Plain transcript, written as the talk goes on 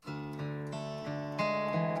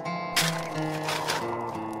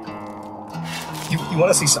You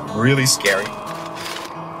want to see something really scary?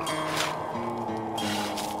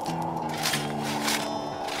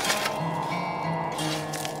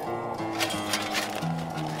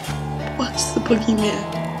 What's the boogeyman?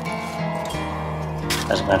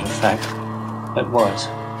 As a matter of fact, it was.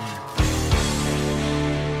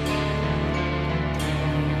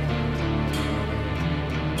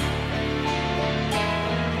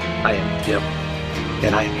 I am the devil,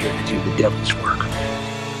 and I am here to do the devil's work.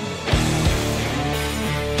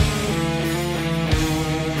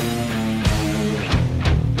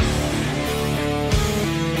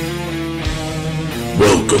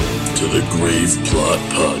 Welcome to the Grave Plot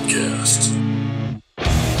Podcast.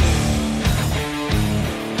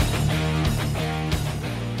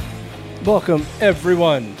 Welcome,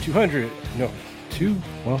 everyone, to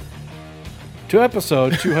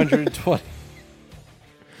episode 220.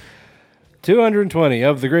 220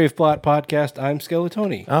 of the Grave Plot Podcast. I'm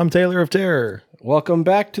Skeletoni. I'm Taylor of Terror. Welcome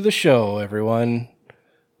back to the show, everyone.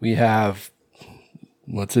 We have,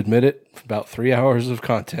 let's admit it, about 3 hours of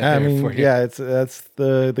content. For you. Yeah, that's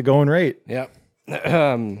the going rate. Yep. How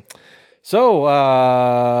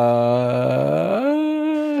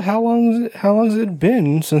long has it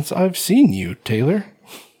been since I've seen you, Taylor?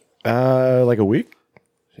 Like a week.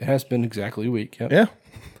 It has been exactly a week. Yep. Yeah,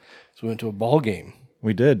 So we went to a ball game.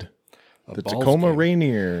 we did. The Balls Tacoma game.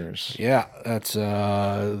 Rainiers. Yeah, that's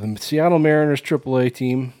the Seattle Mariners AAA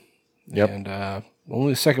team. Yep. And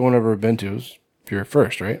only the second one I've ever been to. Was your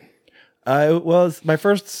first, right? It was my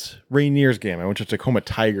first Rainiers game. I went to Tacoma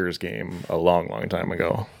Tigers game a long, long time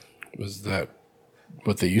ago. Was that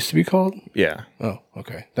what they used to be called? Yeah. Oh,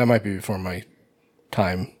 okay. That might be before my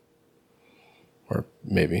time. Or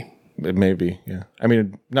maybe. Maybe, yeah. I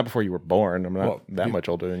mean, not before you were born. I'm not that much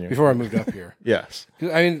older than you. Before I moved up here. Yes.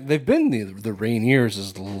 I mean, they've been the Rainiers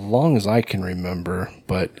as long as I can remember,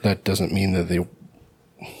 but that doesn't mean that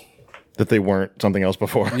they weren't something else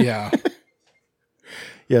before. Yeah.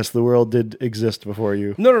 Yes, the world did exist before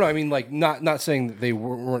you. No. I mean, like, not saying that they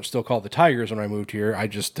weren't still called the Tigers when I moved here. I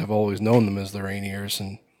just have always known them as the Rainiers,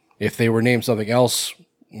 and if they were named something else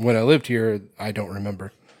when I lived here, I don't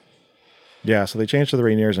remember. Yeah, so they changed to the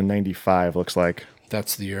Rainiers in 95, looks like.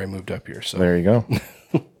 That's the year I moved up here. So There you go.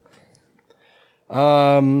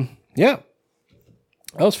 yeah,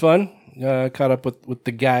 that was fun. Caught up with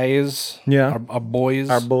the guys. Yeah. our boys.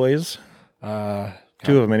 Our boys. Two of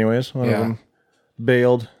them anyways. One of them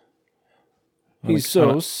bailed. He's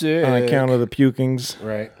so sick. On account of the pukings.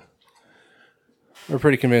 Right. We're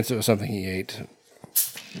pretty convinced it was something he ate.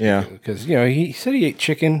 Yeah. Because, he said he ate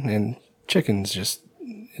chicken, and chicken's just,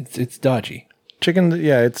 it's dodgy. Chicken,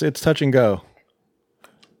 yeah, it's touch and go.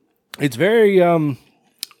 It's very,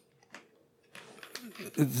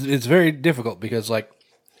 it's very difficult because, like,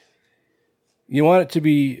 you want it to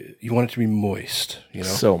be moist,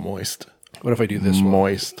 So moist. What if I do this one?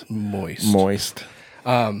 Moist.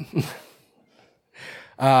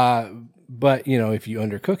 But, if you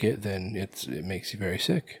undercook it, then it makes you very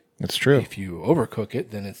sick. It's true. If you overcook it,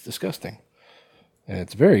 then it's disgusting. And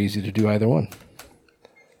it's very easy to do either one.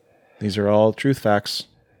 These are all truth facts.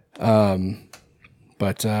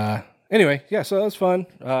 But anyway, yeah, so that was fun.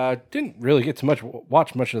 Didn't really get to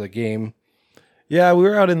watch much of the game. Yeah, we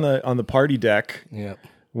were out on the party deck. Yeah.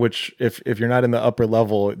 Which, if you're not in the upper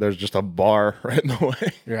level, there's just a bar right in the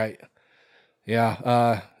way. Right.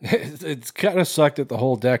 Yeah. It's kind of sucked that the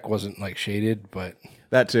whole deck wasn't like shaded, but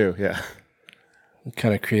That too, yeah. it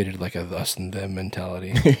kind of created like a us and them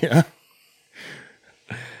mentality. Yeah.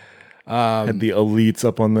 Had the elites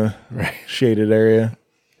up on the shaded area.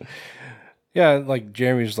 Yeah, like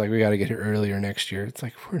Jeremy's just like, we got to get here earlier next year. It's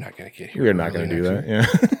like, we're not going to get here. We're not going to do that, yeah.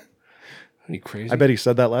 Are you crazy? I bet he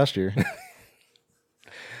said that last year.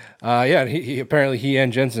 Yeah, he apparently he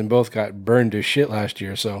and Jensen both got burned to shit last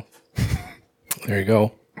year, so there you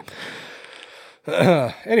go.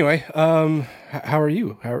 Anyway, how are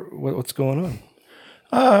you? What's going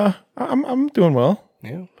on? I'm doing well.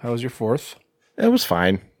 Yeah, how was your fourth? It was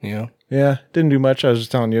fine. Yeah. Yeah, didn't do much. I was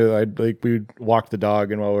just telling you, we walked the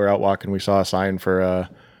dog, and while we were out walking, we saw a sign for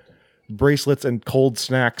bracelets and cold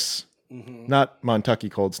snacks. Mm-hmm. Not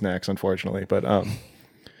Montucky cold snacks, unfortunately, but yeah.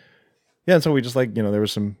 And so we just there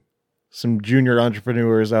was some junior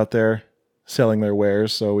entrepreneurs out there selling their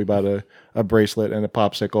wares, so we bought a bracelet and a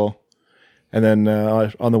popsicle, and then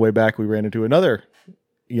on the way back, we ran into another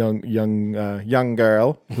young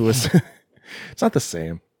girl who was. It's not the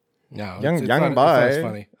same. No, young not, boy. It's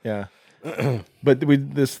funny. Yeah. But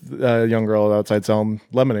this young girl outside selling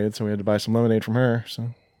lemonade, so we had to buy some lemonade from her.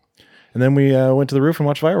 So, and then we went to the roof and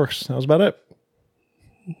watched fireworks. That was about it.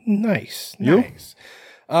 Nice. You? Nice.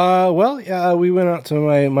 Well, yeah, we went out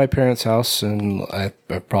to my parents' house, and I've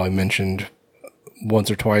probably mentioned once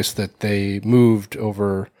or twice that they moved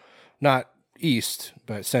over, not east,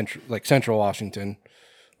 but central Washington,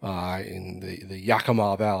 in the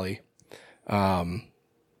Yakima Valley,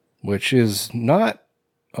 which is not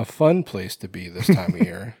a fun place to be this time of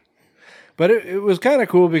year. But it was kind of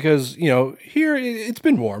cool because, here it's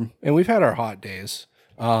been warm and we've had our hot days.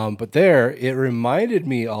 But there, it reminded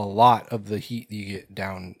me a lot of the heat you get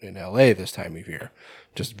down in LA this time of year.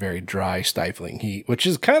 Just very dry, stifling heat, which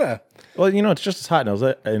is kind of... Well, it's just as hot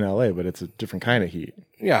in LA, but it's a different kind of heat.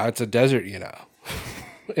 Yeah, it's a desert, in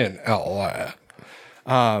LA.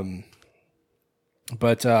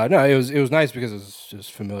 But no, it was nice because it was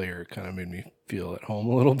just familiar. It kind of made me feel at home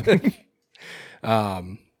a little bit.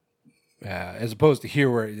 As opposed to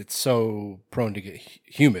here where it's so prone to get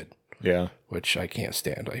humid. Yeah. Which I can't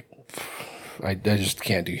stand. I just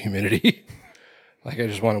can't do humidity. I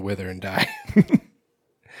just want to wither and die.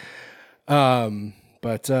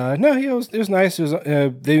 But no, yeah, it was nice. It was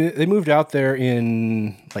they moved out there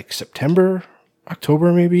in like September,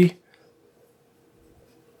 October maybe.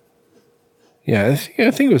 Yeah, I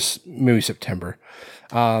think it was maybe September.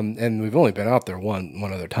 And we've only been out there one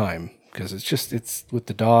other time because it's with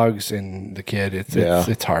the dogs and the kid.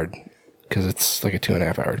 It's hard because it's like a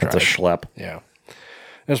 2.5 hour drive. It's a schlep. Yeah.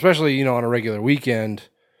 And especially, on a regular weekend,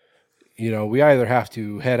 we either have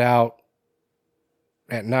to head out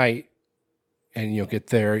at night and, get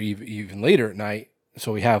there even later at night.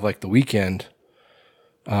 So we have like the weekend,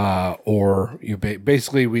 or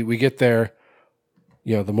basically we get there,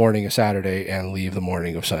 the morning of Saturday and leave the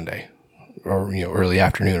morning of Sunday or, early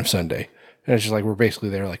afternoon of Sunday. And it's just like, we're basically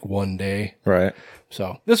there like one day. Right.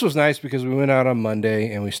 So this was nice because we went out on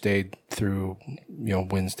Monday and we stayed through,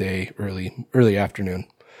 Wednesday, early afternoon.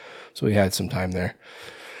 So we had some time there.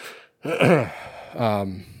 But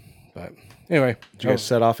anyway. Did you guys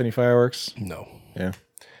set off any fireworks? No. Yeah.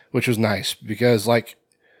 Which was nice because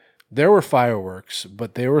there were fireworks,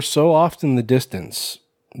 but they were so off in the distance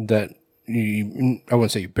that I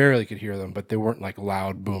wouldn't say you barely could hear them, but they weren't like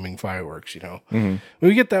loud booming fireworks, Mm-hmm.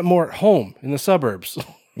 We get that more at home in the suburbs.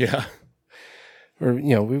 Yeah. Or,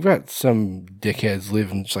 we've got some dickheads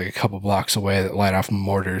living just like a couple blocks away that light off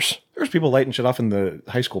mortars. There's people lighting shit off in the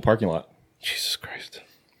high school parking lot. Jesus Christ.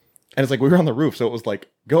 And it's like we were on the roof, so it was like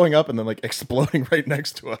going up and then like exploding right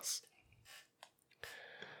next to us.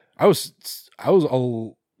 I was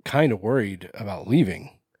all kind of worried about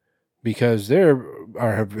leaving because there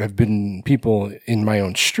have been people in my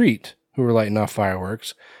own street who were lighting off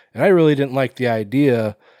fireworks, and I really didn't like the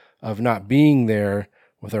idea of not being there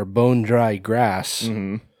with our bone dry grass,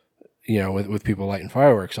 with people lighting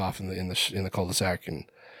fireworks off in the cul-de-sac,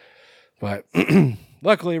 but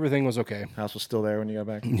luckily everything was okay. House was still there when you got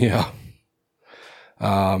back. Yeah.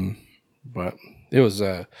 But it was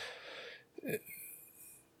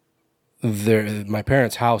my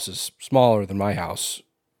parents' house is smaller than my house,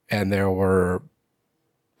 and there were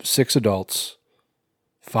 6 adults,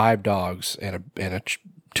 5 dogs, and a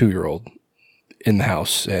 2-year-old in the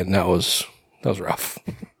house, and that was rough.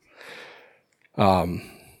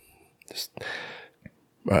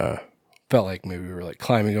 Felt like maybe we were like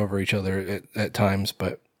climbing over each other at times,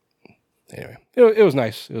 but anyway, it was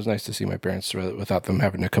nice. It was nice to see my parents without them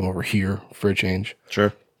having to come over here for a change.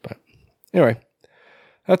 Sure. But anyway,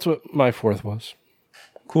 that's what my 4th was.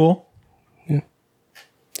 Cool. Yeah.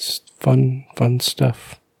 Just fun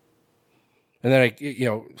stuff. And then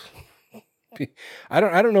I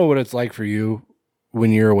don't know what it's like for you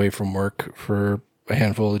when you're away from work for a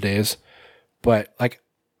handful of days, but like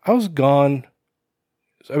I was gone.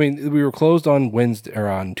 I mean, we were closed on Wednesday or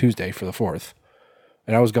on Tuesday for the 4th,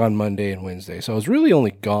 and I was gone Monday and Wednesday. So I was really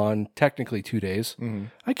only gone technically 2 days. Mm-hmm.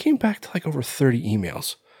 I came back to like over 30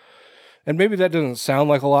 emails. And maybe that doesn't sound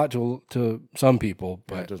like a lot to some people,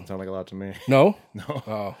 but it doesn't sound like a lot to me. No? No.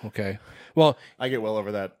 Oh, okay. Well, I get well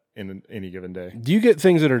over that in any given day. Do you get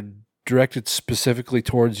things that are directed specifically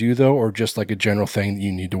towards you though, or just like a general thing that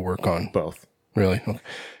you need to work on? Both. Really? Okay.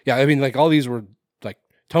 Yeah. I mean, like all these were like,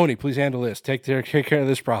 Tony, please handle this. Take care of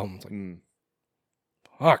this problem. It's like,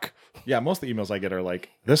 fuck. Yeah. Most of the emails I get are like,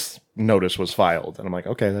 this notice was filed. And I'm like,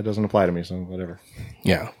 okay, that doesn't apply to me. So whatever.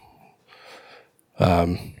 Yeah.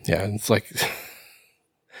 Yeah, it's like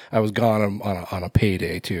I was gone on a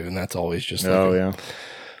payday too, and that's always just like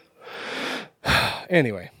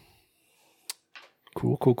Anyway,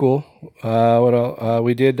 cool. What else?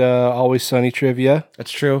 We did Always Sunny trivia.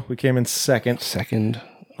 That's true. We came in second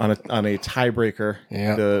on a tiebreaker.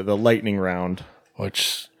 Yeah, the lightning round.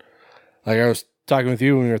 Which, like I was talking with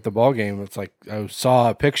you when we were at the ball game. It's like I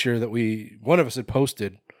saw a picture that one of us had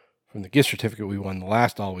posted from the gift certificate, we won the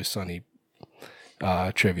last Always Sunny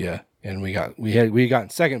trivia, and we got in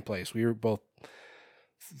second place. We were both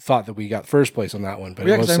thought that we got first place on that one, but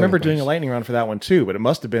Yeah, because I remember doing a lightning round for that one too. But it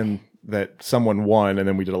must have been that someone won, and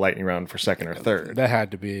then we did a lightning round for second or third. That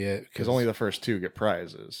had to be it, because only the first two get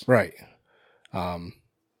prizes, right?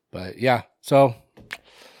 But yeah, so.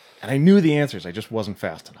 And I knew the answers, I just wasn't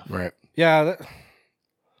fast enough. Right. Yeah,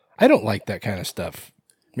 I don't like that kind of stuff.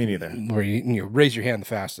 Me neither. Where you raise your hand the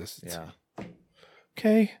fastest. Yeah.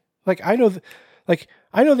 Okay. Like I know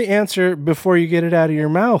the answer before you get it out of your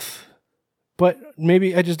mouth, but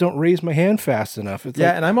maybe I just don't raise my hand fast enough. It's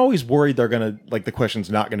and I'm always worried they're gonna the question's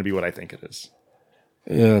not gonna be what I think it is.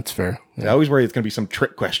 Yeah, that's fair. Yeah. I always worry it's gonna be some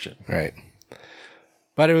trick question. Right.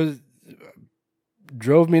 But it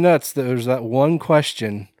drove me nuts. There was that one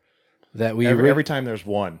question that we every time there's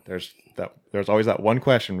one, there's always that one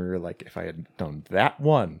question where you're like, if I had done that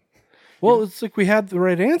one. Well, it's like we had the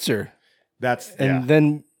right answer.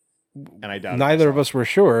 Then and I doubt neither of us were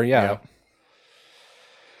sure. Yeah.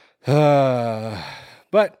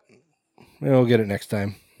 But we'll get it next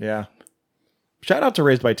time. Yeah. Shout out to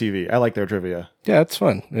Raised by TV. I like their trivia. Yeah, it's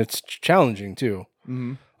fun. It's challenging too.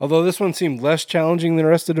 Mm-hmm. Although this one seemed less challenging than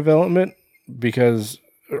Arrested Development because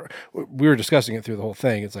we were discussing it through the whole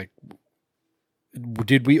thing. It's like,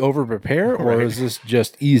 did we over prepare, or is this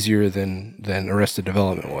just easier than Arrested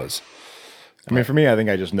Development was? I mean, for me, I think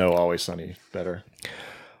I just know Always Sunny better.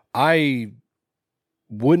 I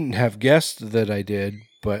wouldn't have guessed that I did,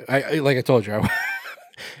 but I like I told you,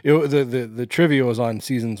 the trivia was on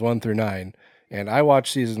seasons 1 through 9, and I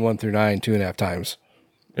watched seasons 1 through 9 2.5 times.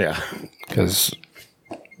 Yeah, because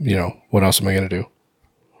what else am I going to do?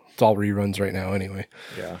 It's all reruns right now, anyway.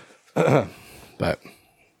 Yeah, but.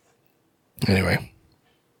 Anyway,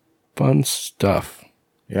 fun stuff.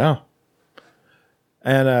 Yeah.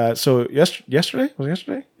 And so yesterday? Was it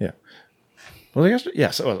yesterday? Yeah. Was it yesterday?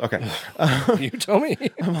 Yes, it was. Okay. You tell me.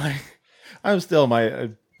 I'm still, my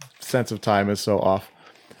sense of time is so off.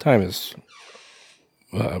 Time is...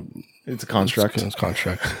 it's a construct. It's a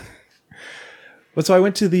construct. But so I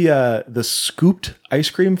went to the Scooped Ice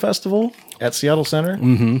Cream Festival at Seattle Center.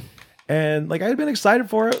 Mm-hmm. And I had been excited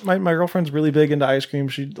for it. My girlfriend's really big into ice cream.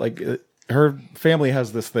 She her family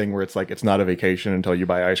has this thing where it's not a vacation until you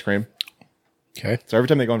buy ice cream. Okay. So every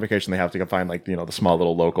time they go on vacation, they have to go find the small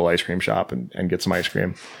little local ice cream shop and get some ice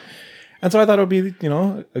cream. And so I thought it would be,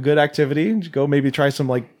 a good activity to go maybe try some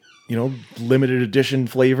limited edition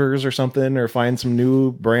flavors or something, or find some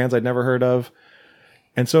new brands I'd never heard of.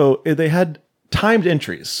 And so they had timed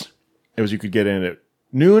entries. It was, you could get in at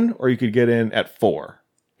noon or you could get in at 4.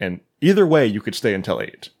 And either way, you could stay until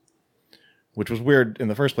 8. Which was weird in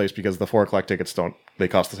the first place because the 4 o'clock tickets they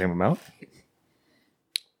cost the same amount.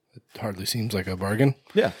 It hardly seems like a bargain.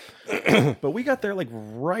 Yeah. But we got there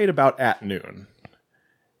right about at noon.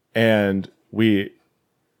 And we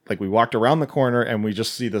walked around the corner and we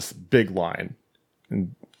just see this big line.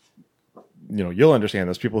 And you'll understand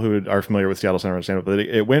this. People who are familiar with Seattle Center understand it, but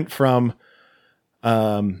it went from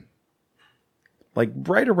right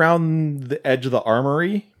around the edge of the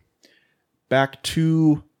Armory back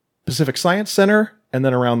to Pacific Science Center, and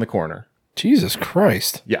then around the corner. Jesus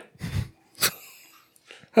Christ. Yeah.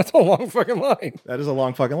 That's a long fucking line. That is a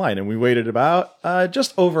long fucking line. And we waited about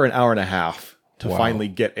just over an hour and a half to finally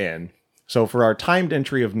get in. So for our timed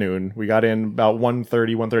entry of noon, we got in about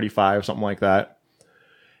 1:30, 1:35, something like that.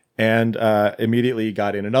 And immediately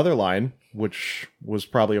got in another line, which was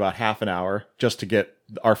probably about half an hour, just to get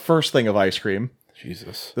our first thing of ice cream.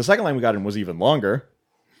 Jesus. The second line we got in was even longer.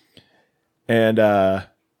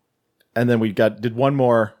 And then we did one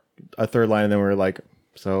more, a third line, and then we were like,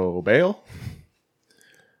 so bail?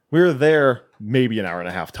 We were there maybe an hour and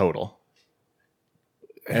a half total.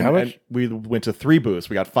 And, how much? And we went to 3 booths.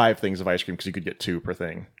 We got 5 things of ice cream because you could get 2 per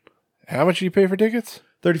thing. How much did you pay for tickets?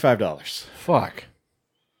 $35. Fuck.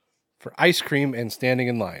 For ice cream and standing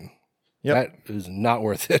in line. Yep. That is not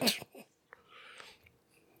worth it.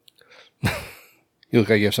 You look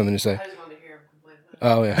like you have something to say. I just wanted to hear him complain about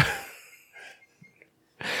it. Oh, yeah.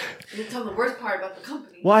 You didn't tell him the worst part about the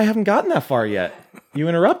company. Well, I haven't gotten that far yet. You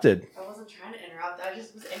interrupted. I wasn't trying to interrupt. I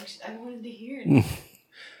just was anxious. I wanted to hear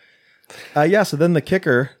it. Yeah, so then the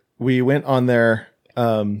kicker, we went on their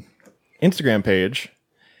Instagram page,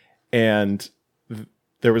 and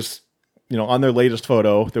there was, on their latest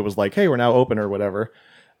photo, there was hey, we're now open or whatever.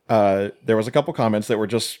 There was a couple comments that were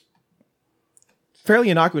just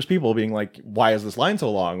fairly innocuous people being like, why is this line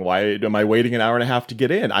so long? Why am I waiting an hour and a half to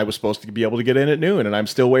get in? I was supposed to be able to get in at noon, and I'm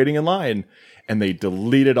still waiting in line. And they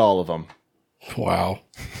deleted all of them. Wow.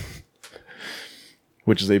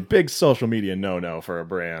 Which is a big social media no-no for a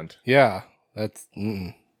brand. Yeah. That's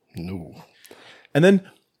No. And then,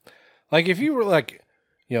 Like if you were like,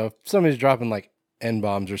 if somebody's dropping like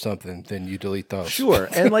N-bombs or something, then you delete those. sure.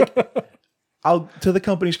 And like, to the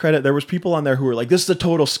company's credit, there was people on there who were like, this is a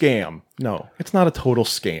total scam. No, it's not a total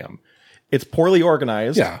scam. It's poorly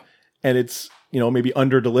organized. Yeah. And it's, maybe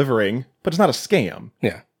under delivering, but it's not a scam.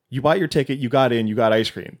 Yeah. You bought your ticket, you got in, you got ice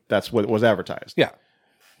cream. That's what was advertised. Yeah.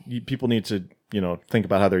 People need to, think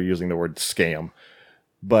about how they're using the word scam.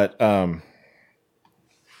 But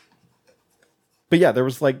yeah, there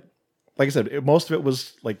was like I said, most of it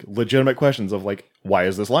was like legitimate questions of like, why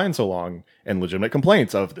is this line so long? And legitimate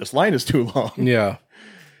complaints of this line is too long. Yeah.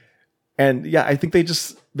 And yeah, I think they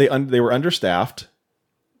were understaffed.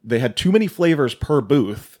 They had too many flavors per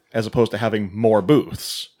booth as opposed to having more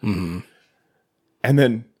booths. Mm-hmm. And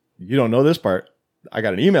then, you don't know this part, I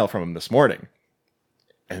got an email from them this morning.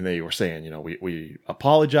 And they were saying, we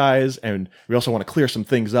apologize, and we also want to clear some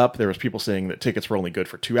things up. There was people saying that tickets were only good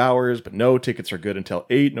for 2 hours, but no, tickets are good until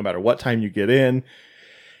 8, no matter what time you get in.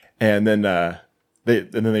 And then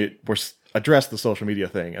they were addressed the social media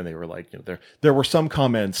thing, and they were like, there were some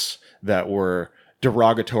comments that were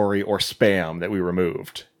derogatory or spam that we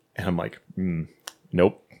removed. And I'm like,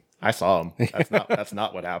 nope, I saw them. That's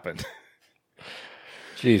not what happened.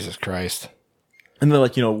 Jesus Christ. And they're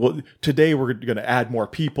like, today we're going to add more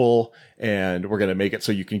people and we're going to make it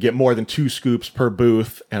so you can get more than 2 scoops per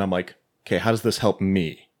booth. And I'm like, okay, how does this help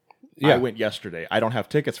me? Yeah. I went yesterday. I don't have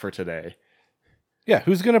tickets for today. Yeah.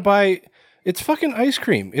 Who's going to buy? It's fucking ice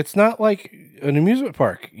cream. It's not like an amusement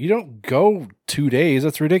park. You don't go 2 days.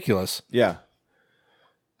 That's ridiculous. Yeah.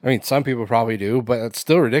 I mean, some people probably do, but it's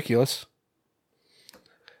still ridiculous.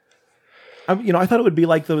 I thought it would be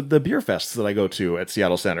like the beer fests that I go to at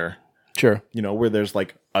Seattle Center. Sure. Where there's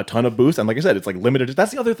like a ton of booths. And like I said, it's like limited.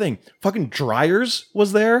 That's the other thing. Fucking Dryers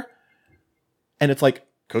was there. And it's like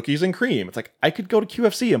cookies and cream. It's like, I could go to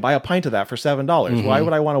QFC and buy a pint of that for $7. Mm-hmm. Why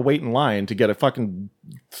would I want to wait in line to get a fucking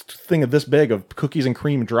thing of this big of cookies and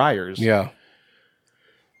cream Dryers? Yeah.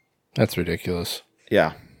 That's ridiculous.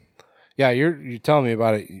 Yeah. Yeah. You're telling me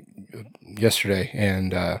about it yesterday.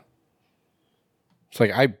 And it's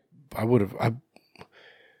like, I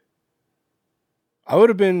would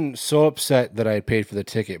have been so upset that I had paid for the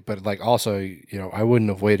ticket, but like also, I wouldn't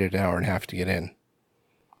have waited an hour and a half to get in.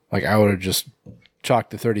 Like I would have just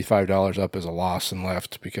chalked the $35 up as a loss and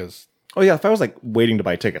left because. Oh yeah, if I was like waiting to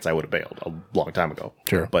buy tickets, I would have bailed a long time ago.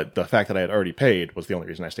 Sure. But the fact that I had already paid was the only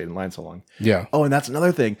reason I stayed in line so long. Yeah. Oh, and that's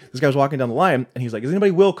another thing. This guy was walking down the line and he's like, "Is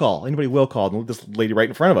anybody will call? Anybody will call?" And this lady right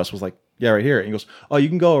in front of us was like, "Yeah, right here." And he goes, "Oh, you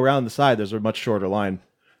can go around the side. There's a much shorter line."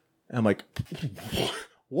 And I'm like,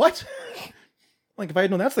 "What?" Like, if I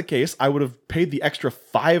had known that's the case, I would have paid the extra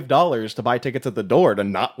 $5 to buy tickets at the door to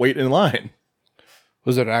not wait in line.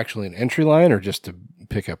 Was it actually an entry line or just to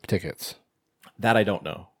pick up tickets? That I don't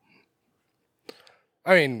know.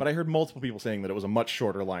 I mean, but I heard multiple people saying that it was a much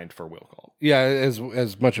shorter line for will call. Yeah, as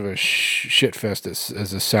much of a shit fest as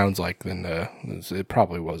this sounds like, then it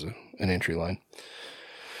probably was an entry line.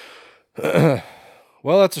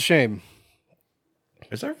 Well, that's a shame.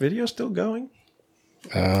 Is our video still going?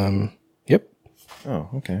 Yep. Oh,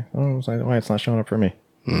 okay. I don't know why it's not showing up for me.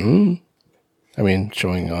 Mm-hmm. I mean,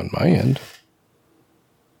 showing on my end.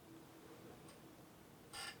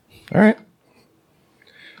 All right.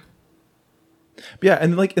 Yeah,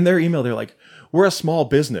 and like in their email, they're like, "We're a small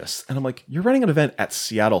business," and I'm like, "You're running an event at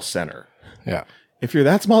Seattle Center. Yeah. If you're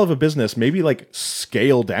that small of a business, maybe like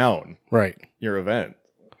scale down your event."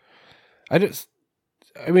 They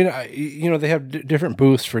have different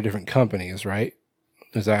booths for different companies, right?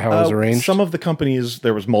 Is that how it was arranged? Some of the companies,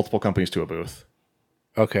 there was multiple companies to a booth.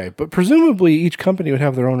 Okay, but presumably each company would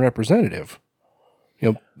have their own representative.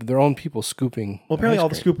 Their own people scooping. Well, apparently all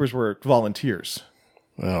the scoopers were volunteers.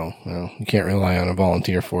 Well, you can't rely on a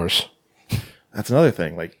volunteer force. That's another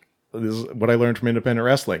thing. Like, this is what I learned from independent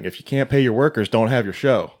wrestling. If you can't pay your workers, don't have your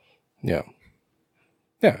show. Yeah.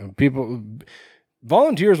 Yeah,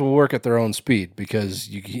 volunteers will work at their own speed because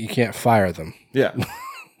you can't fire them. Yeah.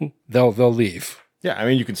 They'll leave. Yeah, I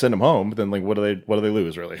mean, you can send them home, but then like, what do they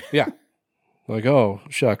lose really? Yeah, like, oh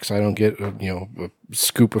shucks, I don't get a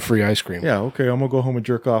scoop of free ice cream. Yeah, okay, I'm gonna go home and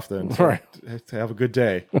jerk off then. So right, have a good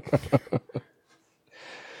day.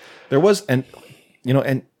 There was, and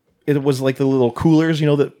it was like the little coolers,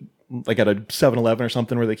 that like at a 7-Eleven or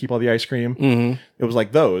something where they keep all the ice cream. Mm-hmm. It was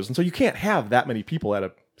like those, and so you can't have that many people at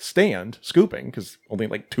a stand scooping because only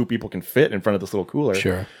like 2 people can fit in front of this little cooler.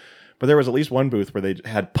 Sure. But there was at least one booth where they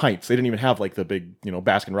had pints. They didn't even have like the big,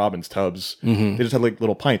 Baskin Robbins tubs. Mm-hmm. They just had like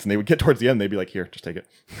little pints, and they would get towards the end. And they'd be like, "Here, just take it."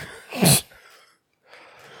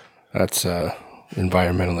 That's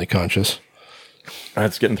environmentally conscious.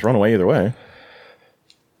 It's getting thrown away either way.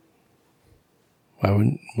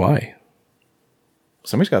 Why?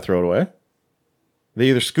 Somebody's got to throw it away. They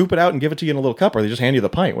either scoop it out and give it to you in a little cup, or they just hand you the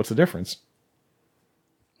pint. What's the difference?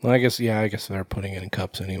 Well, I guess they're putting it in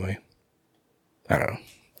cups anyway. I don't know.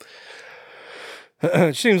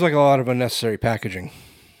 It seems like a lot of unnecessary packaging.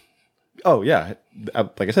 Oh, yeah.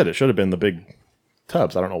 Like I said, it should have been the big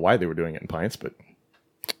tubs. I don't know why they were doing it in pints, but...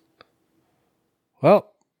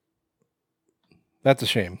 Well, that's a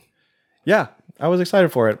shame. Yeah, I was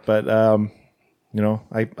excited for it, but,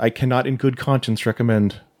 I cannot in good conscience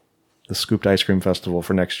recommend the Scooped Ice Cream Festival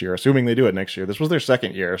for next year, assuming they do it next year. This was their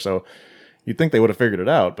second year, so you'd think they would have figured it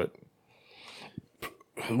out, but...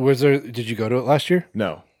 Did you go to it last year?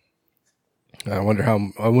 No. I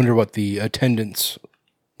wonder what the attendance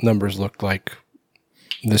numbers looked like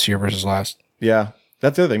this year versus last. Yeah,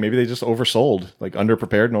 that's the other thing. Maybe they just oversold, like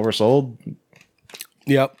underprepared and oversold.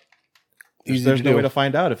 Yep. There's no way to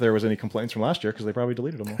find out if there was any complaints from last year because they probably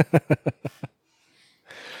deleted them all.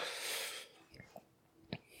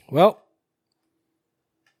 Well,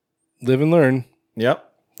 live and learn.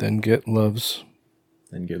 Yep. Then get loves.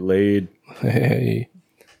 Then get laid. Hey.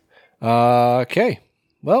 Okay.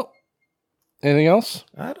 Well, anything else?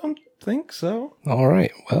 I don't think so. All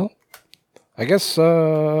right. Well, I guess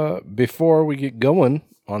before we get going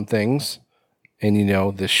on things,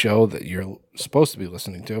 and this show that you're supposed to be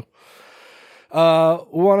listening to,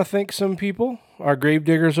 we want to thank some people, our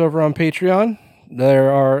gravediggers over on Patreon.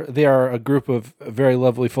 They are a group of very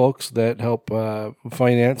lovely folks that help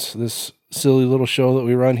finance this silly little show that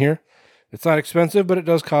we run here. It's not expensive, but it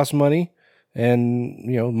does cost money, and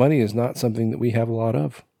money is not something that we have a lot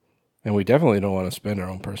of, and we definitely don't want to spend our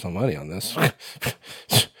own personal money on this.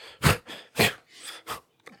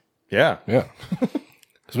 Yeah,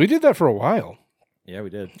 because we did that for a while. Yeah, we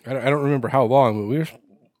did. I don't remember how long, but we were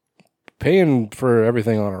paying for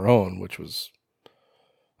everything on our own, which was,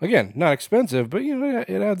 again, not expensive, but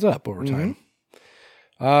it adds up over time.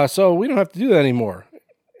 So we don't have to do that anymore.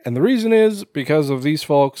 And the reason is because of these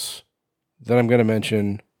folks that I'm going to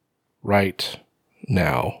mention right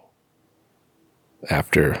now.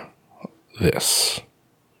 After this.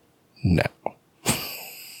 Now.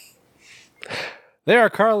 They are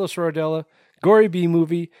Carlos Rodella, Gory B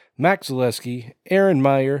Movie, Max Zaleski, Aaron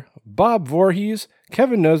Meyer, Bob Voorhees,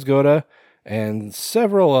 Kevin Nozgoda, and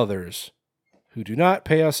several others who do not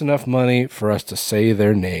pay us enough money for us to say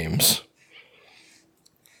their names.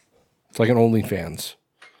 It's like an OnlyFans.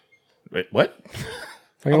 Wait, what?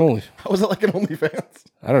 Like an How is it like an OnlyFans?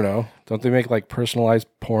 I don't know. Don't they make like personalized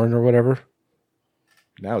porn or whatever?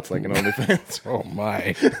 Now it's like an OnlyFans. Oh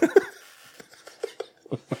my.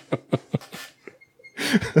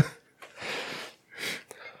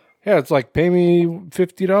 Yeah, it's like pay me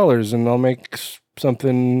 $50 and I'll make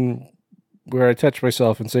something where I touch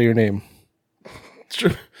myself and say your name.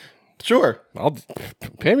 Sure. I'll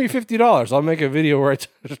pay me $50. I'll make a video where I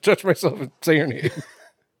touch myself and say your name.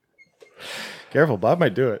 Careful, Bob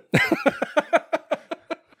might do it.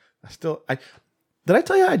 Did I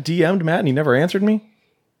tell you I DM'd Matt and he never answered me?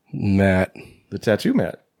 Matt. The tattoo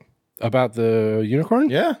Matt. About the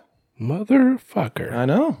unicorn? Yeah. Motherfucker. I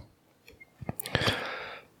know.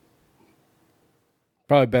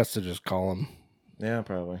 Probably best to just call him. Yeah,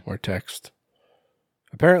 probably. Or text.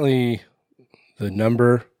 Apparently, the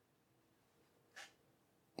number,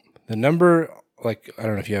 like, I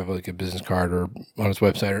don't know if you have like a business card or on his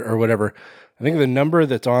website or whatever. I think the number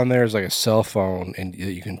that's on there is like a cell phone and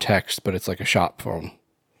that you can text, but it's like a shop phone.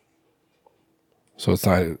 So it's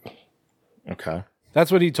not. Okay.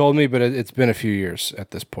 That's what he told me, but it's been a few years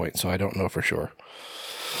at this point, so I don't know for sure.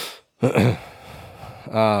 Well,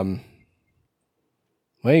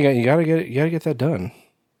 you gotta get that done.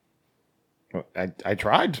 I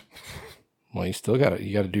tried. Well, you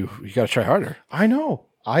gotta try harder. I know.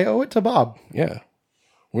 I owe it to Bob. Yeah.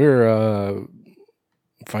 We're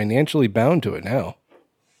financially bound to it now.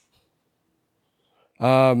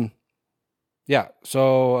 Yeah.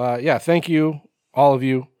 So thank you, all of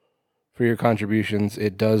you, for your contributions.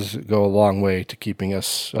 It does go a long way to keeping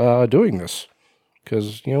us doing this,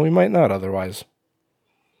 because we might not otherwise.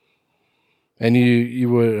 And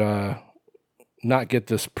you would not get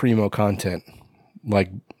this primo content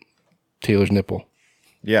like Taylor's nipple.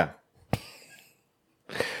 Yeah.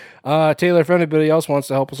 Taylor, if anybody else wants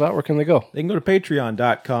to help us out, where can they go? They can go to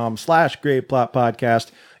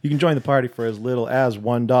patreon.com/GreatPlotPodcast. You can join the party for as little as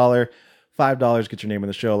 $1. $5 get your name in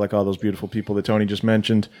the show, like all those beautiful people that Tony just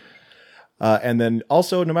mentioned. And then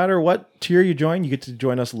also, no matter what tier you join, you get to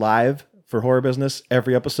join us live for Horror Business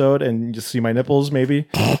every episode and you just see my nipples, maybe.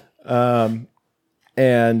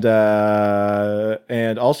 And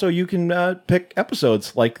also you can pick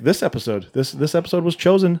episodes like this episode. This episode was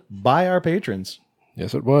chosen by our patrons.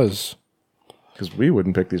 Yes, it was. Because we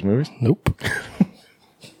wouldn't pick these movies. Nope.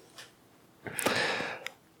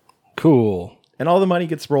 Cool. And all the money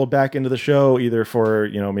gets rolled back into the show, either for,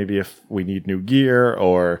 maybe if we need new gear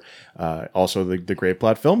or also the Great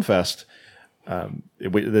Plot Film Fest.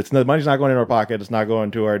 The money's not going in our pocket. It's not going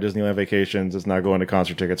to our Disneyland vacations. It's not going to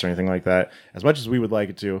concert tickets or anything like that. As much as we would like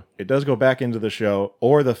it to, it does go back into the show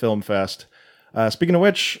or the film fest. Speaking of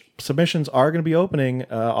which, submissions are going to be opening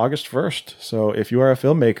August 1st. So if you are a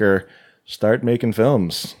filmmaker, start making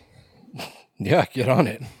films. Yeah, get on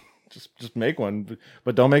it. Just make one,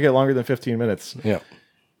 but don't make it longer than 15 minutes. Yeah.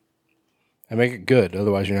 And make it good,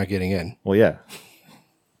 otherwise you're not getting in. Well, yeah.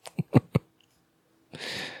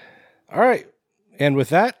 All right. And with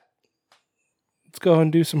that, let's go ahead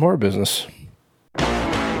and do some horror business.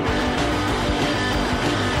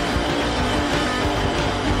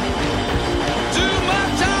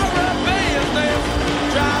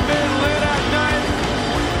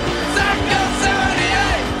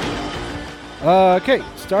 Okay,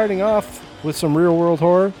 starting off with some real world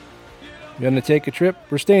horror. You're going to take a trip.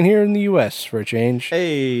 We're staying here in the U.S. for a change.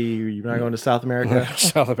 Hey, you're not going to South America?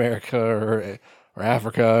 South America or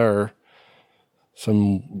Africa or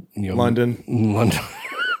some London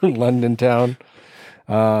London town.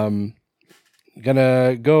 Gonna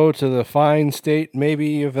go to the fine state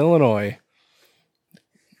maybe of Illinois,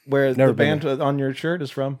 where Never the band on your shirt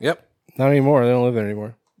is from. Yep, not anymore. They don't live there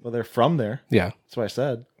anymore. Well, they're from there. Yeah, that's what I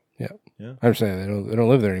said. Yeah. I'm saying they don't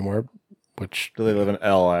live there anymore. Which do they live in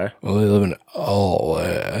L.A.? Well, they live in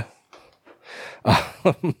L.A.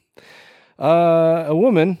 A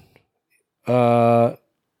woman,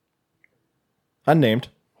 unnamed.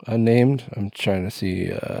 I'm trying to see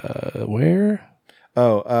where.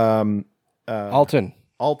 Oh, Alton,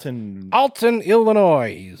 Illinois.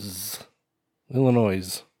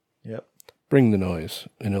 Yep. Bring the noise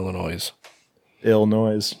in Illinois.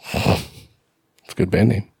 Illinois. It's a good band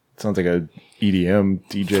name. Sounds like a EDM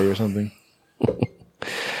DJ or something.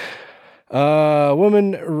 A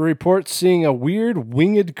woman reports seeing a weird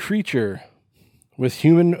winged creature with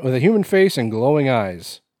a human face and glowing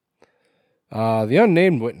eyes. The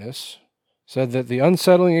unnamed witness said that the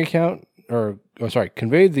unsettling account,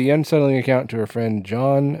 conveyed the unsettling account to her friend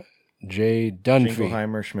John J. Dunphy.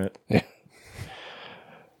 Jingleheimer Schmidt.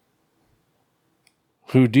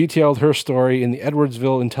 Who detailed her story in the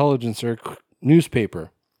Edwardsville Intelligencer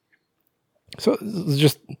newspaper. So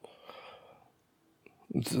it's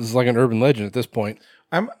like an urban legend at this point.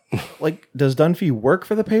 I'm like, does Dunphy work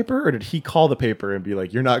for the paper, or did he call the paper and be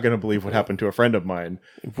like, "You're not going to believe what happened to a friend of mine"?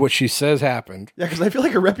 What she says happened. Yeah, because I feel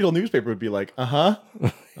like a reputable newspaper would be like,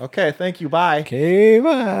 okay, thank you, bye. Okay,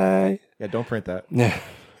 bye. Yeah, don't print that. Yeah.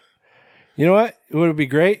 You know what? What would be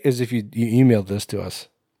great is if you emailed this to us.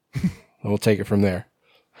 And we'll take it from there.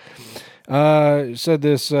 Said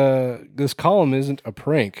this column isn't a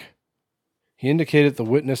prank. He indicated the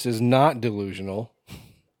witness is not delusional.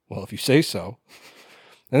 Well, if you say so.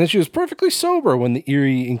 And that she was perfectly sober when the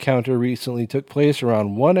eerie encounter recently took place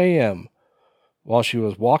around 1 a.m. while she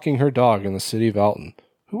was walking her dog in the city of Alton.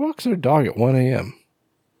 Who walks their dog at 1 a.m.?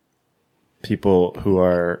 People who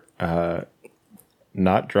are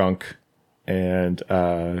not drunk and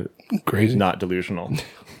crazy, not delusional.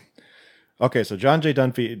 Okay, so John J.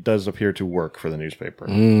 Dunphy does appear to work for the newspaper.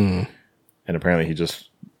 And apparently he just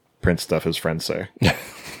prints stuff his friends say.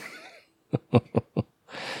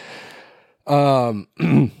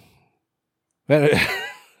 If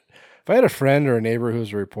I had a friend or a neighbor who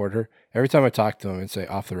was a reporter, every time I talked to him, I'd say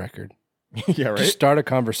off the record. Yeah, right. Just start a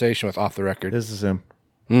conversation with off the record. This is him.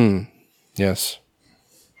 Yes.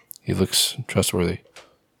 He looks trustworthy.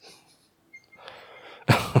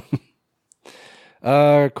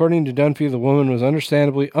 According to Dunphy, the woman was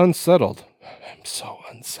understandably unsettled. I'm so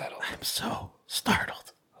unsettled. I'm so startled.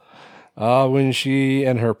 When she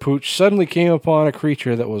and her pooch suddenly came upon a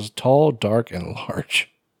creature that was tall, dark, and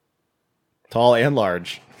large. Tall and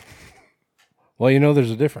large. Well,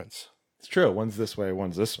 there's a difference. It's true. One's this way,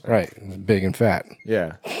 one's this way. Right. Big and fat.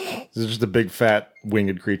 Yeah. This is just a big, fat,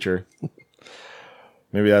 winged creature.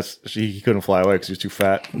 Maybe he couldn't fly away because he was too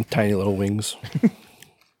fat. Tiny little wings.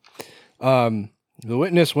 The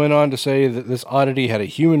witness went on to say that this oddity had a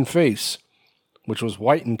human face, which was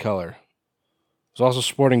white in color. It was also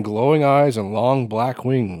sporting glowing eyes and long black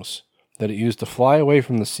wings that it used to fly away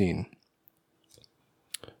from the scene.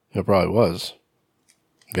 It probably was.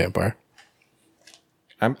 Vampire.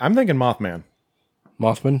 I'm thinking Mothman.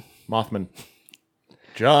 Mothman? Mothman.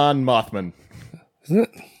 John Mothman. Isn't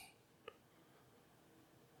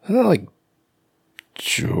that like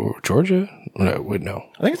Georgia? Wait, no.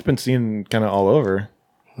 I think it's been seen kind of all over.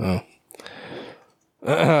 Oh.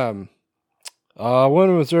 One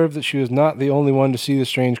observed that she was not the only one to see the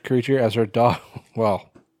strange creature, as her dog. Well,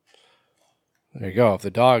 there you go. If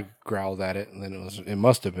the dog growled at it, then it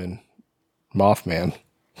must have been Mothman.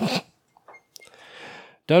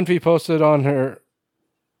 Dunphy posted on her.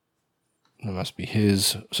 That must be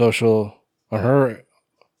his social on her.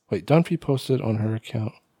 Wait, Dunphy posted on her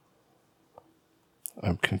account.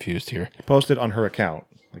 I'm confused here. Posted on her account.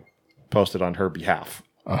 Like, posted on her behalf.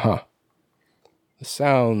 Uh-huh. This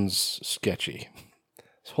sounds sketchy.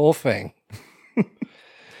 This whole thing.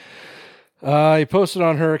 He posted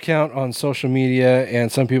on her account on social media,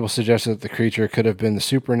 and some people suggested that the creature could have been the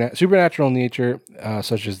supernatural nature,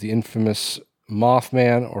 such as the infamous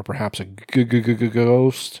Mothman, or perhaps a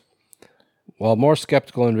ghost. While more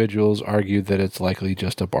skeptical individuals argued that it's likely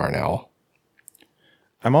just a barn owl.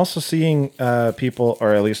 I'm also seeing people,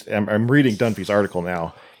 or at least I'm reading Dunphy's article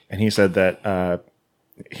now, and he said that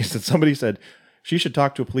somebody said she should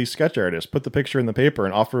talk to a police sketch artist, put the picture in the paper,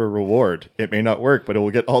 and offer a reward. It may not work, but it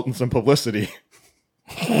will get Alton some publicity.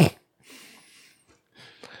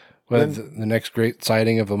 Well, the next great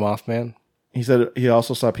sighting of the Mothman? He said he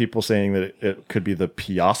also saw people saying that it could be the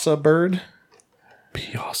Piazza bird.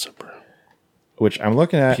 Piazza bird. Which I'm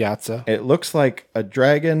looking at. Piazza? It looks like a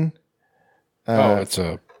dragon. It's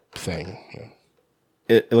a thing.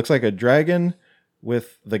 Yeah. It looks like a dragon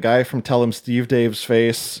with the guy from Tell 'Em Steve Dave's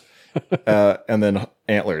face, and then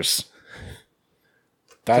antlers.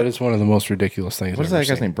 That is one of the most ridiculous things. What is that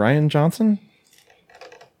guy's name? Brian Johnson?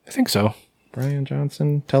 I think so. Brian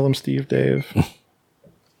Johnson. Tell 'Em Steve Dave.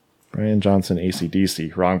 Brian Johnson,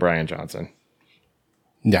 AC/DC. Wrong Brian Johnson.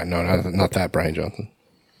 Yeah, no, not that Brian Johnson.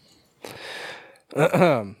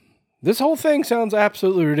 This whole thing sounds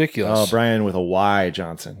absolutely ridiculous. Oh, Brian with a Y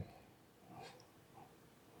Johnson.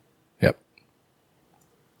 Yep.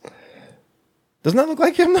 Doesn't that look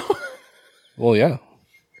like him, though? Well, yeah.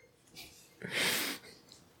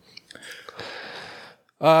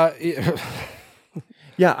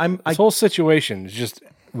 Yeah, this whole situation is just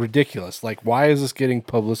ridiculous. Like, why is this getting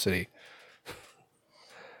publicity?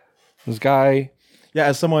 This guy... Yeah,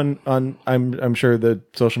 as someone on, I'm sure the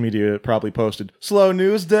social media probably posted, slow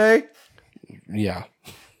news day. Yeah.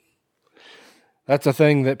 That's a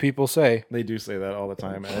thing that people say. They do say that all the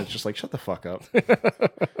time, and it's just like, shut the fuck up.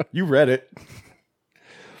 You read it.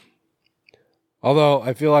 Although,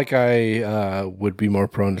 I feel like I would be more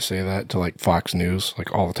prone to say that to, like, Fox News,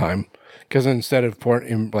 like, all the time. Because instead of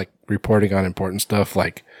reporting on important stuff,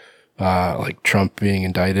 like Trump being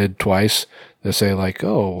indicted twice, they say, like,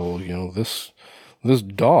 oh, well, you know, this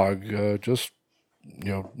dog just,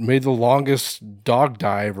 you know, made the longest dog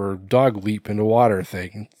dive or dog leap into water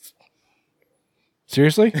thing.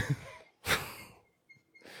 Seriously?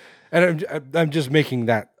 And I'm just making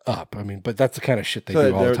that up. I mean, but that's the kind of shit they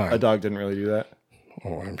do all the time. A dog didn't really do that?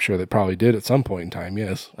 Oh, I'm sure they probably did at some point in time,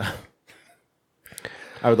 yes.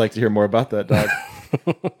 I would like to hear more about that dog.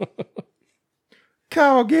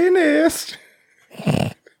 Cow Guinness!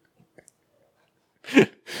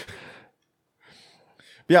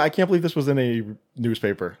 Yeah, I can't believe this was in a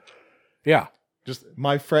newspaper. Yeah. Just,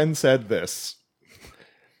 my friend said this.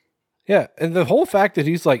 Yeah, and the whole fact that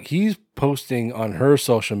he's posting on her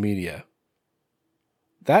social media,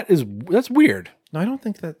 that's weird. No, I don't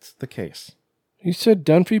think that's the case. He said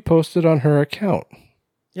Dunphy posted on her account.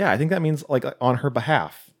 Yeah, I think that means, like, on her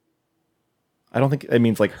behalf. I don't think it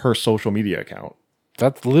means, like, her social media account.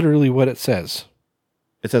 That's literally what it says.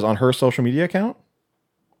 It says on her social media account?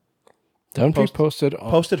 Dunphy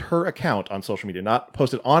posted her account on social media, not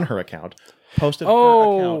posted on her account. Posted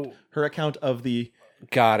her account of the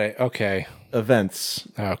got it. Okay. Events.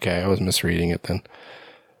 Okay, I was misreading it then.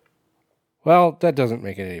 Well, that doesn't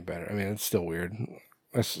make it any better. I mean, it's still weird.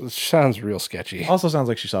 It sounds real sketchy. Also sounds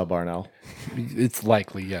like she saw a barn owl. It's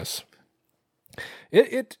likely, yes.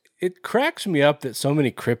 It cracks me up that so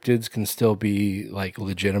many cryptids can still be, like,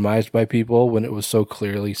 legitimized by people when it was so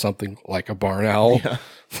clearly something like a barn owl. Yeah.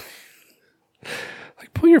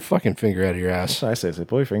 Like, pull your fucking finger out of your ass. That's what I say.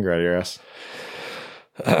 Pull your finger out of your ass.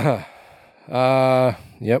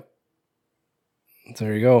 Yep.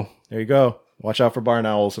 There you go. There you go. Watch out for barn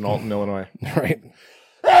owls in Alton, Illinois. Right.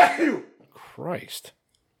 Christ.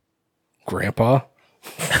 Grandpa.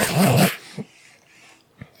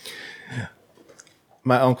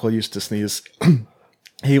 My uncle used to sneeze.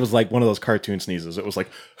 He was like one of those cartoon sneezes. It was like...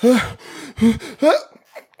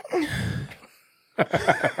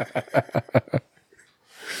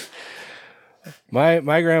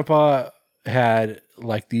 My grandpa had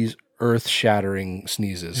like these earth-shattering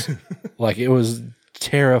sneezes. Like, it was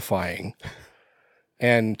terrifying.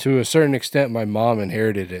 And to a certain extent, my mom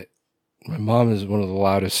inherited it. My mom is one of the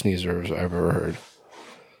loudest sneezers I've ever heard.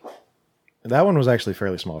 That one was actually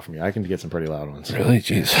fairly small for me. I can get some pretty loud ones. Really?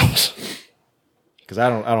 Jesus. Because I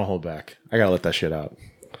don't hold back. I gotta let that shit out.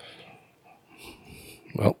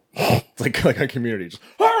 Well, It's like a community. Just,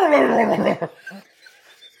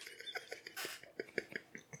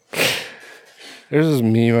 there's this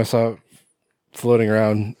meme I saw floating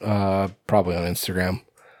around, probably on Instagram.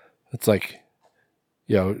 It's like,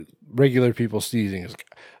 regular people sneezing is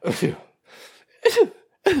like,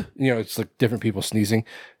 it's like different people sneezing,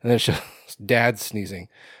 and then it's just dad sneezing.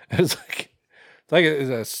 It's like it's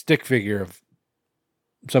a stick figure of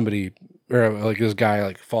somebody, or like this guy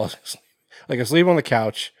like falls asleep, like asleep on the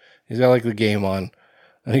couch. He's got like the game on,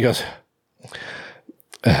 and he goes,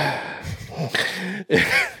 and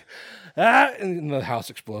the house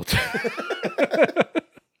explodes.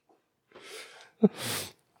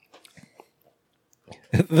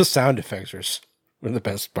 The sound effects were the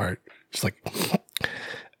best part. Just like.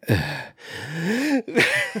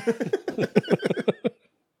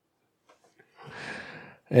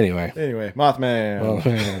 Anyway, Mothman.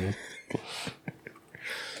 Mothman.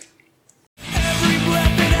 Every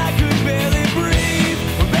breath that I could barely breathe,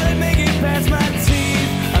 or barely make it past my teeth.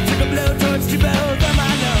 I took a blowtorch to both of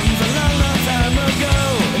my lungs a long, long time ago.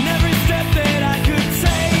 And every step that I could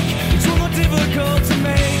take, each one more difficult to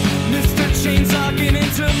make. Mr. Chainsaw getting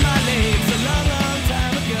into my legs a long, long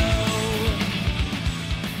time ago.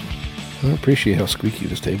 I appreciate how squeaky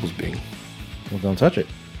this table's being. Well, don't touch it.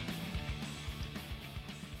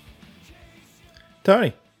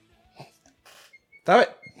 Tony. Stop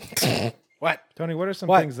it. What? Tony, what are some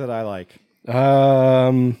What? things that I like?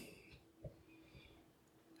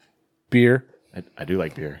 Beer. I do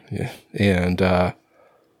like beer. Yeah. And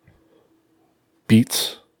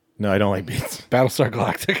Beats. No, I don't like beats. Battlestar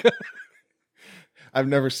Galactica. I've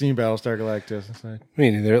never seen Battlestar Galactica.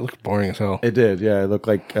 Me neither. It looked boring as hell. It did, yeah. It looked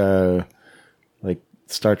like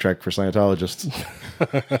Star Trek for Scientologists.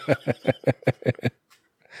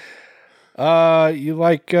 You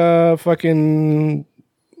like fucking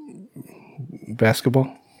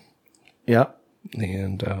basketball? Yeah.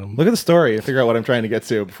 And Look at the story and figure out what I'm trying to get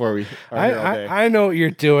to before we are here all day. I know what you're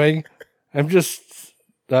doing. I'm just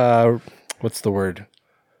what's the word?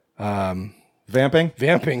 Vamping?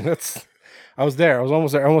 Vamping. I was there. I was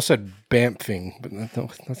almost there. I almost said bamfing, but no,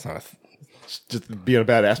 that's not. Just being a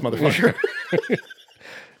badass motherfucker.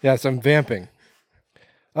 Yes, I'm vamping.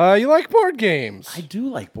 You like board games? I do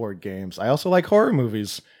like board games. I also like horror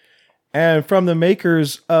movies. And from the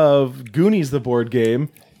makers of Goonies, the board game,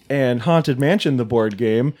 and Haunted Mansion, the board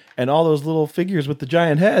game, and all those little figures with the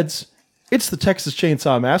giant heads, it's the Texas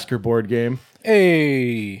Chainsaw Massacre board game.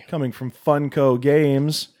 Hey. Coming from Funko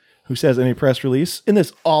Games, who says in a press release, in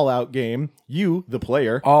this all-out game, you, the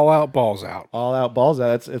player... All out, balls out. All out, balls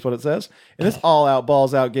out, that's what it says. In this all-out,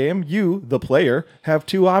 balls-out game, you, the player, have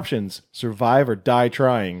two options. Survive or die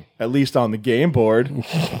trying, at least on the game board.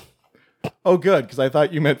 Oh, good, because I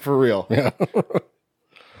thought you meant for real. Yeah.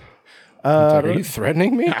 Are you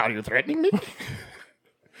threatening me? Are you threatening me?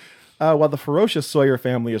 While the ferocious Sawyer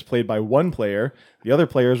family is played by one player, the other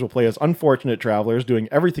players will play as unfortunate travelers doing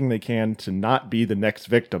everything they can to not be the next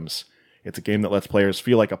victims. It's a game that lets players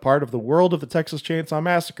feel like a part of the world of the Texas Chainsaw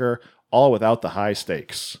Massacre, all without the high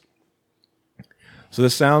stakes. So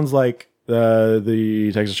this sounds like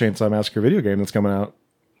the Texas Chainsaw Massacre video game that's coming out.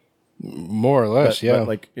 More or less, yeah. But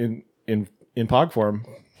like in POG form.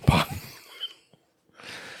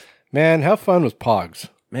 Man, how fun was Pogs?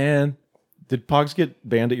 Man, did Pogs get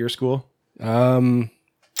banned at your school? I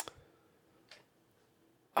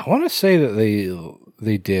want to say that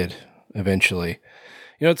they did eventually.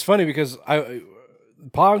 You know, it's funny because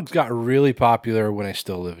Pogs got really popular when I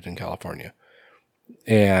still lived in California.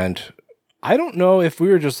 And I don't know if we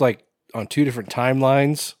were just like on two different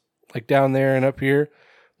timelines, like down there and up here,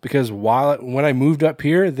 because when I moved up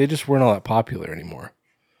here, they just weren't all that popular anymore.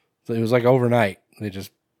 So it was like overnight.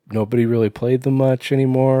 Nobody really played them much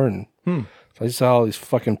anymore. And so I just saw all these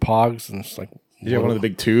fucking Pogs and it's like... Did you have one of the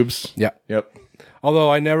big tubes? Yeah. Yep.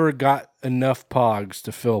 Although I never got enough Pogs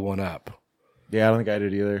to fill one up. Yeah, I don't think I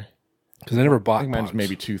did either. Because I never bought I think mine's Pogs.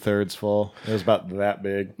 maybe 2/3 full. It was about that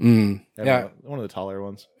big. Yeah. One of the taller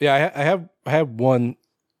ones. Yeah, I have one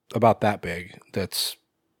about that big that's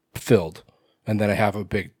filled. And then I have a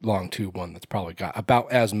big long tube one that's probably got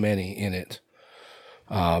about as many in it.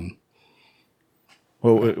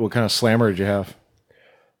 What kind of slammer did you have?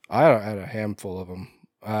 I had a handful of them.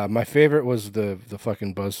 My favorite was the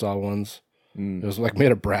fucking buzzsaw ones. It was like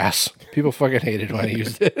made of brass. People fucking hated when I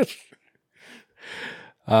used it.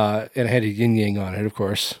 And it had a yin yang on it, of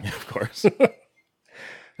course. Of course.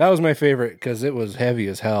 That was my favorite because it was heavy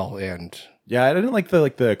as hell. And Yeah, I didn't like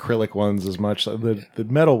the acrylic ones as much. The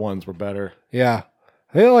metal ones were better. Yeah.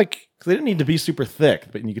 They like, They didn't need to be super thick,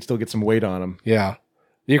 but you could still get some weight on them. yeah.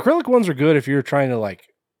 The acrylic ones are good if you're trying to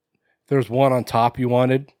like, there's one on top you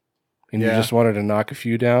wanted and you Yeah. just wanted to knock a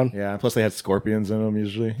few down. Yeah, plus they had scorpions in them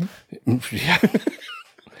usually. Yeah.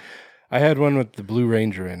 I had one with the Blue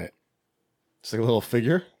Ranger in it. It's like a little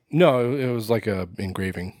figure. No, it was like a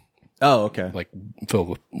engraving, Oh, okay. like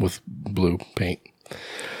filled with blue paint.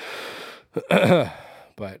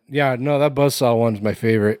 But yeah, no, that Buzzsaw one's my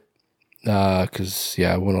favorite. Cause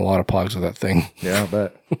yeah, I won a lot of pogs with that thing. Yeah, I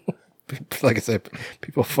bet. Like I said,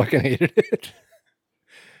 people fucking hated it.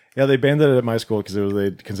 Yeah, they banned it at my school because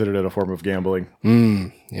they considered it a form of gambling.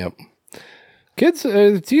 Yep. Kids,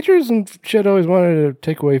 the teachers and shit always wanted to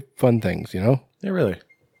take away fun things, you know? Yeah, really.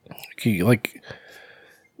 Like,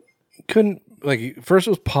 couldn't, like, first it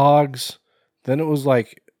was Pogs, then it was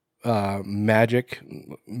like Magic,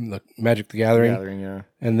 like Magic the Gathering, Yeah.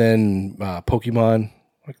 and then Pokemon.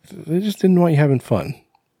 Like, they just didn't want you having fun.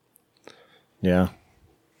 Yeah.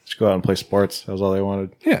 Just go out and play sports. That was all they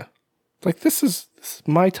wanted. Yeah. Like, this is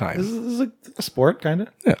my time. This is like a sport, kind of.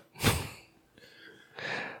 Yeah.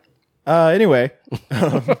 Anyway,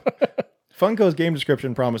 Funko's game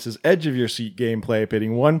description promises edge of your seat gameplay,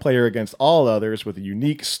 pitting one player against all others with a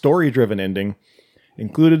unique story-driven ending.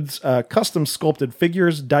 Includes custom sculpted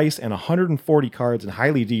figures, dice, and 140 cards in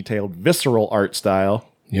highly detailed, visceral art style.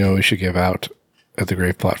 You know, we should give out at the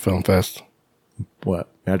Grave Plot Film Fest. What?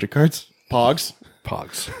 Magic cards? Pogs?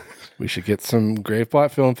 Pogs. We should get some Grave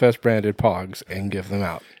Plot Film Fest branded Pogs and give them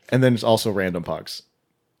out. And then it's also random Pogs.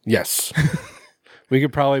 Yes. We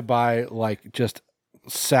could probably buy like just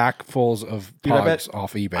sackfuls of Dude, I Pogs bet-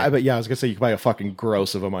 off eBay. I bet, yeah, I was going to say you could buy a fucking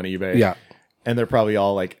gross of them on eBay. Yeah. And they're probably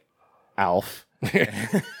all like Alf,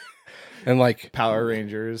 And like Power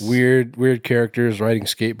Rangers. weird characters riding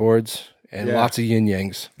skateboards and Yeah. lots of yin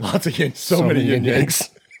yangs. Lots of yin. So many yin yangs.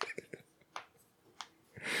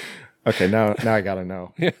 Okay, now I got to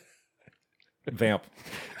know. Yeah. Vamp.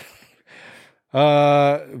 Do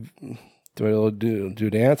I do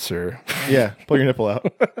dance or? Yeah, pull your nipple out.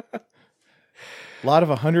 A lot of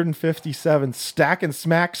 157 stack and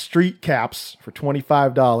smack street caps for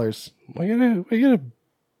 $25. Why you gotta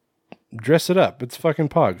dress it up? It's fucking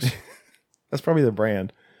Pogs. That's probably the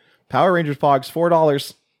brand. Power Rangers Pogs,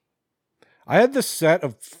 $4. I had this set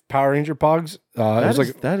of Power Ranger Pogs. It was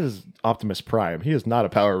like That is Optimus Prime. He is not a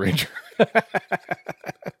Power Ranger.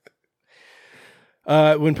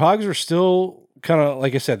 when Pogs were still kind of,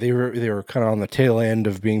 like I said, they were kind of on the tail end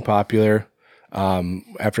of being popular.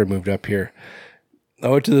 After I moved up here, I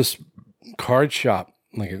went to this card shop,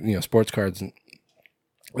 like, you know, sports cards, and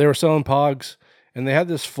they were selling Pogs, and they had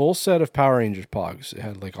this full set of Power Rangers Pogs. It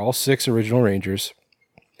had like all 6 original Rangers,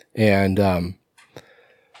 and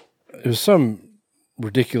it was some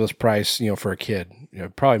ridiculous price, you know, for a kid. You know,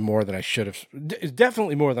 probably more than I should have.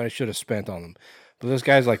 Definitely more than I should have spent on them. But this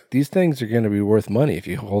guy's like, these things are going to be worth money if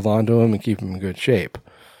you hold on to them and keep them in good shape.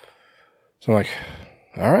 So I'm like,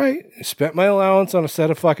 all right. I spent my allowance on a set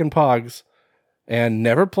of fucking Pogs and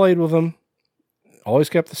never played with them. Always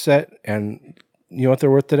kept the set. And you know what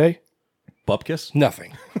they're worth today? Bupkis?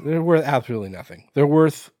 Nothing. They're worth absolutely nothing. They're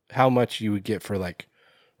worth how much you would get for like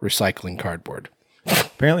recycling cardboard.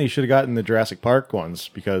 Apparently you should have gotten the Jurassic Park ones,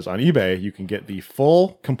 because on eBay you can get the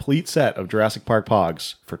full complete set of Jurassic Park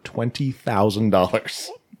Pogs for $20,000.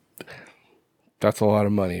 That's a lot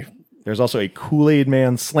of money. There's also a Kool-Aid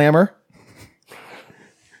Man Slammer.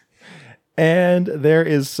 And there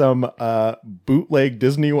is some bootleg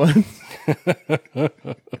Disney ones.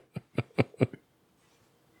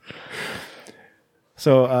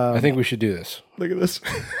 So I think we should do this. look at this.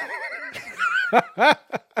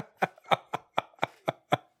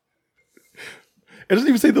 It doesn't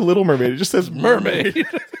even say the Little Mermaid. It just says mermaid.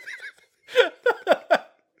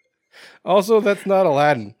 Also, that's not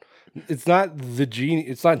Aladdin. It's not the genie.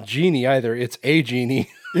 It's not genie either. It's a genie.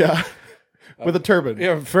 Yeah. With a turban.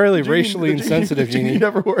 Yeah, fairly racially The insensitive the genie.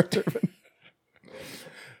 never wore a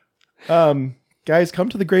turban. Guys, come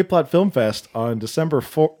to the Great Plot Film Fest on December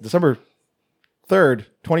 3rd,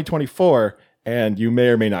 2024, and you may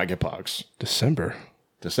or may not get Pogs. December.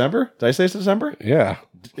 December? Did I say it's December? Yeah.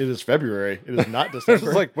 It is February. It is not I was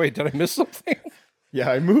December. like, wait, did I miss something?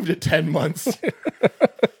 Yeah, I moved it 10 months.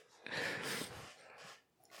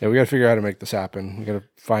 Yeah, we got to figure out how to make this happen. We got to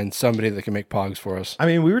find somebody that can make Pogs for us. I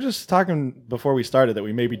mean, we were just talking before we started that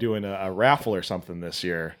we may be doing a raffle or something this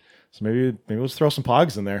year. So maybe let's throw some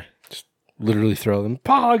Pogs in there. Just literally throw them.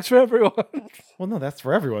 Pogs for everyone. Well, no, that's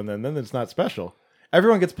for everyone then. Then it's not special.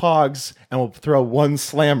 Everyone gets Pogs, and we'll throw one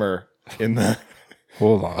Slammer in the...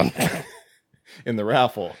 Hold on. in the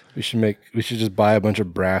raffle. We should just buy a bunch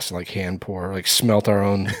of brass and like hand pour, like smelt our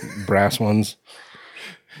own brass ones.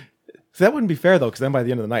 So that wouldn't be fair though, because then by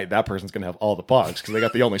the end of the night, that person's going to have all the pogs because they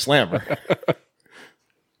got the only slammer.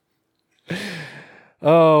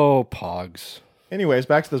 Oh, pogs. Anyways,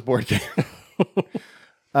 back to this board game.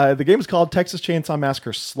 The game is called Texas Chainsaw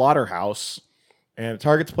Massacre Slaughterhouse, and it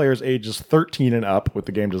targets players ages 13 and up, with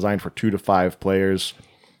the game designed for 2 to 5 players.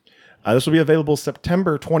 This will be available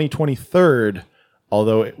September 2023,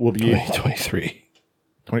 although it will be 2023.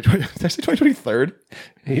 2020. Did I say 2023?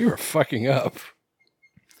 You were fucking up.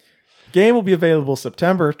 Game will be available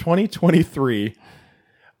September 2023,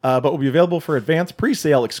 but will be available for advanced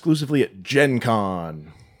pre-sale exclusively at Gen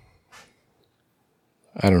Con.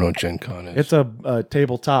 I don't know what Gen Con is. It's a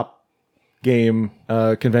tabletop game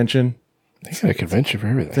convention. They got a convention for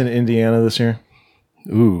everything. It's in Indiana this year.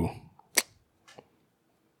 Ooh.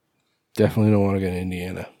 Definitely don't want to go to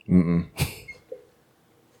Indiana.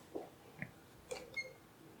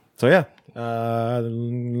 So yeah,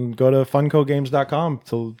 go to funcogames.com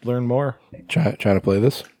to learn more. Trying to play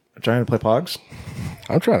this? Trying to play Pogs?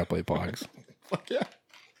 I'm trying to play Pogs. Fuck yeah.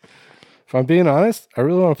 If I'm being honest, I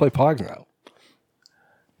really want to play Pogs now.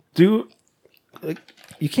 You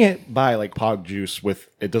can't buy like Pog juice with,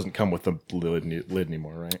 it doesn't come with the lid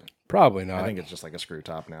anymore, right? Probably not. I think it's just like a screw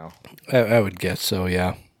top now. I would guess so,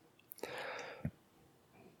 yeah.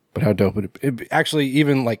 But how dope would it actually,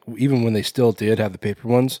 even when they still did have the paper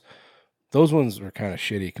ones, those ones were kind of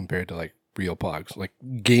shitty compared to like real Pogs, like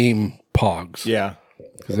game Pogs. Yeah.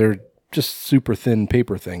 Because they're just super thin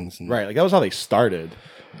paper things. Right. Like that was how they started.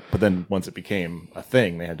 But then once it became a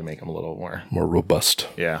thing, they had to make them a little more robust.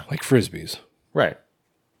 Yeah. Like Frisbees. Right.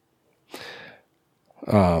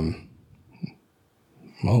 Well,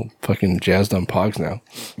 fucking jazzed on Pogs now.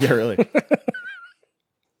 Yeah, really.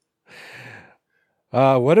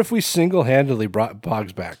 What if we single-handedly brought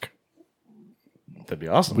Pogs back? That'd be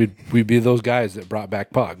awesome. We'd be those guys that brought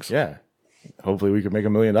back Pogs. Yeah. Hopefully we could make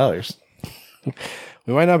 $1 million.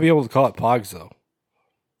 We might not be able to call it Pogs, though.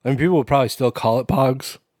 I mean, people would probably still call it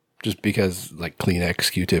Pogs, just because, like,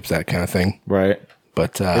 Kleenex, Q-tips, that kind of thing. Right.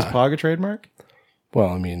 But is Pog a trademark? Well,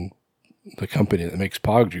 I mean, the company that makes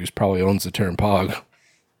Pog juice probably owns the term Pog.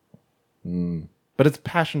 But it's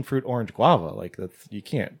passion fruit orange guava. Like you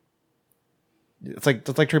can't. That's like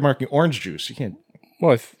trademarking orange juice. You can't.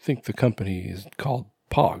 Well, I think the company is called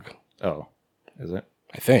Pog. Oh, is it?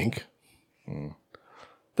 I think.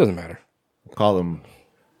 Doesn't matter. We'll call them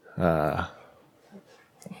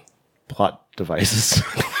plot devices.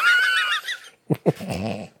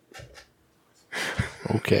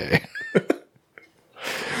 Okay.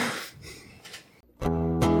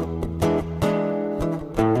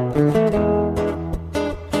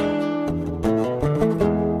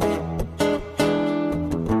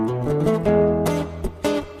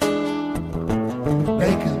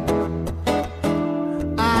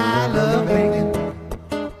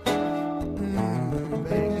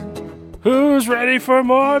 Who's ready for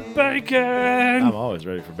more bacon? I'm always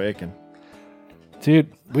ready for bacon.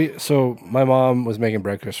 Dude, so my mom was making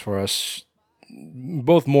breakfast for us.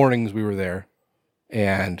 Both mornings we were there,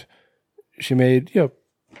 and she made,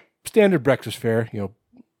 standard breakfast fare,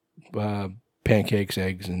 pancakes,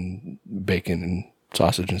 eggs, and bacon and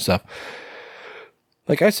sausage and stuff.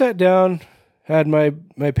 Like, I sat down, had my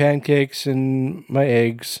pancakes and my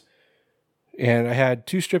eggs, and I had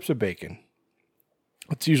 2 strips of bacon.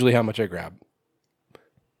 That's usually how much I grab.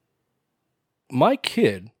 My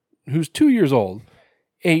kid, who's 2 years old,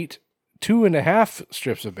 ate 2.5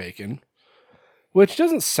 strips of bacon, which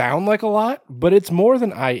doesn't sound like a lot, but it's more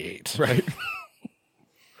than I ate. Right.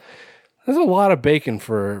 That's a lot of bacon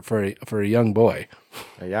for a young boy.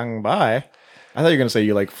 A young boy. I thought you were going to say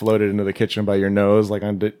you like floated into the kitchen by your nose like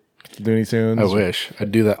on Looney Tunes. I wish.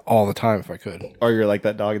 I'd do that all the time if I could. Or you're like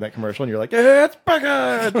that dog in that commercial and you're like, it's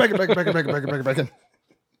bacon! Bacon.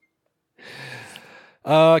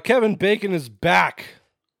 Kevin Bacon is back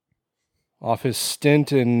off his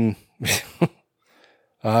stint in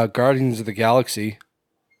Guardians of the Galaxy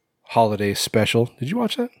holiday special. Did you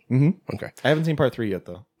watch that? Mm-hmm. Okay. I haven't seen part 3 yet,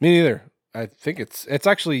 though. Me neither. I think it's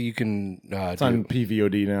actually, you can it's on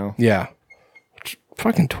PVOD now. Yeah. It's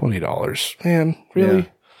fucking $20. Man, really?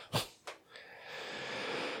 Yeah.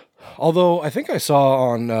 Although I think I saw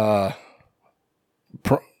on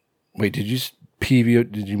wait, did you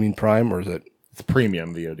mean Prime, or is it? It's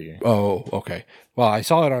premium VOD. Oh, okay. Well, I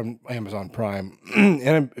saw it on Amazon Prime,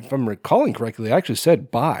 and if I'm recalling correctly, I actually said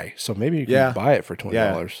buy, so maybe you can buy it for $20.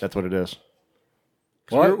 Yeah, that's what it is.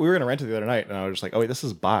 We were going to rent it the other night, and I was just like, oh, wait, this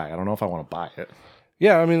is buy. I don't know if I want to buy it.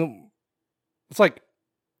 Yeah, I mean, it's like,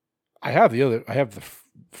 I have the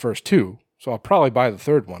first 2, So I'll probably buy the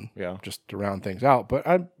third one. Yeah. Just to round things out. But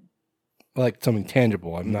I like something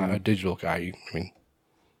tangible. I'm not a digital guy. I mean,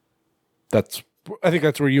 I think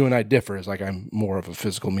that's where you and I differ, is like I'm more of a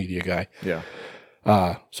physical media guy. Yeah.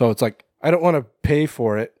 So it's like I don't want to pay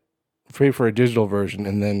for a digital version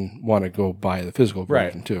and then want to go buy the physical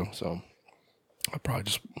version too. So I'll probably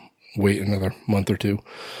just wait another month or two.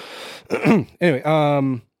 Anyway,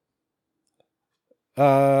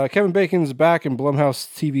 Kevin Bacon's back in Blumhouse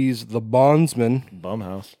TV's The Bondsman.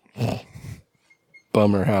 Bumhouse.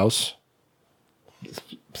 Bummer House.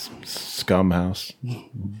 Scum house.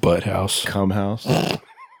 Butt House. Cum house.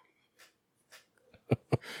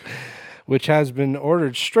 Which has been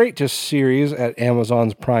ordered straight to series at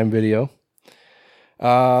Amazon's Prime Video.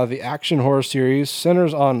 The action horror series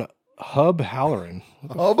centers on Hub Halloran.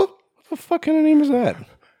 Hub? What the fuck kind of name is that?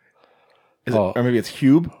 Or maybe it's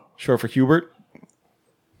Hube, short for Hubert.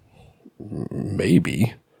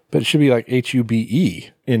 Maybe. But it should be like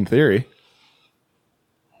Hube. In theory.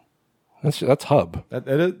 That's Hub.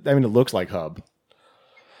 It looks like Hub.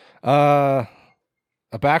 A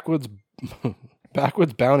backwoods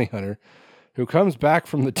bounty hunter who comes back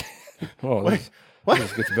from the dead.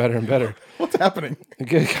 This gets better and better. What's happening?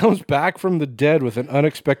 He comes back from the dead with an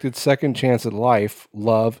unexpected second chance at life,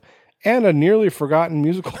 love, and a nearly forgotten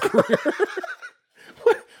musical career.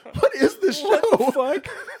 What is this show? What the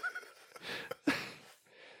fuck?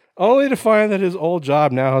 Only to find that his old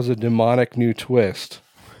job now has a demonic new twist.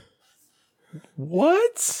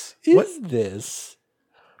 What is this?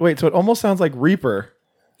 Wait, so it almost sounds like Reaper.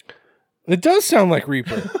 It does sound like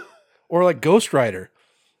Reaper. Or like Ghost Rider.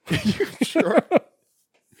 Sure.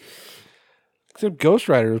 Except Ghost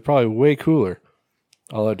Rider was probably way cooler.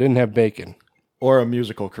 Although it didn't have bacon. Or a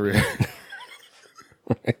musical career.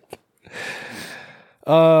 Right.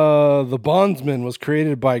 The Bondsman was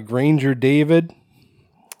created by Granger David.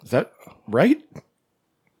 Is that right?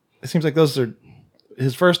 It seems like those are...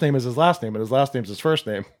 His first name is his last name, and his last name is his first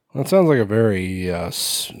name. That sounds like a very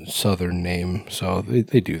southern name, so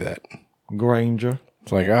they do that. Granger.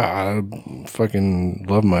 It's like, I fucking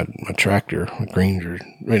love my tractor, my Granger.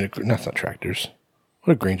 I mean, that's not tractors.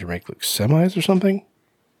 What did Granger make? Like semis or something?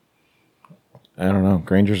 I don't know.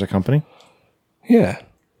 Granger's a company? Yeah.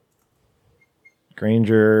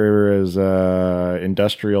 Granger is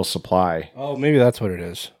industrial supply. Oh, maybe that's what it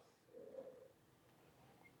is.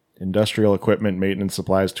 Industrial equipment, maintenance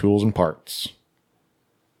supplies, tools, and parts.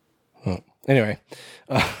 Oh. Anyway,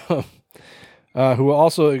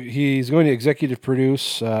 he's going to executive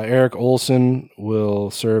produce. Eric Olson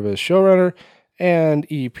will serve as showrunner and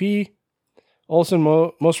EP. Olson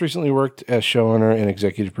most recently worked as showrunner and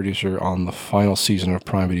executive producer on the final season of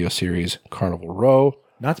Prime Video series Carnival Row.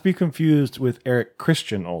 Not to be confused with Eric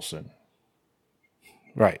Christian Olsen.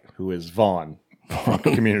 Right. Who is Vaughn from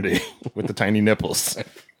Community with the tiny nipples.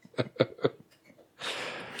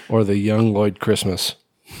 Or the young Lloyd Christmas.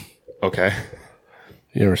 Okay.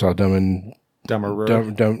 You ever saw Dumb and Dumber?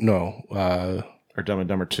 No. Or Dumb and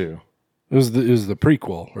Dumber 2. It was the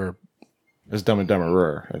prequel. Or it's Dumb and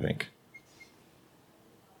Dumberer, I think.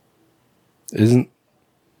 Is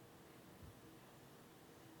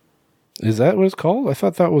that what it's called? I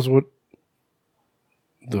thought that was what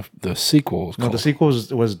the sequel was called. No, the sequel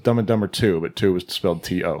was Dumb and Dumber 2, but 2 was spelled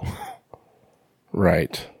T-O.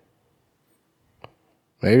 Right.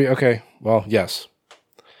 Maybe. Okay. Well, yes.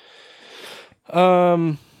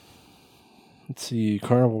 Let's see.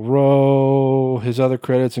 Carnival Row. His other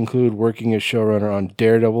credits include working as showrunner on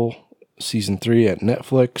Daredevil Season 3 at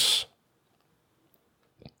Netflix.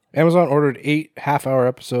 Amazon ordered 8 half-hour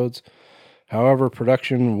episodes. However,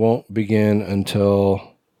 production won't begin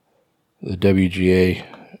until the WGA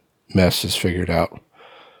mess is figured out,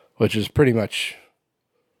 which is pretty much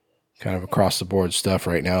kind of across-the-board stuff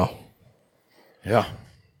right now. Yeah.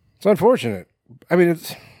 It's unfortunate. I mean,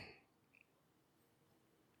 it's...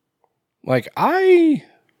 Like, I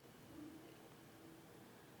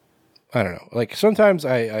don't know. Like, sometimes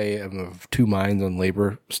I am of two minds on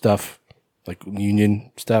labor stuff, like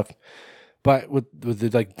union stuff. But with the,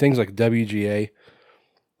 like, things like WGA,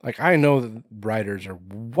 like, I know that writers are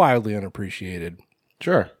wildly unappreciated.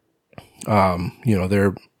 Sure.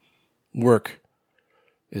 Their work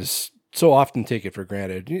is so often taken for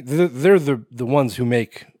granted. They're the ones who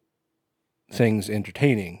make things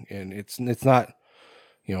entertaining, and it's not,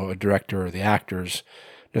 a director or the actors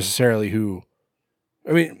necessarily who,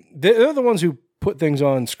 I mean, they're the ones who put things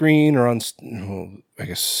on screen or on, I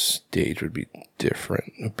guess stage would be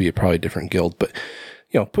different. It would be probably a different guild, but,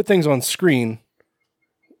 put things on screen,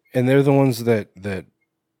 and they're the ones that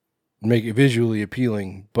make it visually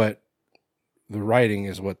appealing, but the writing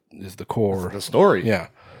is what is the core. The story. Yeah.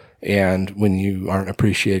 And when you aren't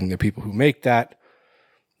appreciating the people who make that,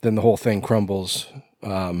 then the whole thing crumbles.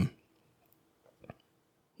 And,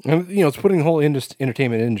 it's putting the whole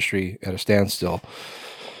entertainment industry at a standstill,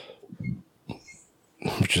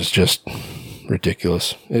 which is just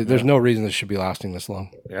ridiculous. There's no reason this should be lasting this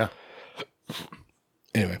long. Yeah.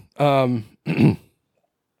 Anyway,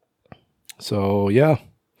 so yeah,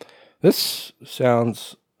 this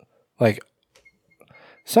sounds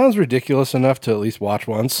ridiculous enough to at least watch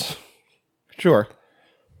once. Sure.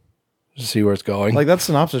 To see where it's going. Like that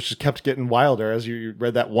synopsis just kept getting wilder as you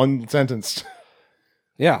read that one sentence.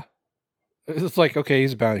 Yeah. It's like, okay,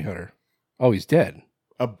 he's a bounty hunter. Oh, he's dead.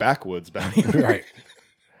 A backwoods bounty hunter. Right.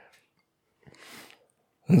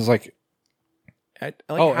 And it's like, and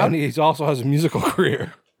he also has a musical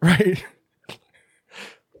career. Right.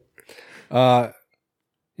 Yeah,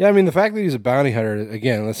 I mean, the fact that he's a bounty hunter,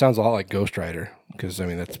 again, that sounds a lot like Ghost Rider, because, I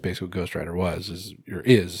mean, that's basically what Ghost Rider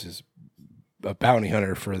is a bounty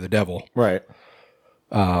hunter for the devil. Right.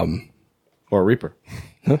 Or Reaper.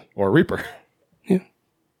 Huh? Or Reaper. Yeah.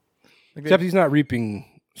 Except he's not reaping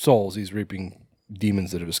souls, he's reaping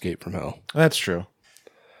demons that have escaped from hell. That's true.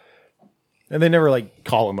 And they never,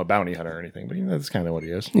 call him a bounty hunter or anything, but that's kind of what he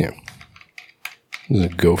is. Yeah. He's a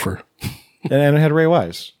gopher. And it had Ray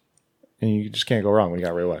Wise. And you just can't go wrong when you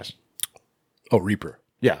got Ray Wise. Oh, Reaper.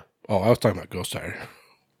 Yeah. Oh, I was talking about Ghost Rider.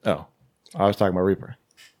 Oh. I was talking about Reaper.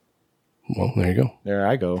 Well, there you go. There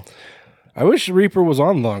I go. I wish Reaper was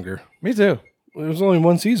on longer. Me too. It was only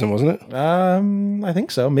one season, wasn't it? I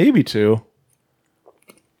think so. Maybe 2.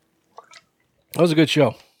 That was a good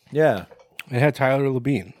show. Yeah. It had Tyler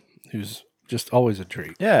Labine, who's just always a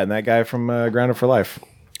treat. Yeah, and that guy from Grounded for Life.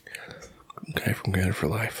 Guy from Grounded for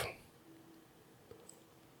Life.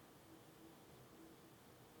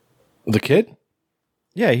 The kid?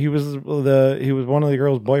 Yeah, he was one of the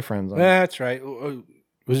girl's boyfriends. That's right.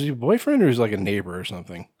 Was he a boyfriend or was he like a neighbor or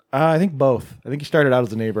something? I think both. I think he started out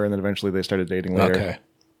as a neighbor and then eventually they started dating later.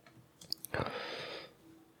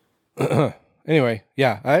 Okay. Anyway,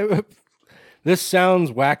 yeah. This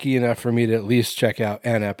sounds wacky enough for me to at least check out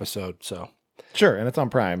an episode. So sure, and it's on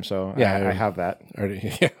Prime, so yeah, I have that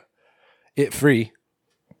already. Yeah, it free.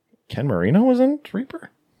 Ken Marino was in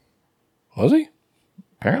Reaper. Was he?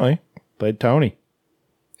 Apparently, played Tony.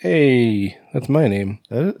 Hey, that's my name.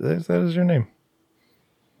 That is your name.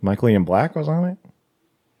 Michael Ian Black was on it.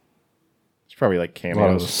 It's probably like cameos. A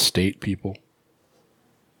lot of the state people.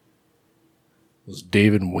 Was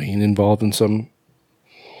David Wayne involved in some?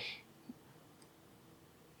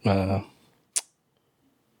 Why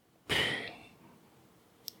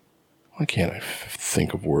can't I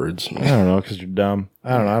think of words? I don't know, because you're dumb.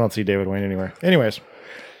 I don't know. I don't see David Wayne anywhere. Anyways,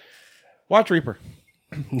 watch Reaper.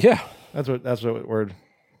 Yeah, that's what word.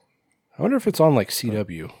 I wonder if it's on like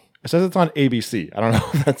CW. It says it's on ABC. I don't know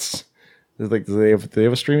if that's like do they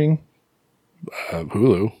have a streaming?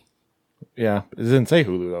 Hulu. Yeah, it didn't say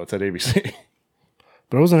Hulu though. It said ABC.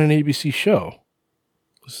 But it wasn't an ABC show.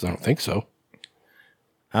 I don't think so.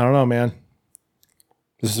 I don't know, man.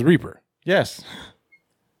 This is Reaper. Yes.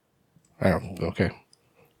 I don't. Okay.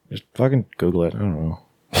 Just fucking Google it. I don't know.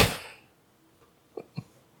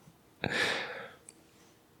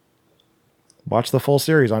 Watch the full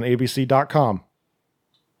series on abc.com.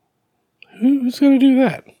 Who's going to do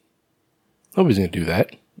that? Nobody's going to do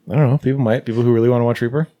that. I don't know. People might. People who really want to watch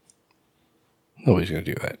Reaper. Nobody's going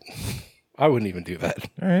to do that. I wouldn't even do that.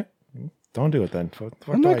 All right. Don't do it then.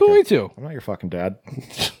 I'm not going to. I'm not your fucking dad.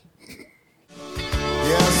 Yes,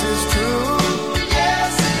 it's true.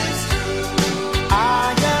 Yes, it's true.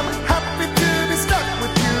 I am happy to be stuck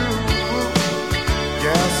with you.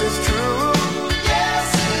 Yes, it's true.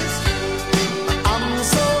 Yes, it's true. I'm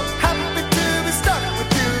so happy to be stuck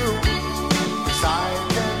with you. 'Cause I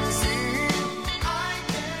can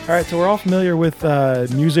see. All right, so we're all familiar with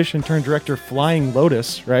musician turned director Flying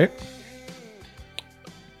Lotus, right?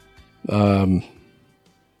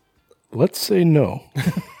 Let's say no.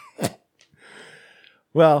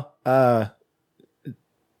 Well,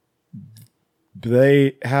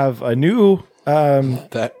 they have a new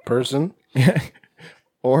That person?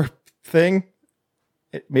 or thing.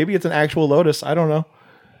 Maybe it's an actual Lotus. I don't know.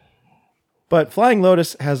 But Flying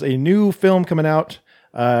Lotus has a new film coming out.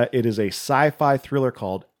 It is a sci-fi thriller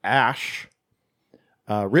called Ash,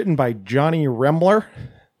 written by Johnny Rembler.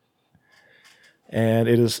 And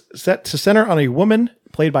it is set to center on a woman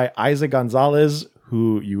played by Isa Gonzalez,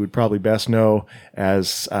 who you would probably best know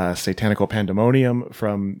as Satanical Pandemonium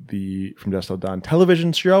from the From Dusk Till Dawn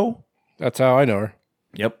television show. That's how I know her.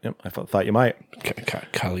 Yep. I thought you might.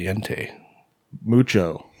 Caliente.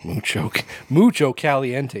 Mucho Mucho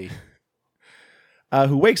caliente.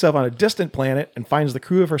 who wakes up on a distant planet and finds the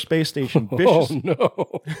crew of her space station vicious. Oh,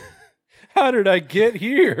 no. How did I get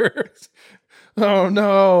here? Oh,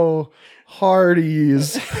 no.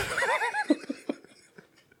 Hardee's.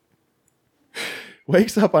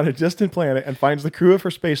 Wakes up on a distant planet and finds the crew of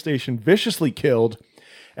her space station viciously killed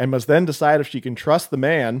and must then decide if she can trust the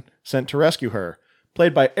man sent to rescue her.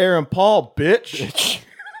 Played by Aaron Paul, bitch.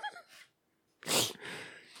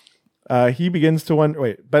 He begins to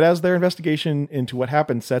wonder... But as their investigation into what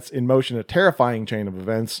happened sets in motion a terrifying chain of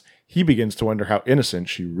events, he begins to wonder how innocent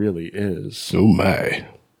she really is. Oh, my.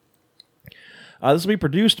 This will be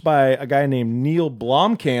produced by a guy named Neil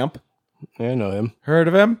Blomkamp. I know him. Heard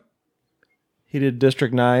of him? He did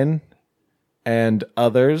District 9 and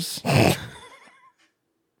others.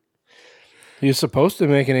 He was supposed to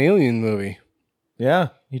make an Alien movie. Yeah,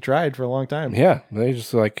 he tried for a long time. Yeah, they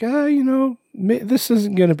just like, this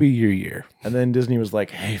isn't going to be your year. And then Disney was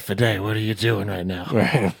like, hey, Fede, what are you doing right now?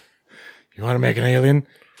 Right. You want to make an Alien?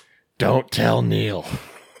 Don't tell Neil.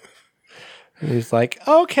 And he's like,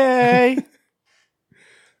 okay.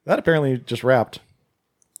 That apparently just wrapped.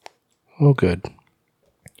 Oh, good.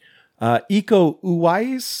 Iko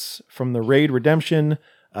Uwais from the Raid Redemption,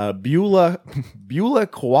 Beulah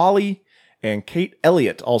Koali, and Kate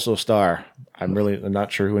Elliott also star. I'm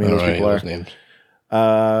not sure who any of those people are. Names.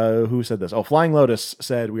 Who said this? Oh, Flying Lotus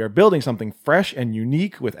said, we are building something fresh and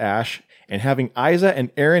unique with Ash, and having Isa and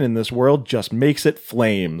Aaron in this world just makes it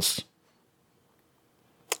flames.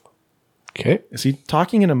 Okay. Is he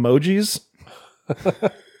talking in emojis?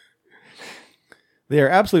 They are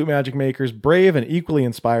absolute magic makers, brave and equally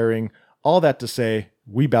inspiring. All that to say,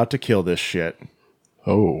 we about to kill this shit.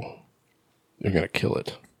 Oh, you're going to kill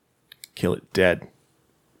it. Kill it dead.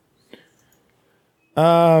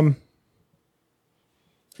 Yeah,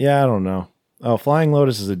 I don't know. Oh, Flying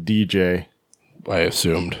Lotus is a DJ. I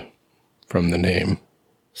assumed from the name.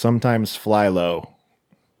 Sometimes fly low.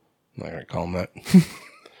 I'm not going to call him that.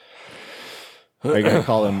 Are you going to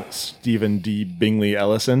call him Stephen D. Bingley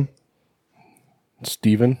Ellison?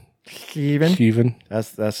 Steven?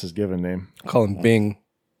 That's his given name. Call him Bing.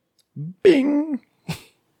 Bing.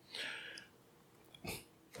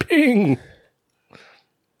 Bing.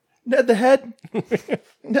 Ned the Head.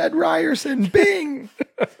 Ned Ryerson. Bing.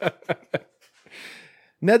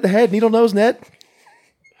 Ned the Head. Needle Nose Ned.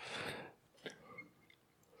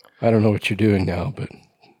 I don't know what you're doing now, but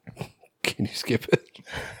can you skip it?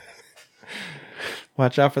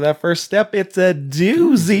 Watch out for that first step. It's a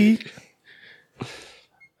doozy.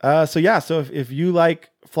 So if you like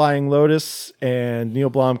Flying Lotus and Neil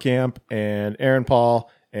Blomkamp and Aaron Paul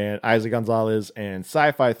and Isaac Gonzalez and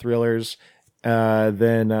sci-fi thrillers,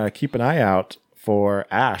 then keep an eye out for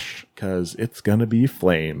Ash, because it's going to be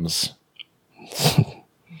flames.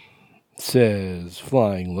 Says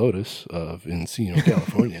Flying Lotus of Encino,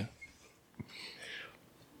 California.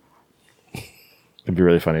 It'd be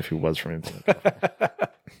really funny if he was from Encino.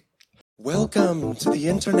 Welcome to the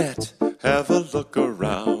internet. Have a look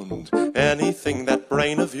around. Anything that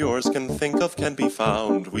brain of yours can think of can be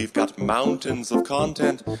found. We've got mountains of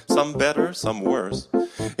content, some better, some worse.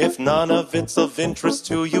 If none of it's of interest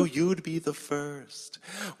to you, you'd be the first.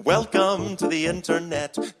 Welcome to the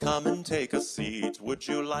internet. Come and take a seat. Would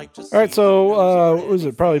you like to see? All right, so what was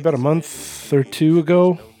it? Probably about a month or two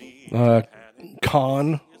ago.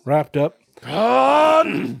 Con wrapped up.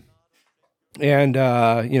 Con! And,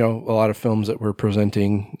 a lot of films that we're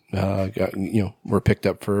presenting, were picked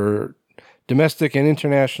up for domestic and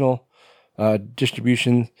international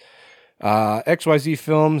distribution. XYZ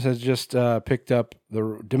Films has just picked up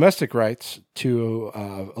the domestic rights to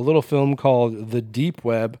a little film called The Deep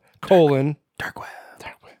Web, Dark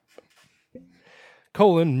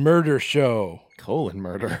Web. Murder Show.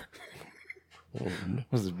 Murder.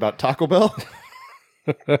 Was it about Taco Bell?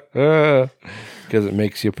 Because it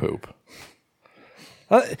makes you poop.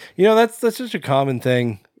 That's such a common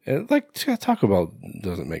thing. Like Taco Bell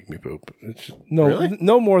doesn't make me poop. It's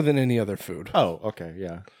no more than any other food. Oh, okay,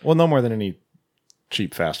 yeah. Well, no more than any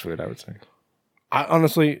cheap fast food, I would say.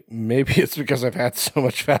 Honestly, maybe it's because I've had so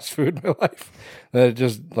much fast food in my life that it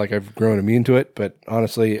just I've grown immune to it. But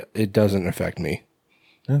honestly, it doesn't affect me.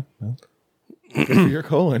 Yeah, well, good for your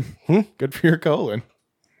colon. Good for your colon.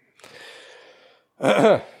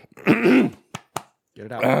 Get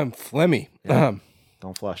it out. I'm phlegmy. Yeah.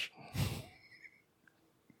 Don't flush.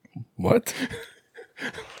 What?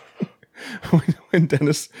 when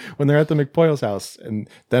they're at the McPoyle's house and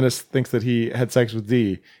Dennis thinks that he had sex with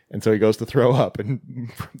Dee, and so he goes to throw up, and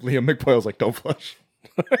Liam McPoyle's like, "Don't flush."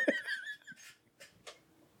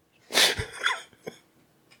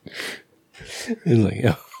 He's like,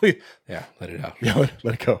 yeah, let it out. Yeah,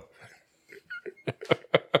 let it go.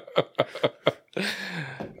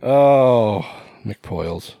 Oh,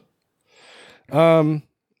 McPoyles.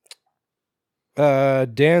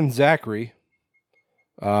 Dan Zachary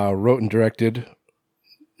wrote and directed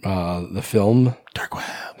the film Dark Web.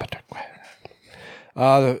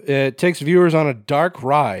 It takes viewers on a dark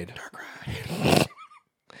ride.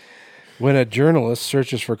 When a journalist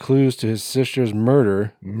searches for clues to his sister's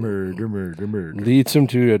murder, leads him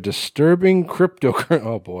to a disturbing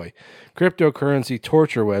cryptocurrency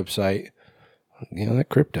torture website. You know, that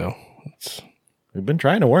crypto. We've been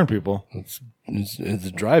trying to warn people. It's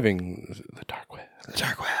driving the dark web. The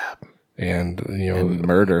dark web. And, you know, and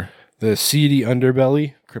murder. The seedy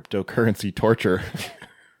underbelly. Cryptocurrency torture.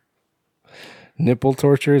 Nipple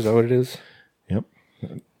torture, is that what it is? Yep.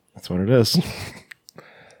 That's what it is.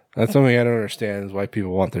 That's something I don't understand, is why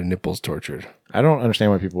people want their nipples tortured. I don't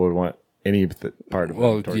understand why people would want any part of it.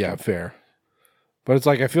 Well, yeah, fair. But it's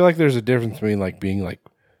like, I feel like there's a difference between like being like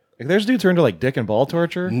there's dudes who are into like dick and ball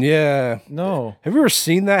torture. Yeah. No. Have you ever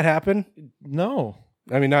seen that happen? No.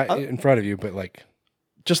 I mean, not in front of you, but like.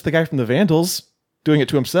 Just the guy from the Vandals doing it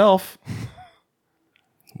to himself.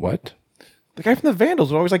 What? The guy from the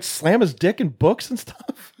Vandals would always like slam his dick in books and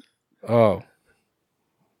stuff. Oh.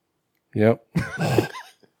 Yep.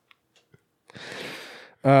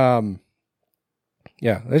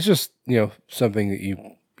 Yeah, it's just, you know, something that you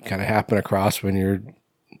kind of happen across when you're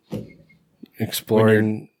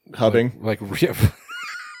exploring. Hubbing.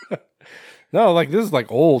 No, like this is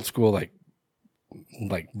like old school, like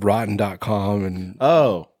rotten.com and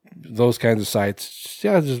those kinds of sites.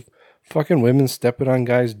 Yeah, just fucking women stepping on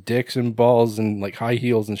guys' dicks and balls and like high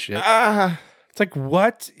heels and shit. It's like,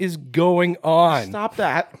 what is going on? Stop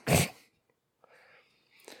that.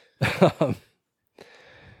 That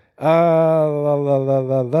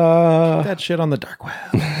shit on the dark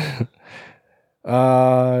web.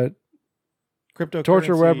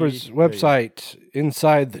 Torture website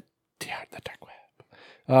inside the dark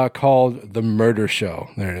web called The Murder Show.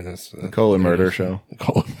 There it is. Murder Show.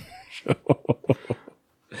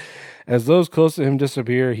 As those close to him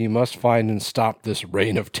disappear, he must find and stop this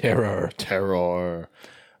reign of terror.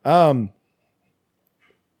 Isn't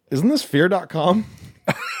this fear.com?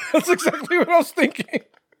 That's exactly what I was thinking.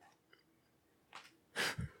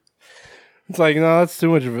 It's like, no, that's too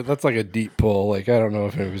much of it. That's like a deep pull. Like, I don't know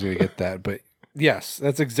if anybody's going to get that, but yes,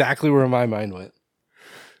 that's exactly where my mind went.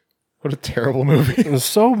 What a terrible movie. It was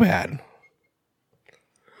so bad.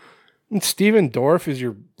 And Steven Dorff is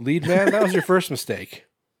your lead man? That was your first mistake.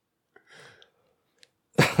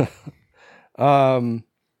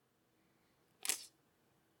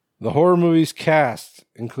 The horror movie's cast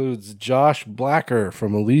includes Josh Blacker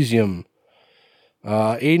from Elysium,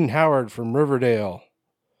 Aiden Howard from Riverdale,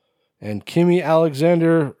 and Kimi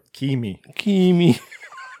Alexander. Kimi.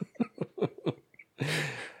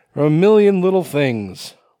 From A Million Little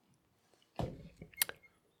Things.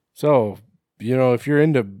 So, you know, if you're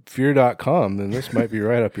into fear.com, then this might be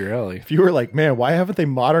right up your alley. If you were like, man, why haven't they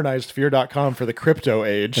modernized fear.com for the crypto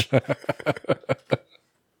age?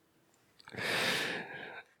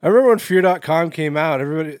 I remember when fear.com came out,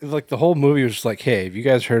 everybody, like the whole movie was just like, hey, have you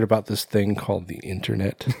guys heard about this thing called the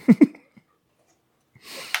internet?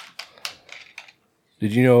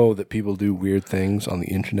 Did you know that people do weird things on the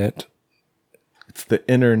internet? It's the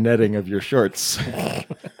internetting of your shorts.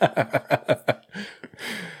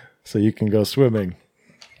 So you can go swimming.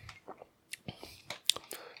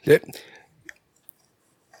 You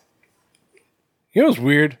know what's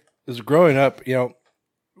weird? Is growing up, you know,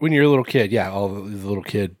 when you're a little kid, yeah, all the little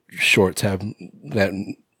kid shorts have that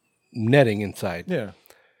netting inside. Yeah.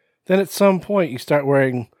 Then at some point you start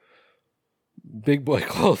wearing big boy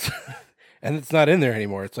clothes and it's not in there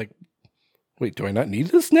anymore. It's like, wait, do I not need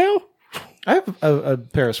this now? I have a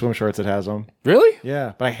pair of swim shorts that has them. Really?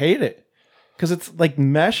 Yeah, but I hate it because it's like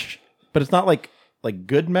mesh, but it's not like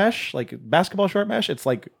good mesh, like basketball short mesh. It's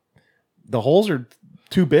like the holes are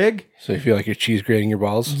too big. So you feel like you're cheese grating your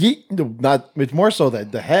balls? No, not. It's more so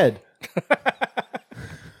that the head.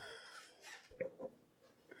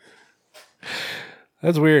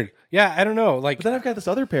 That's weird. Yeah, I don't know. Like, but then I've got this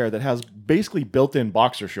other pair that has basically built-in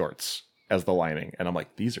boxer shorts as the lining, and I'm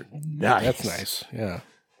like, these are nice. That's nice. Yeah,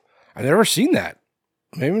 I've never seen that.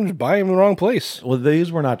 Maybe I'm just buying them in the wrong place. Well,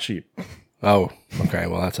 these were not cheap. Oh, okay.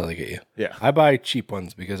 Well, that's how they get you. Yeah, I buy cheap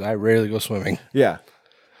ones because I rarely go swimming. Yeah.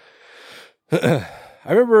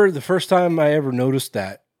 I remember the first time I ever noticed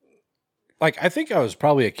that. Like, I think I was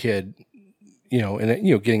probably a kid, you know, and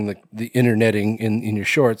you know, getting the interneting in your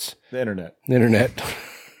shorts. The internet.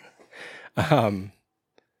 And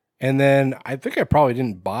then I think I probably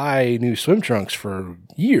didn't buy new swim trunks for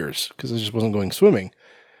years because I just wasn't going swimming.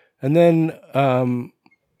 And then I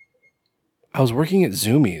was working at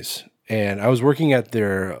Zoomies, and I was working at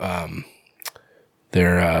their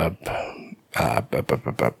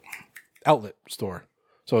outlet store.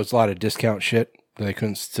 So it's a lot of discount shit that they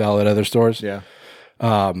couldn't sell at other stores. Yeah.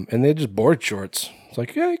 And they had just board shorts. It's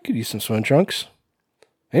like, yeah, I could use some swim trunks.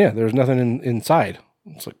 And yeah, there's nothing inside.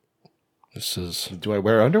 It's like, this is. Do I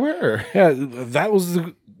wear underwear? Or? Yeah,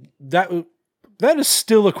 that is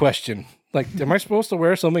still a question. Like, am I supposed to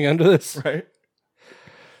wear something under this? Right.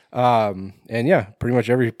 And yeah, pretty much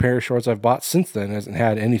every pair of shorts I've bought since then hasn't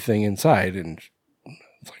had anything inside, and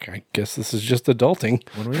it's like, I guess this is just adulting.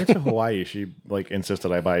 When we went to Hawaii, she like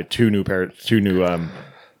insisted I buy two new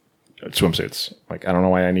swimsuits. Like, I don't know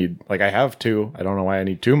why I need. Like, I have two. I don't know why I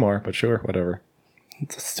need two more. But sure, whatever.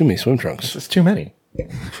 It's too many swim trunks. It's too many.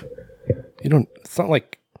 You don't. It's not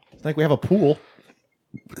like we have a pool.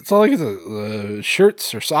 It's not like it's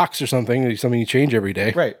shirts or socks or something. Something you change every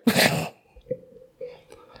day, right?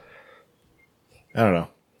 I don't know.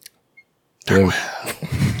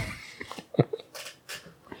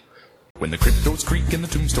 When the cryptos creak and the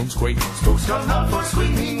tombstones quake, spooks come out for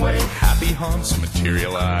screaming wake. Happy haunts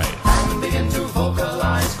materialize, and begin to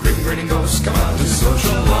vocalize. Grim grinning ghosts come out to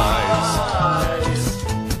socialize.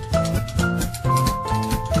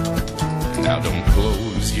 Now don't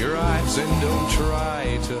close your eyes and don't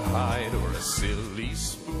try to hide, or a silly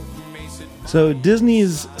spook may sit. So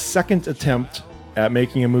Disney's second attempt at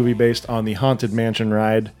making a movie based on the Haunted Mansion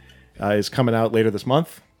ride is coming out later this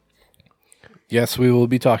month. Yes, we will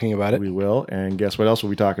be talking about it. We will. And guess what else we'll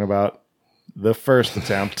be talking about? The first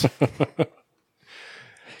attempt.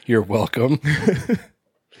 You're welcome.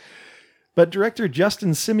 But director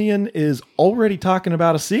Justin Simeon is already talking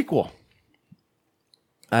about a sequel.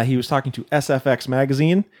 He was talking to SFX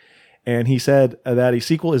magazine, and he said that a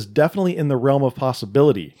sequel is definitely in the realm of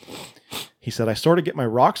possibility. He said, I sort of get my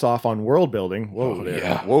rocks off on world building. Whoa there.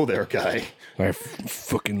 Yeah. Whoa there, guy. I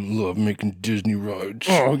fucking love making Disney rides.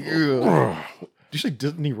 Oh, yeah. Did you say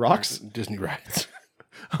Disney rocks? Disney rides.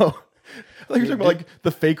 Oh, I thought you were talking about like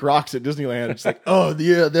the fake rocks at Disneyland. It's like, oh,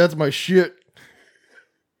 yeah, that's my shit.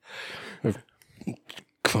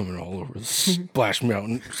 Coming all over the Splash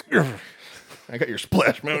Mountain. I got your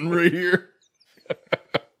Splash Mountain right here.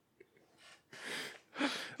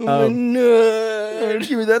 Nut.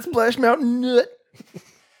 Give me that Splash Mountain nut.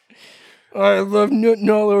 I love nutting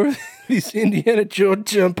all over these Indiana Jones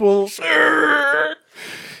temples.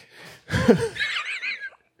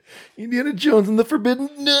 Indiana Jones and the Forbidden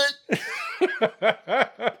Nut.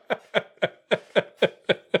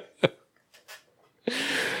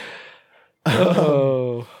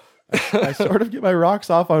 Oh. I sort of get my rocks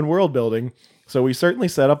off on world building, so we certainly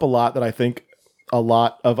set up a lot that I think a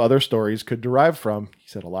lot of other stories could derive from. He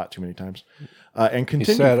said a lot too many times. And continue.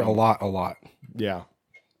 He said from. a lot. Yeah.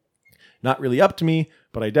 Not really up to me,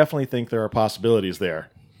 but I definitely think there are possibilities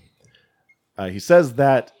there. He says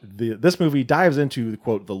that this movie dives into,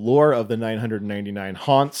 quote, the lore of the 999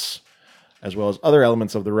 haunts, as well as other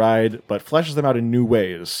elements of the ride, but fleshes them out in new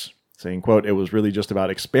ways. Saying, quote, it was really just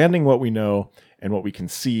about expanding what we know and what we can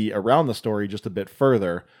see around the story just a bit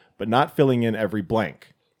further, but not filling in every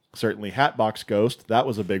blank. Certainly Hatbox Ghost, that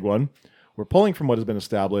was a big one. We're pulling from what has been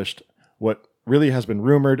established, what really has been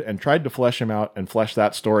rumored, and tried to flesh him out and flesh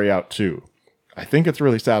that story out too. I think it's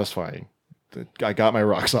really satisfying. I got my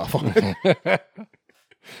rocks off on it.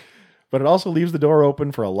 But it also leaves the door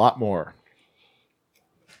open for a lot more.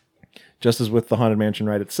 Just as with the Haunted Mansion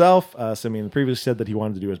ride itself, Simeon previously said that he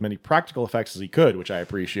wanted to do as many practical effects as he could, which I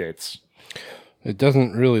appreciate. It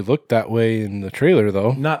doesn't really look that way in the trailer,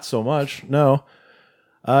 though. Not so much, no.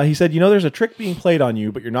 He said, there's a trick being played on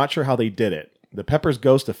you, but you're not sure how they did it. The Pepper's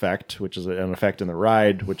Ghost effect, which is an effect in the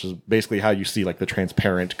ride, which is basically how you see like the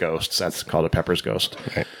transparent ghosts. That's called a Pepper's Ghost.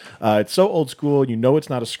 Okay. It's so old school, it's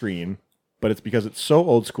not a screen, but it's because it's so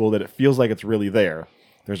old school that it feels like it's really there.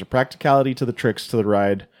 There's a practicality to the tricks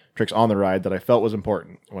on the ride that I felt was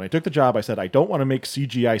important. When I took the job, I said, I don't want to make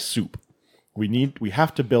CGI soup. We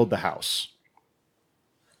have to build the house.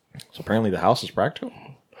 So apparently the house is practical.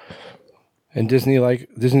 And Disney's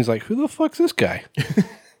like, who the fuck's this guy?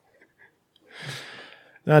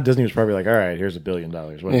 Disney was probably like, all right, here's $1 billion.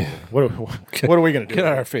 What are we going to do? Get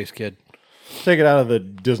out of our face, kid. Take it out of the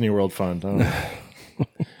Disney World Fund.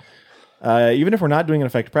 Even if we're not doing an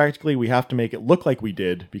effect practically, we have to make it look like we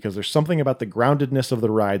did, because there's something about the groundedness of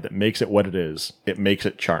the ride that makes it what it is. It makes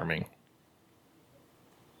it charming.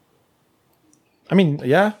 I mean,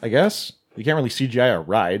 yeah, I guess. You can't really CGI a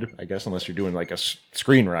ride, I guess, unless you're doing like a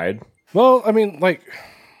screen ride. Well, I mean,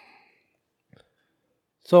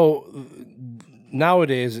 so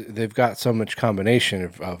nowadays they've got so much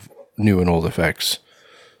combination of new and old effects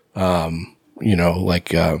You know, like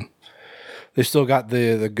they still got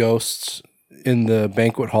the ghosts in the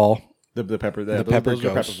banquet hall. The pepper, the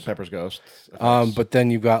Pepper's ghost. But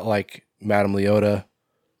then you've got like Madame Leota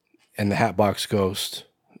and the Hatbox Ghost,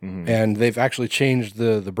 and they've actually changed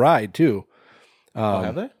the bride too.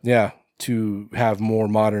 Have they? Yeah, to have more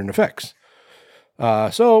modern effects.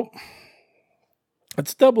 So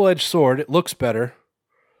it's a double-edged sword. It looks better,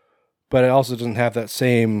 but it also doesn't have that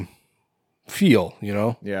same feel, you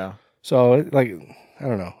know? Yeah. So like, I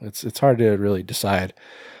don't know. It's hard to really decide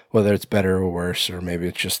whether it's better or worse, or maybe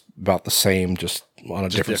it's just about the same, just on a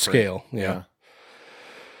different scale. Yeah.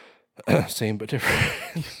 Same but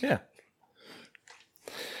different. Yeah.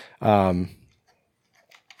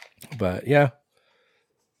 But yeah.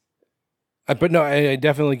 But no, I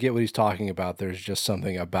definitely get what he's talking about. There's just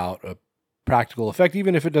something about a practical effect,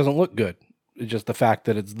 even if it doesn't look good. It's just the fact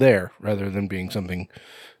that it's there rather than being something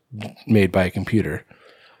made by a computer.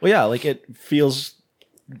 Well, yeah, like it feels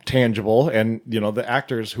tangible, and you know the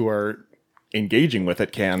actors who are engaging with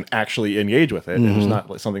it can actually engage with it. And it's not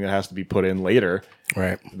like something that has to be put in later.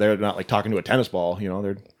 Right. They're not like talking to a tennis ball. You know,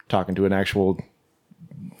 they're talking to an actual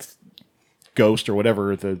ghost or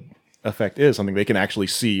whatever the effect is. Something they can actually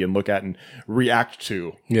see and look at and react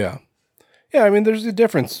to. Yeah. Yeah. I mean, there's a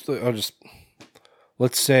difference.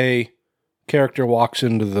 Let's say character walks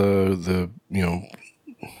into the you know.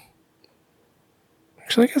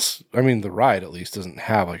 Actually, I guess, I mean, the ride at least doesn't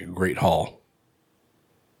have like a great hall.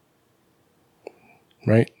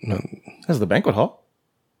 Right? No. Has the banquet hall?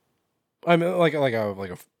 I mean, like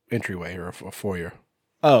a entryway or a foyer.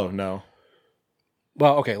 Oh, no.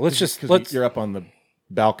 Well, okay, let's you're up on the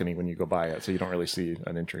balcony when you go by it, so you don't really see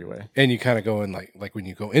an entryway. And you kind of go in like when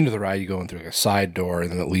you go into the ride, you go in through like a side door,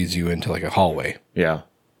 and then it leads you into like a hallway. Yeah.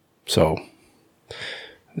 So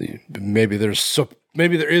maybe there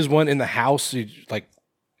is one in the house,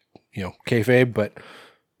 kayfabe, but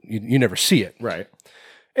you never see it. Right.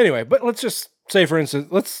 Anyway, but let's just say, for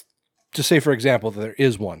instance, for example, that there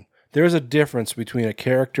is one. There is a difference between a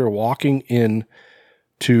character walking in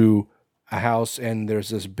to a house and there's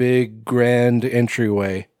this big grand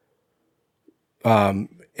entryway, and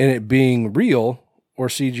it being real or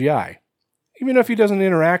CGI. Even if he doesn't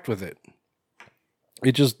interact with it,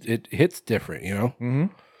 it hits different, you know?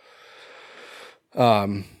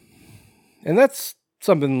 Mm-hmm. And that's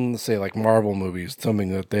something, say, like Marvel movies, something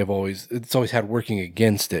that it's always had working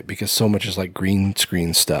against it because so much is like green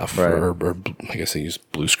screen stuff, right. or I guess they use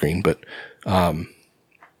blue screen, but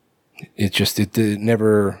it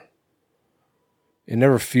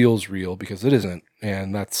never feels real because it isn't,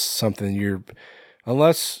 and that's something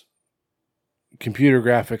unless computer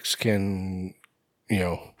graphics can,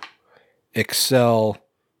 excel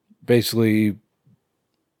basically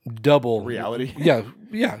double reality. Yeah.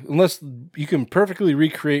 Unless you can perfectly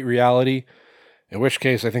recreate reality, in which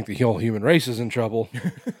case I think the whole human race is in trouble.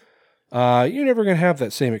 You're never going to have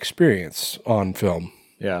that same experience on film.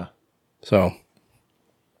 Yeah. So,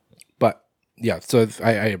 but yeah, so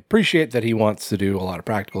I appreciate that he wants to do a lot of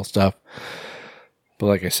practical stuff, but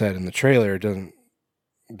like I said in the trailer, it doesn't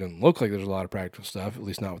look like there's a lot of practical stuff, at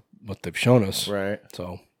least not with what they've shown us. Right.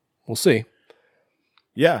 So we'll see.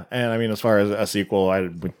 Yeah, and I mean, as far as a sequel,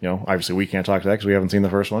 obviously we can't talk to that because we haven't seen the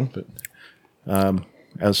first one. But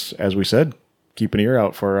as we said, keep an ear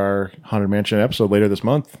out for our Haunted Mansion episode later this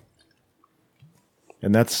month.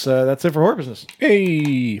 And that's it for horror business.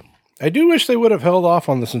 Hey, I do wish they would have held off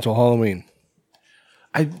on this until Halloween.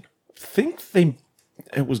 I think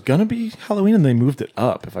it was gonna be Halloween, and they moved it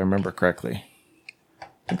up, if I remember correctly. I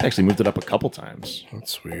think they actually moved it up a couple times.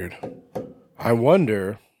 That's weird. I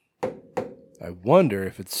wonder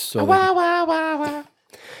if it's so. I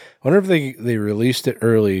wonder if they released it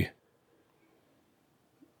early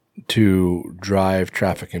to drive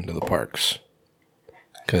traffic into the parks.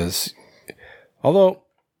 Because, although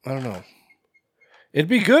I don't know, it'd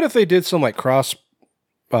be good if they did some like cross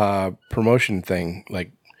promotion thing,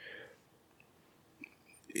 like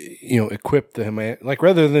equip the like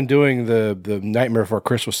rather than doing the Nightmare Before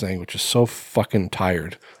Christmas thing, which is so fucking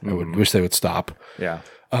tired. I would wish they would stop. Yeah.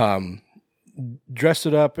 Dress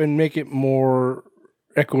it up and make it more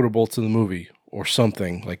equitable to the movie or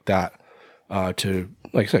something like that, to,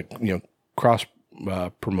 like I said, cross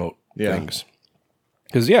promote things.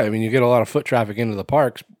 Because, I mean, you get a lot of foot traffic into the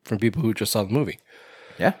parks from people who just saw the movie.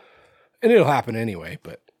 Yeah. And it'll happen anyway,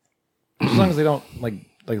 but... as long as they don't, like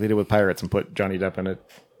they did with Pirates and put Johnny Depp in it.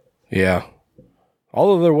 Yeah.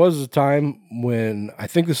 Although there was a time when, I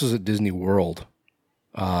think this was at Disney World,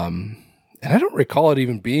 and I don't recall it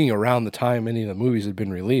even being around the time any of the movies had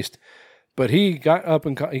been released. But he got up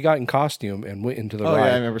and he got in costume and went into the ride.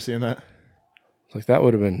 Yeah, I remember seeing that. It's like, that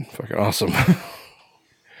would have been fucking awesome.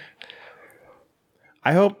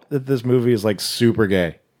 I hope that this movie is like super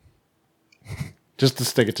gay. Just to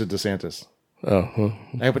stick it to DeSantis. Oh, well.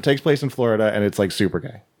 I hope it takes place in Florida and it's like super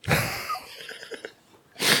gay.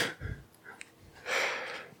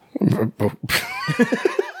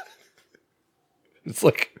 It's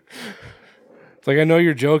like I know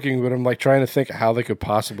you're joking, but I'm like trying to think how they could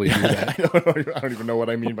possibly do that. I don't even know what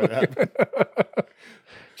I mean by that.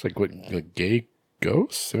 It's like, what, like gay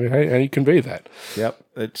ghosts? I mean, how do you convey that? Yep.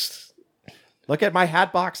 It's look at my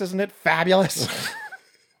hat box, isn't it fabulous?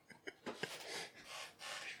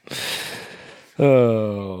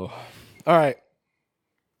 Oh, all right.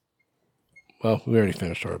 Well, we already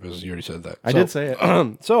finished our business. You already said that. I did say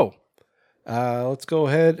it. So, let's go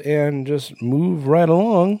ahead and just move right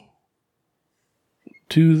along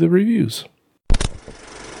to the reviews.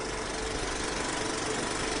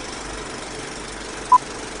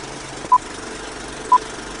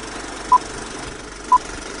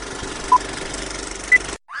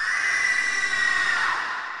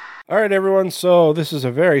 All right, everyone. So this is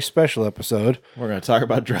a very special episode. We're going to talk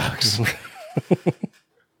about drugs.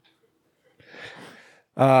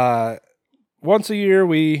 Once a year,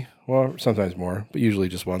 well, sometimes more, but usually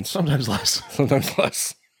just once. Sometimes less. Sometimes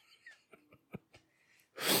less.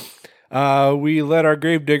 We let our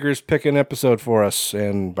gravediggers pick an episode for us,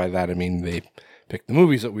 and by that I mean they pick the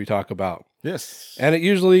movies that we talk about. Yes. And it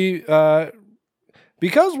usually,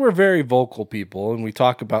 because we're very vocal people, and we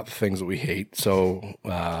talk about the things that we hate so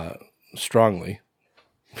strongly,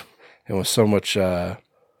 and with so much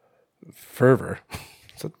fervor.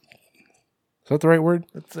 Is that the right word?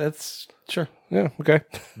 That's sure. Yeah, okay.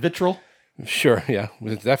 Vitriol? Sure, yeah.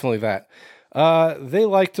 It's definitely that. They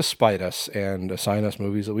like to spite us and assign us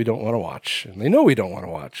movies that we don't want to watch. And they know we don't want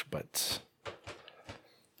to watch, but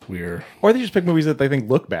Or they just pick movies that they think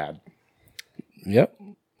look bad. Yep.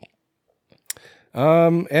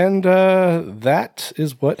 And that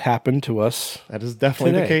is what happened to us. That is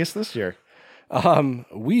definitely today. the case this year.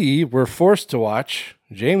 We were forced to watch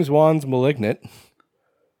James Wan's *Malignant*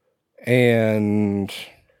 and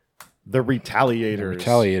The Retaliators.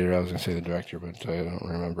 Retaliator. I was going to say the director, but I don't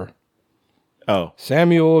remember. Oh.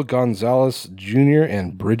 Samuel Gonzalez Jr.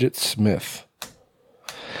 and Bridget Smith.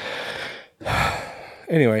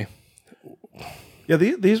 Anyway. Yeah,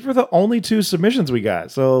 these were the only two submissions we got.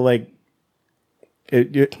 So, like,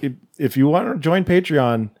 if you want to join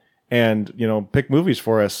Patreon and, pick movies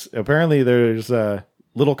for us, apparently there's a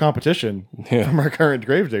little competition from our current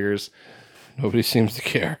gravediggers. Nobody seems to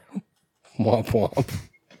care. Womp womp.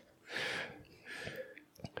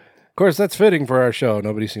 Of course, that's fitting for our show.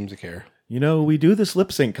 Nobody seems to care. We do this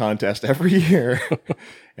lip sync contest every year.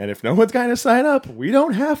 And if no one's going to sign up, we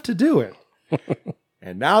don't have to do it.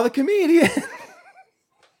 And now the comedian.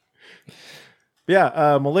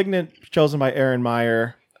 Yeah, *Malignant*, chosen by Aaron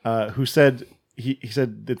Meyer, who said, he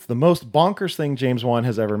said it's the most bonkers thing James Wan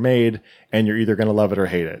has ever made, and you're either going to love it or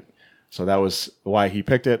hate it. So that was why he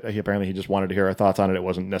picked it. He just wanted to hear our thoughts on it. It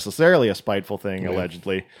wasn't necessarily a spiteful thing,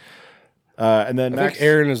 allegedly. And then I think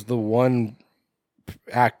Aaron is the one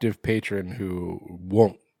active patron who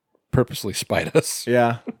won't purposely spite us.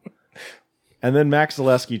 Yeah. And then Max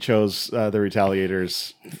Zaleski chose The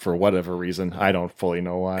Retaliators for whatever reason. I don't fully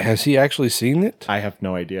know why. Has he actually seen it? I have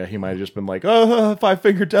no idea. He might have just been like, oh,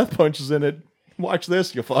 5-finger death punches in it. Watch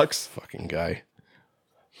this, you fucks. Fucking guy.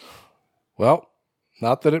 Well,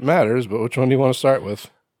 not that it matters, but which one do you want to start with?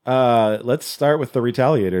 Let's start with The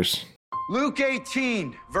Retaliators. Luke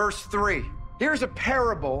 18, verse 3. Here's a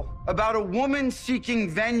parable about a woman seeking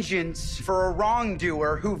vengeance for a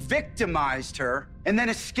wrongdoer who victimized her and then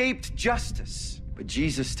escaped justice. But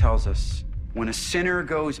Jesus tells us when a sinner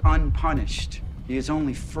goes unpunished, he is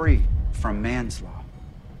only free from man's law.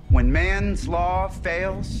 When man's law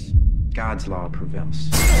fails, God's law prevails.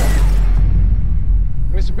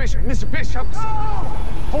 Mr. Bishop!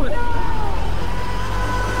 Hold it!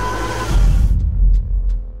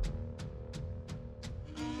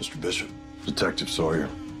 Mr. Bishop, Detective Sawyer,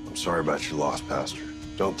 I'm sorry about your loss, Pastor.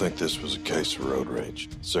 Don't think this was a case of road rage.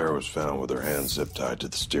 Sarah was found with her hands zip tied to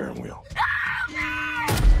the steering wheel.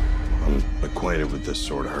 I'm acquainted with this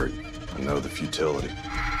sort of hurt. I know the futility.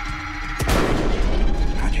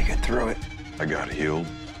 How'd you get through it? I got healed.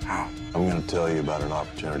 How? I'm going to tell you about an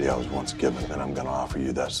opportunity I was once given, and I'm going to offer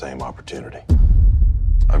you that same opportunity.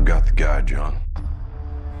 I've got the guy, John.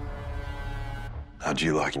 How'd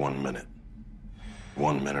you like 1 minute?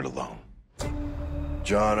 1 minute alone.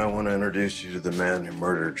 John, I want to introduce you to the man who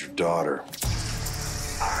murdered your daughter.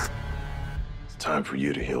 It's time for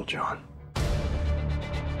you to heal John.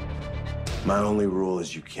 My only rule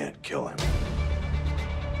is you can't kill him.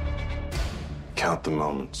 Count the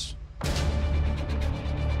moments.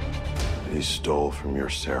 He stole from your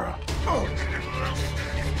Sarah.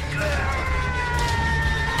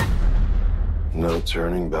 No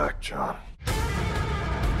turning back, John.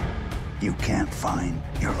 You can't find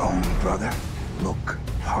your own brother? Look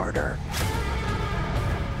harder.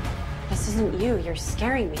 This isn't you. You're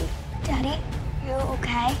scaring me. Daddy, you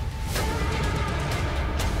okay?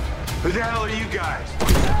 Who the hell are you guys?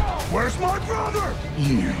 Where's my brother?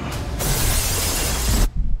 Here.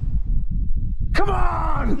 Come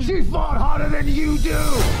on! She fought harder than you do!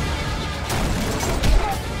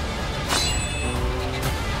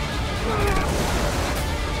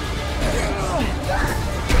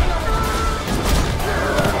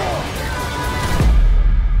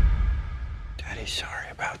 Daddy's sorry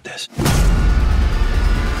about this.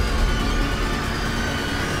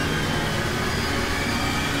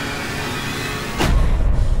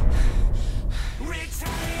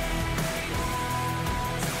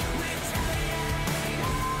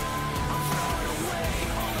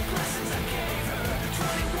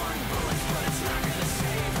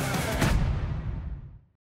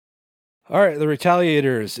 All right, The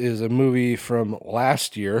Retaliators is a movie from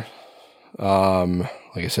last year. Like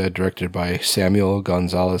I said, directed by Samuel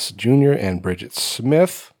Gonzalez Jr. and Bridget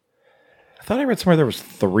Smith. I thought I read somewhere there was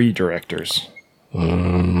 3 directors.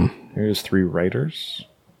 There's 3 writers.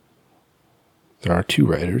 There are 2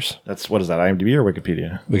 writers. That's, what is that, IMDb or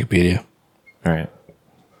Wikipedia? Wikipedia. All right.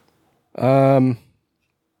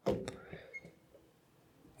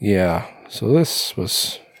 Yeah, so this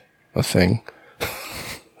was a thing.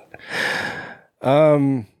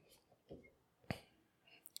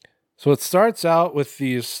 So it starts out with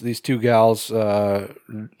these 2 gals, they're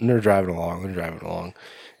driving along,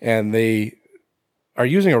 and they are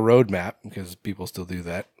using a road map, because people still do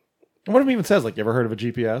that. What if it even says, like, you ever heard of a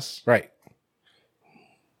GPS? Right.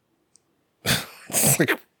 It's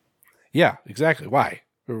like, yeah, exactly. Why?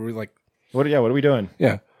 We're like, what are we doing?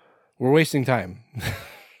 Yeah, we're wasting time.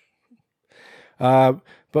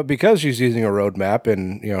 But because she's using a road map,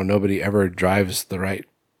 and nobody ever drives the right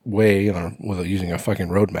way without using a fucking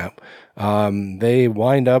road map, they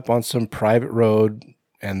wind up on some private road,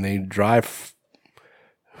 and they drive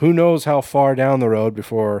who knows how far down the road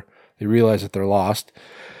before they realize that they're lost.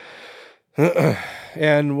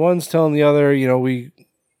 And one's telling the other, we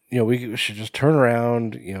should just turn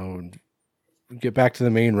around, get back to the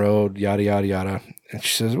main road, yada, yada, yada. And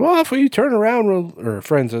she says, well, if we turn around, or her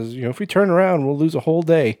friend says, if we turn around, we'll lose a whole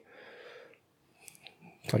day.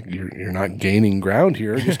 It's like, you're not gaining ground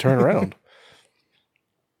here. Just turn around.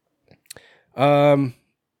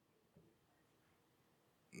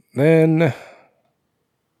 Then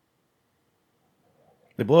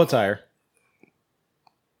they blow a tire.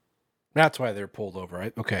 That's why they're pulled over,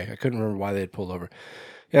 right? Okay, I couldn't remember why they had pulled over.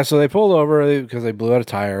 Yeah, so they pulled over because they blew out a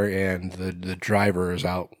tire, and the driver is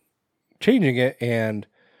out changing it, and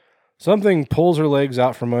something pulls her legs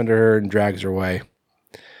out from under her and drags her away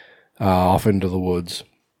off into the woods.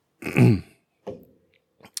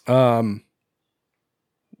 The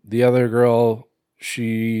other girl,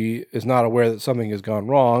 she is not aware that something has gone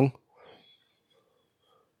wrong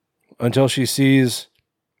until she sees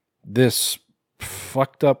this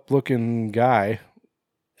fucked up looking guy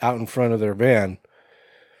out in front of their van.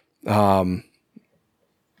 Yeah,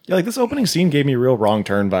 like this opening scene gave me real Wrong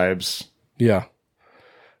Turn vibes. Yeah.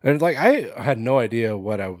 And like, I had no idea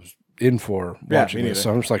what I was in for watching this.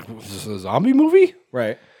 So I'm just like, is this a zombie movie?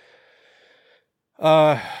 Right.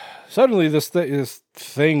 Suddenly this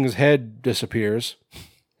thing's head disappears.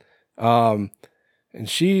 And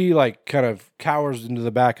she like kind of cowers into the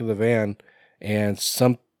back of the van, and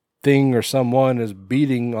something or someone is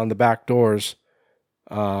beating on the back doors.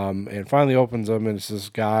 And finally opens them, and it's this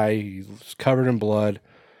guy, he's covered in blood,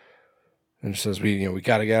 and says, we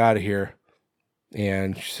got to get out of here.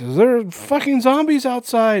 And she says, there are fucking zombies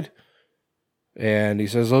outside. And he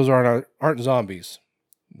says, those aren't zombies.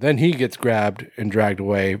 Then he gets grabbed and dragged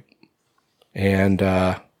away. And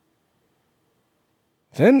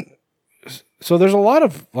then, so there's a lot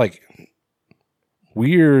of like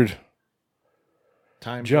weird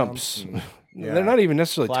time jumps. And, yeah. They're not even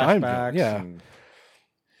necessarily time jumps. Yeah.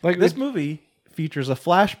 Like this movie features a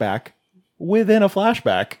flashback within a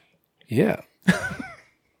flashback. Yeah.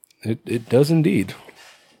 It does indeed.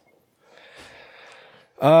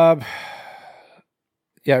 Yeah,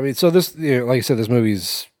 I mean, so this, like I said, this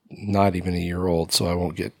movie's not even a year old, so I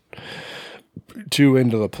won't get too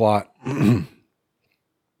into the plot.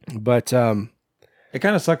 But it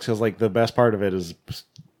kind of sucks because like the best part of it is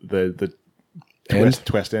the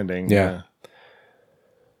twist ending. Yeah.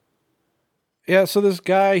 Yeah, so this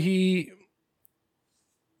guy, he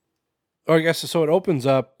or I guess so. It opens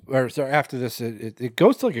up, or so after this, it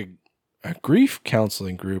goes to like a grief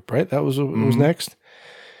counseling group, right? That was what was next.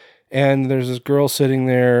 And there's this girl sitting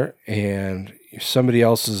there, and somebody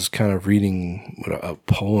else is kind of reading a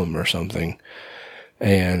poem or something,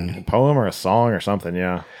 and A poem or a song or something,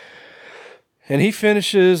 yeah. And he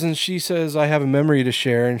finishes, and she says, "I have a memory to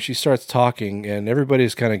share," and she starts talking, and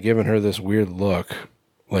everybody's kind of giving her this weird look,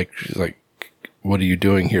 like she's like, "What are you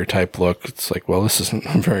doing here?" type look. It's like, well, this isn't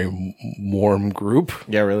a very warm group.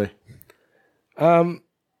 Yeah, really. Then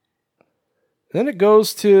it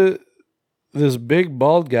goes to this big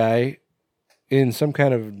bald guy in some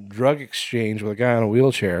kind of drug exchange with a guy on a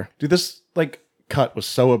wheelchair. Dude, this like cut was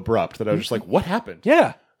so abrupt that I was just like, what happened?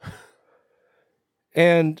 Yeah.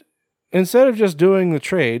 And instead of just doing the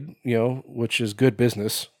trade, which is good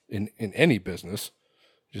business in any business,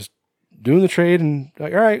 just doing the trade and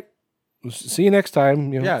like, all right, see you next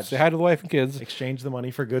time. Say hi to the wife and kids. Exchange the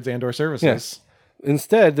money for goods and or services. Yes.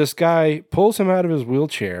 Instead, this guy pulls him out of his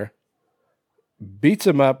wheelchair, beats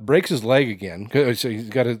him up, breaks his leg again. So he's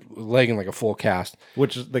got a leg in like a full cast.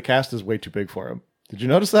 Which the cast is way too big for him. Did you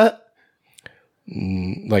notice that?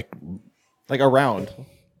 Like around.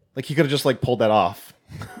 Like he could have just like pulled that off.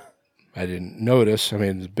 I didn't notice. I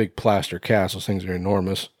mean, it's a big plaster cast. Those things are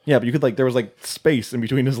enormous. Yeah, but you could there was like space in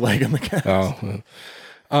between his leg and the cast.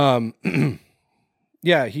 Oh.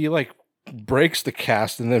 Yeah, he like breaks the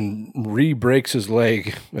cast and then re-breaks his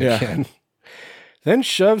leg again. Yeah. Then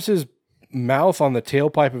shoves his mouth on the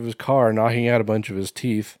tailpipe of his car, knocking out a bunch of his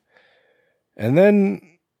teeth. And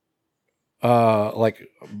then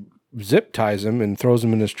zip ties him and throws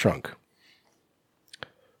him in his trunk.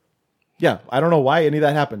 Yeah, I don't know why any of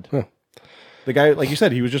that happened. Huh. The guy, like you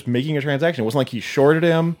said, he was just making a transaction. It wasn't like he shorted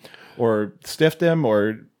him or stiffed him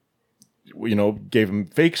or, gave him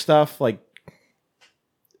fake stuff. Like,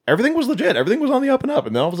 everything was legit. Everything was on the up and up.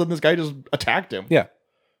 And then all of a sudden, this guy just attacked him. Yeah.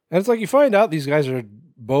 And it's like you find out these guys are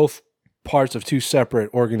both parts of two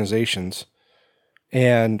separate organizations.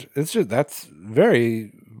 And it's just, that's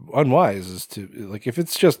very unwise as to, like, if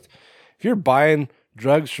you're buying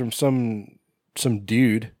drugs from some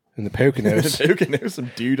dude in the Poconos.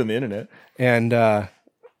 Some dude on the internet. And, and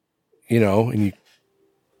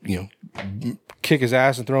you kick his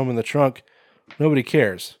ass and throw him in the trunk, nobody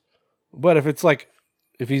cares. But if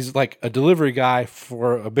he's like a delivery guy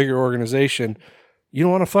for a bigger organization, you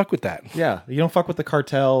don't want to fuck with that. Yeah. You don't fuck with the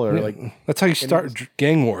cartel or that's how you start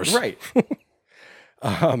gang wars. Right.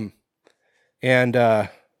 Fucking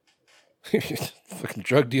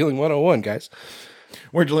drug dealing 101, guys.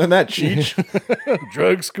 Where'd you learn that, Cheech?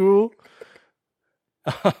 Drug school.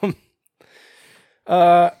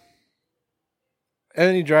 And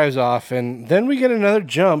then he drives off, and then we get another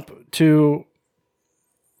jump to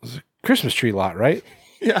the Christmas tree lot, right?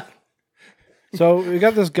 Yeah. So we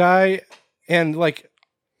got this guy, and they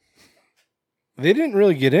didn't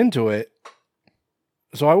really get into it,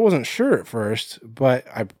 so I wasn't sure at first, but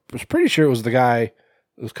I was pretty sure it was the guy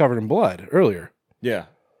that was covered in blood earlier. Yeah.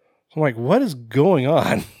 So I'm like, what is going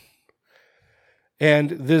on?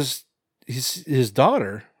 And his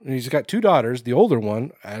daughter, and he's got two daughters. The older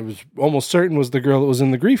one, I was almost certain was the girl that was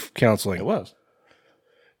in the grief counseling. It was.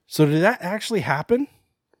 So did that actually happen?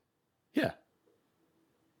 Yeah.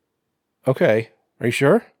 Okay. Are you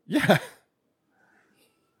sure? Yeah.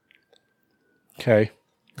 Okay.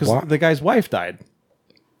 Because the guy's wife died.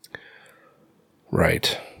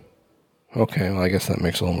 Right. Okay. Well, I guess that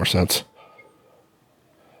makes a little more sense.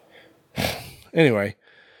 Anyway,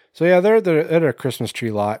 so yeah, they're at a Christmas tree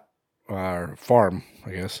lot, or farm,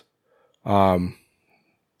 I guess,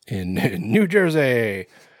 in New Jersey,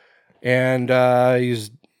 and he's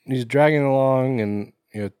dragging along and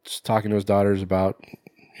just talking to his daughters about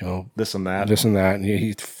this and that, and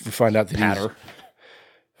you find out that I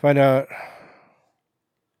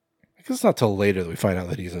guess it's not till later that we find out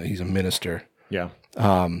that he's a minister. Yeah.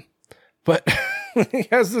 But he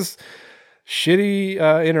has this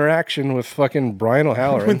shitty interaction with fucking Brian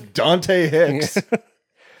O'Halloran. With Dante Hicks.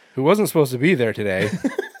 Who wasn't supposed to be there today.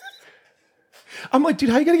 I'm like, dude,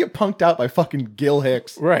 how you gonna get punked out by fucking Gil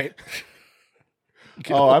Hicks? Right.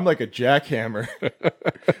 I'm like a jackhammer.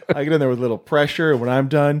 I get in there with a little pressure, and when I'm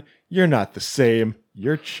done, you're not the same.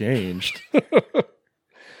 You're changed.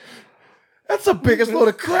 That's the biggest load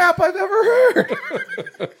of crap I've ever heard.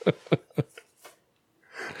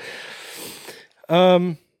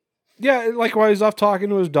 Yeah, like while he's off talking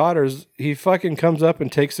to his daughters, he fucking comes up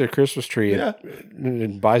and takes their Christmas tree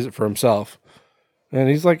and buys it for himself. And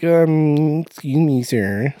he's like, excuse me,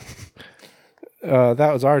 sir.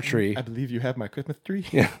 That was our tree. I believe you have my Christmas tree.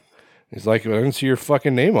 Yeah. He's like, well, I didn't see your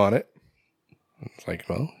fucking name on it. It's like,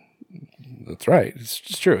 well, That's right. It's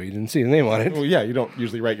just true. You didn't see the name on it. Well, yeah, you don't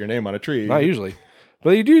usually write your name on a tree. Not usually.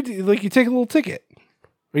 But you do, like, you take a little ticket.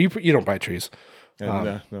 Or you don't buy trees.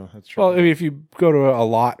 And, no, that's true. Well, I mean, if you go to a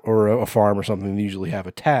lot or a farm or something, they usually have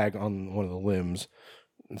a tag on one of the limbs.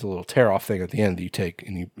 It's a little tear-off thing at the end that you take,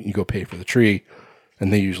 and you go pay for the tree,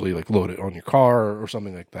 and they usually, like, load it on your car or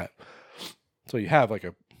something like that. So you have, like,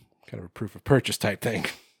 a kind of a proof of purchase type thing.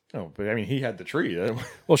 Oh, but I mean, he had the tree.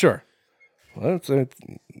 Well, sure. Well,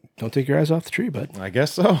 don't take your eyes off the tree, bud. I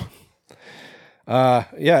guess so.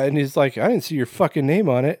 Yeah, and he's like, I didn't see your fucking name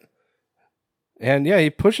on it. And yeah, he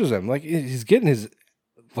pushes him. Like, he's getting his,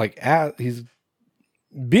 like, he's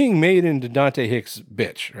being made into Dante Hicks'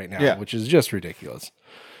 bitch right now, which is just ridiculous.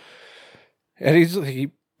 And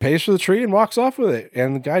he pays for the tree and walks off with it.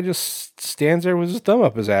 And the guy just stands there with his thumb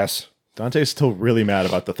up his ass. Dante's still really mad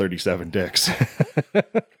about the 37 dicks.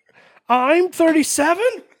 I'm 37?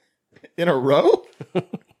 In a row?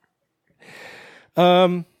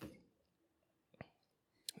 Then,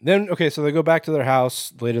 okay, so they go back to their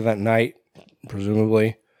house later that night,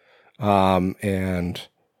 presumably. And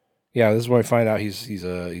yeah, this is when we find out he's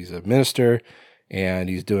a minister and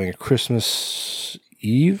he's doing a Christmas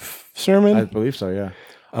Eve sermon. I believe so, yeah.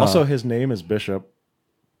 Also, his name is Bishop.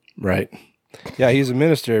 Right. Yeah, he's a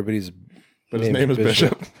minister, but his name is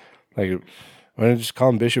Bishop. Like, why don't you just call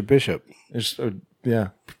him Bishop? It's, yeah,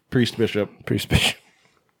 Priest Bishop.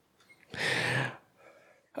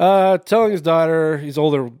 Telling his daughter, his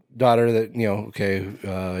older daughter, that,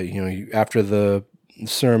 after the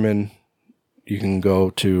sermon, you can go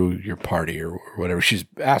to your party or whatever. She's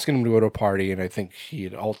asking him to go to a party, and I think he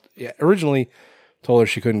had originally told her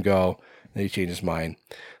she couldn't go. Then he changed his mind.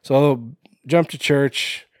 So they'll jump to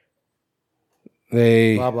church.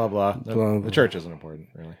 Blah, blah, blah. The church isn't important,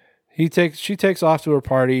 really. She takes off to her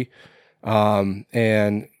party,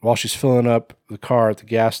 and while she's filling up the car at the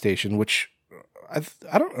gas station, which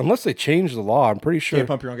I don't, unless they change the law, I'm pretty sure. You can't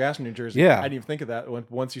pump your own gas in New Jersey. Yeah. I didn't even think of that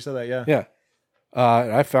once you said that, yeah. Yeah.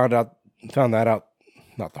 I found that out,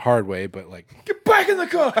 not the hard way, but like, get back in the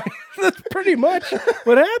car. That's pretty much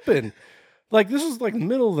what happened. Like, this is like the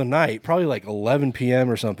middle of the night, probably like 11 p.m.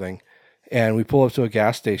 or something. And we pull up to a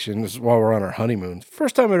gas station. This is while we're on our honeymoon.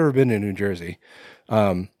 First time I'd ever been in New Jersey.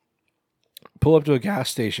 Pull up to a gas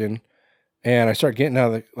station, and I start getting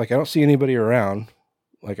out of I don't see anybody around.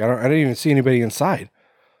 Like, I didn't even see anybody inside.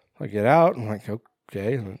 I get out, and I'm like,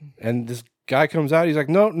 okay. And this guy comes out. He's like,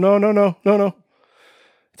 no.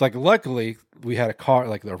 It's like, luckily, we had a car,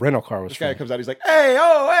 like the rental car was. This guy comes out. He's like, hey,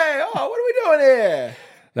 what are we doing here?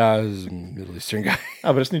 No, it was a Middle Eastern guy.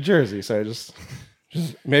 Oh, but it's New Jersey, so just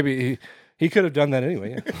maybe he could have done that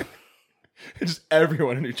anyway. Yeah. Just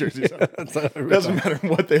everyone in New Jersey. It doesn't matter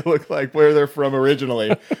what they look like, where they're from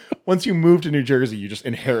originally. Once you move to New Jersey, you just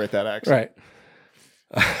inherit that accent.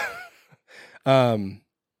 Right.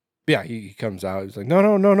 Yeah, he comes out. He's like,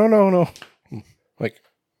 no. Like,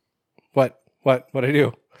 what I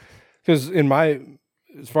do? Because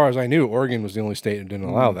as far as I knew, Oregon was the only state that didn't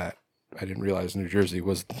allow that. I didn't realize New Jersey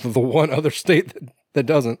was the one other state that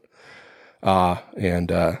doesn't.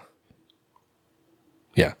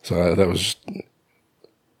 Yeah, so that was just,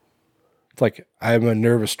 it's like, I'm a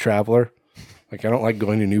nervous traveler. Like, I don't like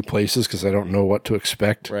going to new places because I don't know what to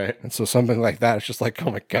expect. Right. And so something like that, it's just like,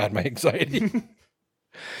 oh my God, my anxiety.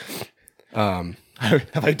 Have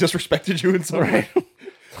I disrespected you in some way?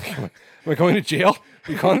 Am I going to jail?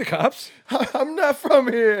 Are you calling the cops? I'm not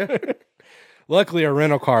from here. Luckily, our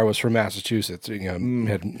rental car was from Massachusetts.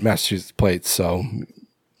 Had Massachusetts plates, so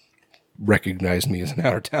recognized me as an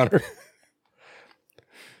out-of-towner.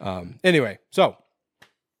 Anyway, so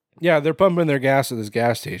yeah, they're pumping their gas at this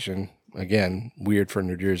gas station. Again, weird for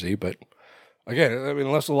New Jersey, but again, I mean,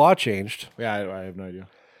 unless the law changed. Yeah, I have no idea.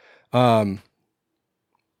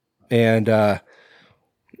 And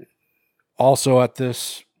also at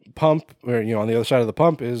this pump, or on the other side of the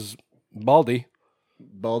pump is Baldy.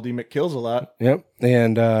 Baldy McKills a lot. Yep.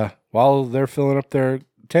 And while they're filling up their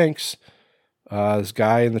tanks, this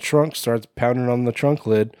guy in the trunk starts pounding on the trunk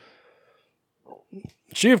lid.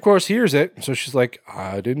 She, of course, hears it, so she's like,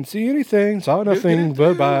 I didn't see anything, saw nothing,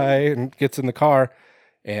 bye-bye, and gets in the car,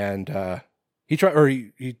 and he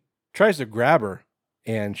tries to grab her,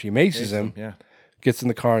 and she maces him, gets in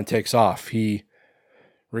the car and takes off. He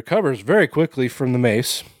recovers very quickly from the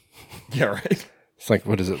mace. Yeah, right. It's like,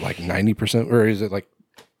 what is it, like 90%, or is it like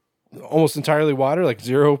almost entirely water, like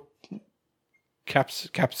zero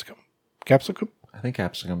capsicum? I think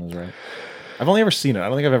capsicum is right. I've only ever seen it. I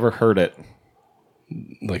don't think I've ever heard it.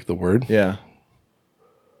 Like the word? Yeah.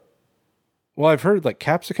 Well, I've heard like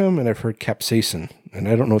capsicum and I've heard capsaicin, and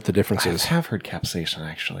I don't know what the difference is. I have heard capsaicin,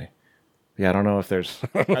 actually. Yeah, I don't know if there's...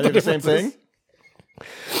 Are they the same thing?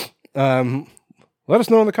 Let us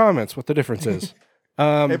know in the comments what the difference is.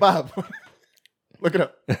 Hey, Bob. Look it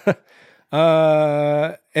up.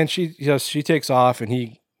 And she takes off, and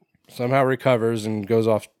he somehow recovers and goes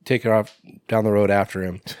off, taking off down the road after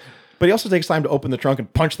him. But he also takes time to open the trunk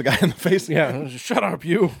and punch the guy in the face. Yeah, shut up,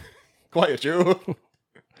 you. Quiet, you.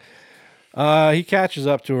 He catches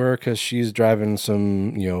up to her because she's driving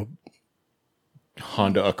some,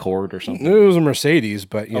 Honda Accord or something. It was a Mercedes,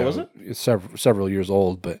 but was it? It's several years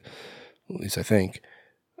old, but at least I think.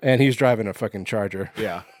 And he's driving a fucking Charger.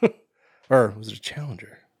 Yeah. Or was it a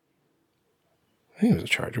Challenger? I think it was a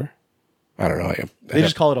Charger. I don't know. They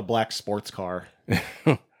just call it a black sports car.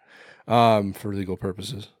 For legal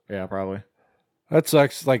purposes. Yeah, probably. That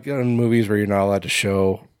sucks. Like in movies where you're not allowed to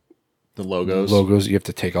show the logos. You have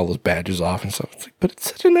to take all those badges off and stuff. It's like, but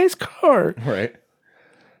it's such a nice car. Right.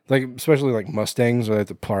 Like, especially like Mustangs, where they have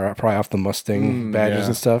to pry off the Mustang badges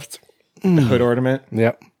and stuff. The hood ornament.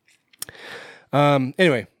 Yep.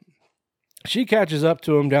 Anyway, she catches up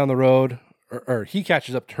to him down the road, or he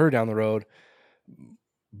catches up to her down the road,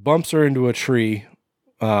 bumps her into a tree,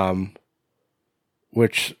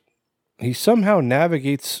 which he somehow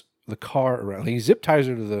navigates the car around. He zip ties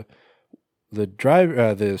her to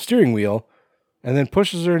the steering wheel, and then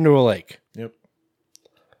pushes her into a lake. Yep.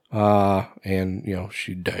 And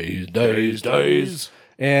she dies.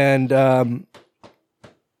 And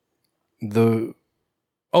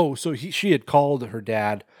she had called her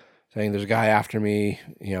dad saying there's a guy after me,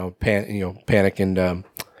 panic, and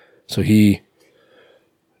so he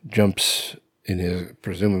jumps in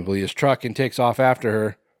presumably his truck and takes off after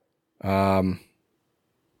her.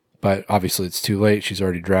 But obviously it's too late. She's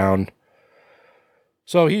already drowned.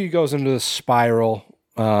 So he goes into this spiral,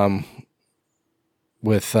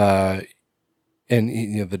 with, the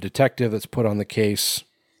detective that's put on the case,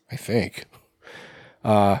 I think,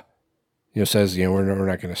 says, we're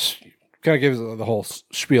not going to, kind of gives the whole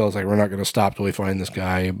spiel. It's like, we're not going to stop till we find this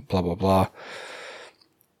guy, blah, blah, blah.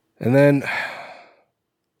 And then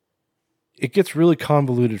it gets really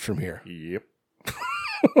convoluted from here. Yep.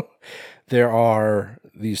 There are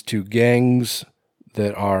these two gangs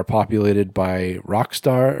that are populated by rock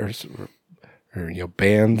stars or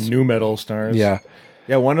bands. New metal stars. Yeah.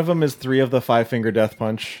 Yeah, one of them is 3 of the 5-finger death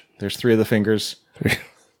punch. There's 3 of the fingers.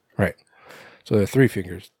 Right. So there are 3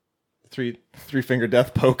 fingers. 3-finger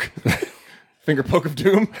death poke. Finger poke of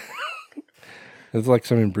doom. It's like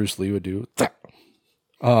something Bruce Lee would do.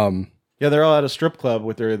 Yeah, they're all at a strip club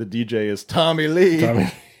with the DJ is Tommy Lee.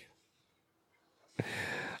 There's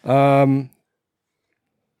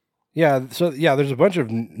a bunch of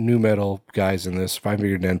new metal guys in this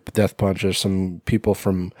 5-finger death punch. There's some people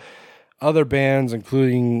from other bands,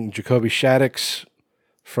 including Jacoby Shaddix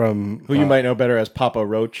from who you might know better as Papa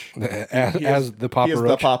Roach, as the Papa Roach.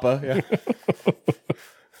 The Papa, yeah.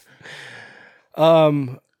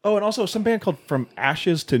 Oh, and also some band called From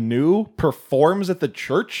Ashes to New performs at the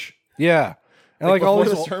church. Yeah, and like all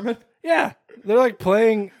this sermon. Yeah, they're like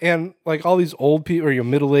playing, and like all these old people or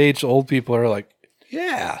middle-aged old people are like,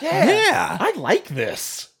 yeah, I like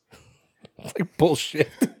this. It's like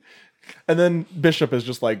bullshit. And then Bishop is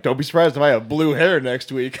just like, don't be surprised if I have blue hair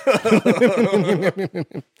next week.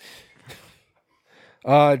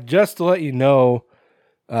 Just to let you know,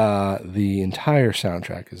 the entire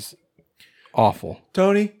soundtrack is awful.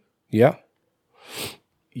 Tony? Yeah?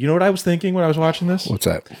 You know what I was thinking when I was watching this? What's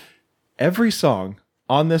that? Every song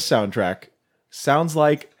on this soundtrack sounds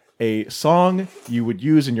like a song you would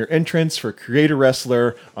use in your entrance for Creator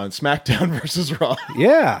Wrestler on SmackDown versus Raw.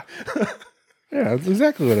 Yeah. Yeah, that's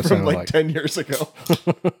exactly what it sounded like. 10 years ago.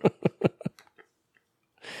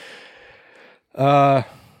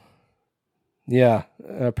 Yeah.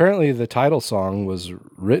 Apparently the title song was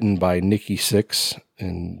written by Nikki Sixx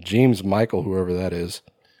and James Michael, whoever that is.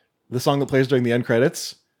 The song that plays during the end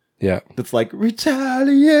credits? Yeah. That's like,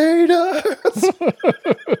 Retaliators!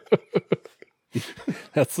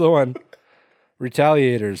 That's the one.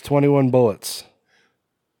 Retaliators, 21 Bullets.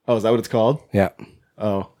 Oh, is that what it's called? Yeah.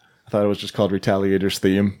 Oh, I thought it was just called Retaliators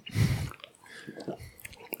Theme.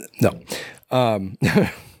 No.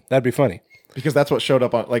 That'd be funny. Because that's what showed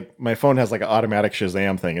up on, like, my phone has like an automatic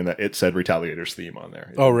Shazam thing, and that it said Retaliators Theme on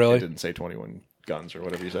there. Oh, really? It didn't say 21 Guns or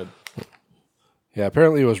whatever you said. Yeah,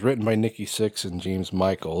 apparently it was written by Nikki Sixx and James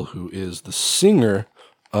Michael, who is the singer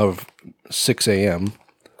of 6 a.m.,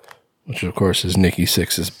 which of course is Nikki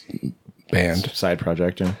Sixx's band. Side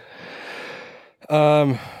project, yeah.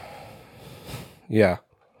 Yeah.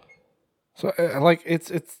 So, like,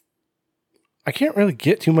 it's I can't really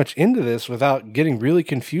get too much into this without getting really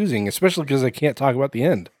confusing, especially because I can't talk about the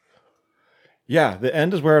end. Yeah, the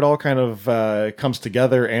end is where it all kind of comes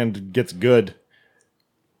together and gets good.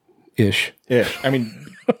 Ish. I mean,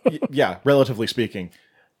 yeah, relatively speaking.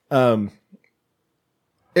 It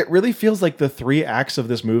really feels like the 3 acts of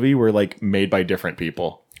this movie were like made by different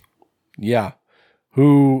people. Yeah.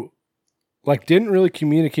 Who like didn't really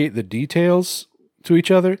communicate the details to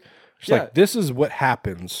each other. It's like, this is what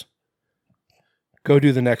happens. Go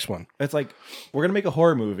do the next one. It's like, we're going to make a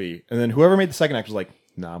horror movie. And then whoever made the second act was like,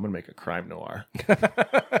 nah, I'm going to make a crime noir.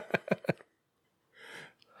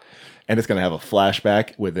 And it's going to have a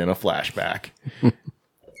flashback within a flashback.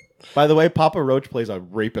 By the way, Papa Roach plays a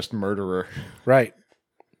rapist murderer. Right.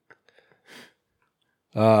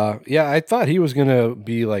 Yeah, I thought he was going to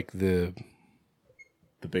be like the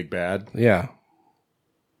big bad. Yeah.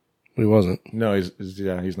 But he wasn't. No,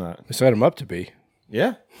 he's not. They set him up to be.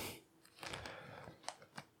 Yeah.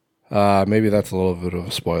 Maybe that's a little bit of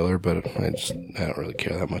a spoiler, but I don't really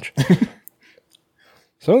care that much.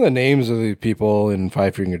 Some of the names of the people in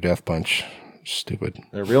Five Finger Death Punch, stupid.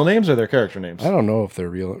 Their real names or their character names? I don't know if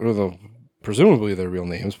they're real. Or presumably they're real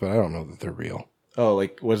names, but I don't know that they're real. Oh,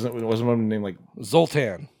 like wasn't one named like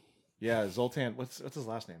Zoltan? Yeah, Zoltan. What's his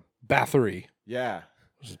last name? Bathory. Yeah,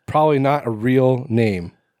 which is probably not a real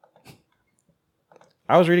name.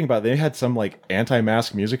 I was reading about they had some like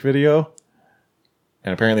anti-mask music video,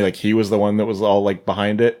 and apparently like he was the one that was all like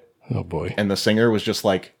behind it. Oh boy! And the singer was just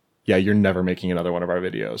like, "Yeah, you're never making another one of our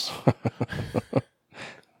videos."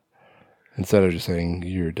 Instead of just saying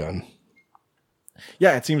you're done.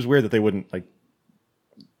 Yeah, it seems weird that they wouldn't like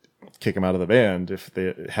kick him out of the band if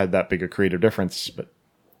they had that big a creative difference. But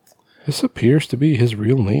this appears to be his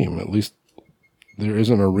real name. At least there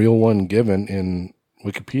isn't a real one given in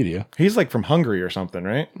Wikipedia. He's like from Hungary or something,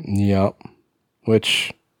 right? Yep.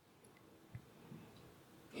 Which,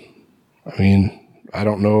 I mean, I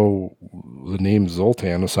don't know the name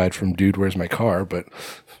Zoltan aside from Dude, Where's My Car? But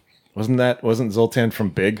wasn't Zoltan from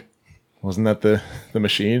Big? Wasn't that the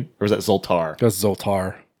machine? Or was that Zoltar? That's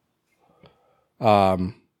Zoltar.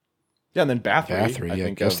 Yeah, and then Bathory. I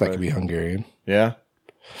guess that could be Hungarian. Yeah.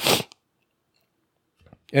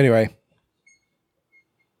 Anyway.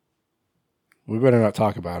 We better not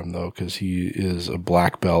talk about him, though, because he is a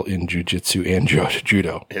black belt in jiu-jitsu and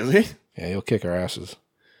judo. Is he? Yeah, he'll kick our asses.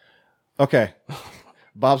 Okay.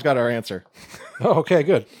 Bob's got our answer. Oh, okay,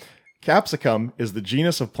 good. Capsicum is the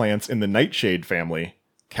genus of plants in the nightshade family.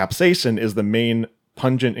 Capsaicin is the main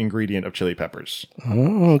pungent ingredient of chili peppers.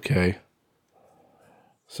 Oh, okay.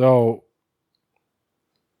 So,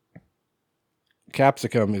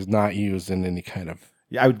 capsicum is not used in any kind of...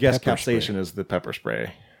 Yeah, I would guess capsaicin is the pepper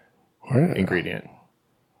spray ingredient.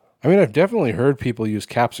 I mean, I've definitely heard people use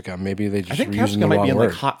capsicum. Maybe they just I think were using the capsicum might wrong be in word.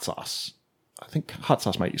 like hot sauce. I think hot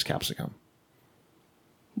sauce might use capsicum.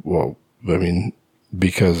 Well, I mean,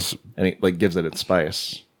 because... And it like gives it its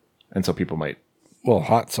spice. And so people might... Well,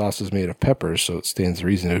 hot sauce is made of peppers, so it stands to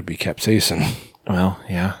reason it would be capsaicin. Well,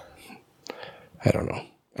 yeah. I don't know.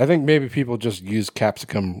 I think maybe people just use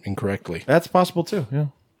capsicum incorrectly. That's possible too, yeah.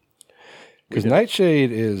 Because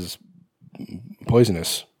nightshade is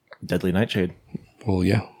poisonous. Deadly nightshade. Well,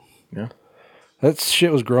 yeah. Yeah. That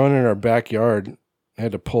shit was growing in our backyard. I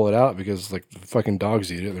had to pull it out because like the fucking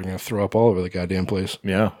dogs eat it. They're going to throw up all over the goddamn place.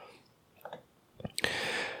 Yeah.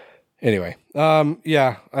 Anyway,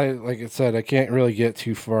 yeah, like I said, I can't really get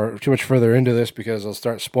too much further into this because I'll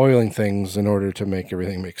start spoiling things in order to make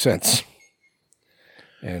everything make sense.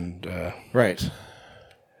 And right.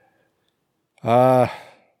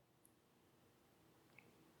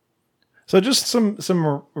 So just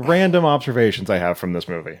some random observations I have from this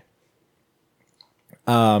movie.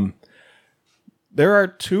 There are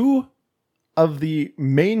 2 of the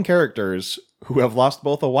main characters who have lost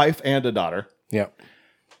both a wife and a daughter. Yep.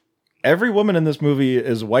 Every woman in this movie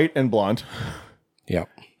is white and blonde. Yep.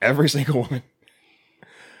 Every single woman.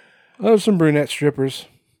 There's some brunette strippers.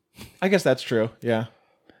 I guess that's true. Yeah.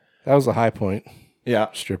 That was the high point. Yeah.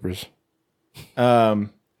 Strippers. The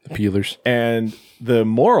peelers. And the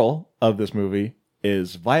moral of this movie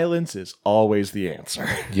is violence is always the answer.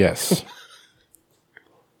 Yes.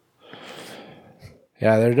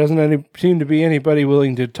 Yeah, there doesn't seem to be anybody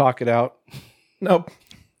willing to talk it out. Nope.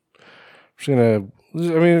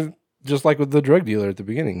 Just like with the drug dealer at the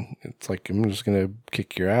beginning. It's like, I'm just going to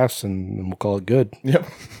kick your ass and we'll call it good. Yep.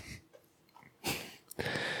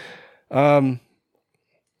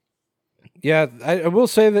 Yeah, I will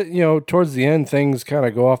say that, towards the end, things kind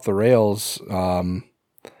of go off the rails. I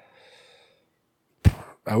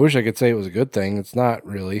wish I could say it was a good thing. It's not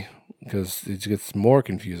really, because it gets more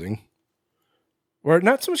confusing. Or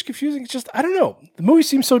not so much confusing, it's just, I don't know. The movie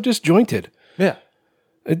seems so disjointed. Yeah.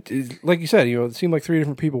 It, like you said, it seemed like 3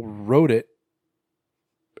 different people wrote it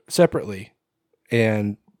separately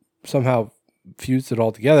and somehow fused it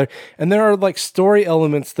all together. And there are like story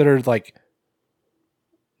elements that are like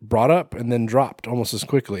brought up and then dropped almost as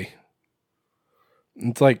quickly.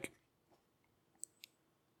 It's like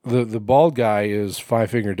the bald guy is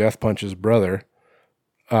Five Finger Death Punch's brother.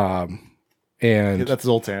 And that's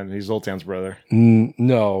Zoltan. He's Zoltan's brother.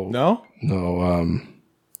 No.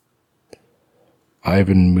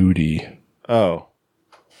 Ivan Moody. Oh.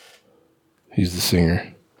 He's the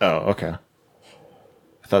singer. Oh, okay.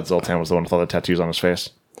 I thought Zoltan was the one with all the tattoos on his face.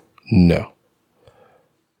 No.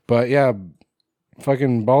 But yeah,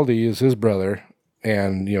 fucking Baldy is his brother,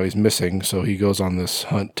 and he's missing, so he goes on this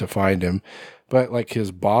hunt to find him. But like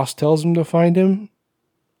his boss tells him to find him.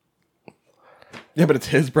 Yeah, but it's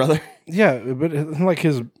his brother. Yeah, but like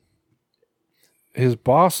his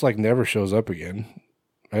boss like never shows up again.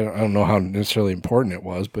 I don't know how necessarily important it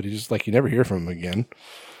was, but he just like you never hear from him again.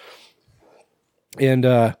 And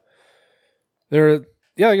there are,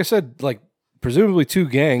 like I said, like presumably two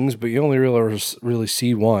gangs, but you only really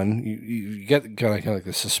see one. You get kind of like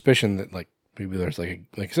the suspicion that like maybe there's like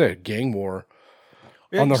I said, a gang war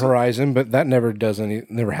on the horizon, but that never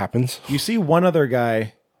happens. You see one other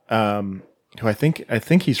guy, who I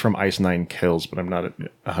think he's from Ice Nine Kills, but I'm not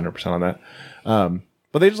 100% on that.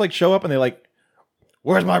 But they just like show up and they like,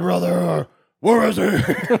 "Where's my brother? Where is he?"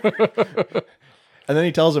 And then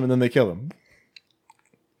he tells him, and then they kill him.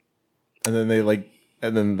 And then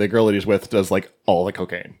and then the girl that he's with does like all the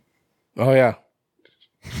cocaine. Oh yeah.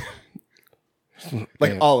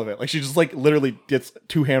 Like all of it. Like she just like literally gets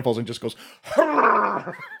 2 handfuls and just goes.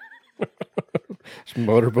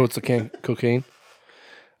 Motorboats of cocaine.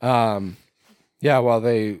 Yeah, while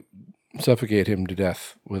they suffocate him to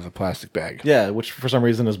death with a plastic bag. Yeah, which for some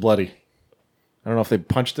reason is bloody. I don't know if they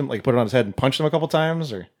punched him, like put it on his head and punched him a couple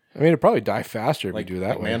times, or I mean, it'd probably die faster if like, you do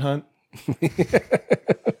that like way. Manhunt.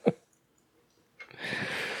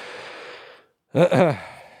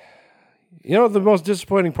 The most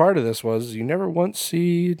disappointing part of this was you never once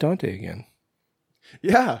see Dante again.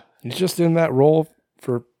 Yeah. He's just in that role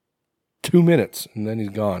for 2 minutes, and then he's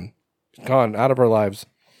gone. He's gone out of our lives.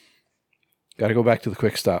 Got to go back to the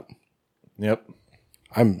quick stop. Yep.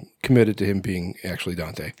 I'm committed to him being actually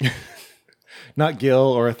Dante. Not Gil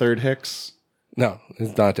or a third Hicks. No,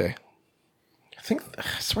 it's Dante.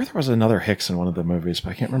 I swear there was another Hicks in one of the movies,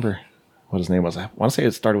 but I can't remember what his name was. I want to say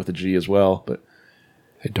it started with a G as well, but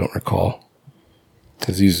I don't recall.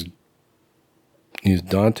 Because he's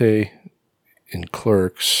Dante in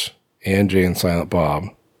Clerks and Jay and Silent Bob.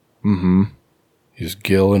 Mm-hmm. He's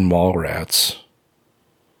Gil in Mallrats.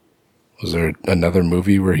 Was there another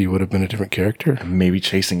movie where he would have been a different character? Maybe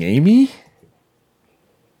Chasing Amy?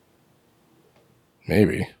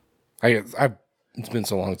 Maybe. It's been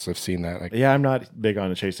so long since I've seen that. Yeah, I'm not big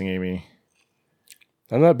on Chasing Amy.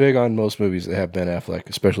 I'm not big on most movies that have Ben Affleck,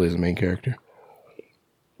 especially as a main character.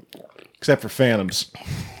 Except for Phantoms.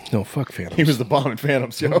 No, fuck Phantoms. He was the bomb in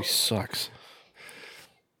Phantoms, yo. Movie sucks.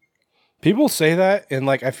 People say that, and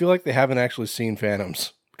like I feel like they haven't actually seen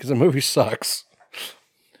Phantoms because the movie sucks.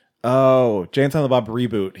 Oh, Jay and Silent Bob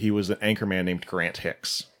reboot. He was an anchorman named Grant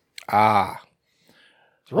Hicks. Ah.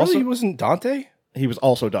 Really? He wasn't Dante? He was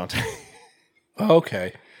also Dante. Oh,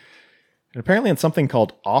 okay. And apparently in something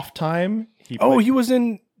called Off Time. He was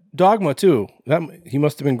in Dogma too. He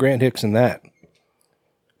must have been Grant Hicks in that.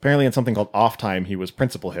 Apparently in something called Off Time, he was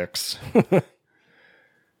Principal Hicks.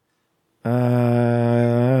 The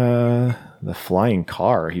Flying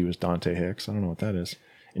Car, he was Dante Hicks. I don't know what that is.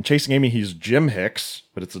 In Chasing Amy, he's Jim Hicks,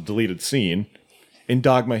 but it's a deleted scene. In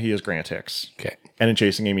Dogma, he is Grant Hicks. Okay. And in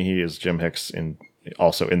Chasing Amy, he is Jim Hicks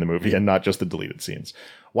also in the movie, and not just the deleted scenes.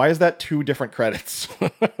 Why is that 2 different credits?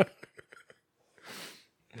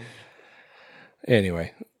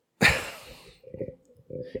 Anyway,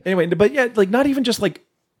 but yeah, like not even just like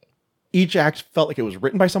each act felt like it was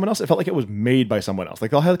written by someone else. It felt like it was made by someone else.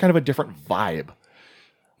 Like they all had kind of a different vibe.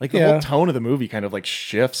 Like the whole tone of the movie kind of like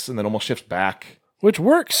shifts and then almost shifts back. Which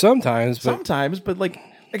works sometimes. But like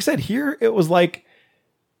I said, here it was like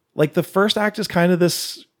the first act is kind of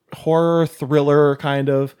this horror thriller kind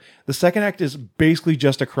of. The second act is basically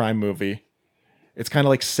just a crime movie. It's kind of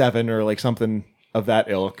like Seven or like something of that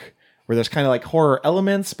ilk, where there's kind of like horror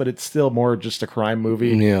elements, but it's still more just a crime movie.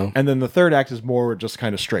 Yeah. And then the third act is more just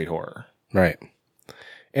kind of straight horror. Right.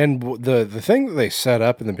 And the thing that they set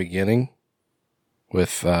up in the beginning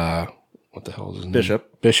with what the hell is his name?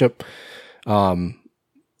 Bishop.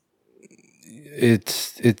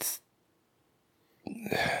 It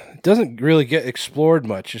doesn't really get explored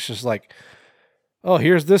much. It's just like, oh,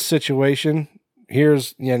 here's this situation.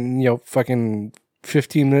 Here's fucking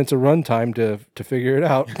 15 minutes of runtime to figure it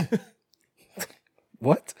out.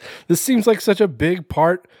 what? This seems like such a big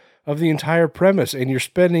part of the entire premise, and you're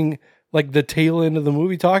spending like the tail end of the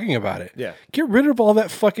movie talking about it. Yeah. Get rid of all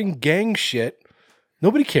that fucking gang shit.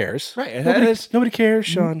 Nobody cares. Right. And Nobody cares,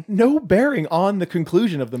 Sean. No bearing on the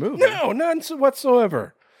conclusion of the movie. No, none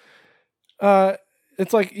whatsoever.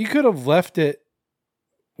 It's like you could have left it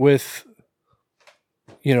with,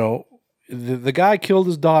 the guy killed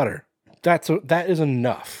his daughter. That is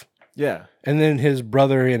enough. Yeah. And then his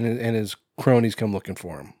brother and his cronies come looking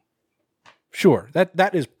for him. Sure,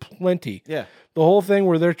 that is plenty. Yeah. The whole thing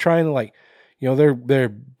where they're trying to they're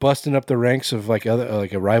busting up the ranks of like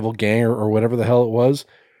a rival gang or whatever the hell it was.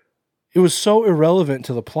 It was so irrelevant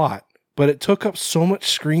to the plot, but it took up so much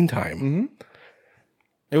screen time. Mm-hmm.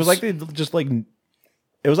 It was like they just like,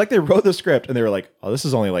 it was like they wrote the script and they were like, "Oh, this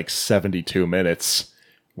is only like 72 minutes.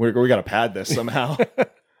 We got to pad this somehow."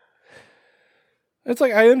 It's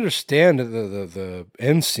like I understand the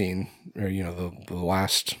end scene, or the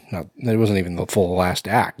last. It wasn't even the full last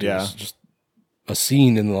act. It was just a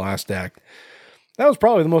scene in the last act. That was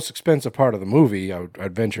probably the most expensive part of the movie.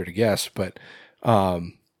 I'd venture to guess, but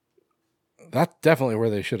that's definitely where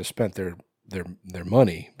they should have spent their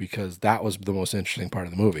money, because that was the most interesting part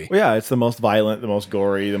of the movie. Well, yeah, it's the most violent, the most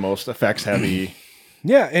gory, the most effects heavy.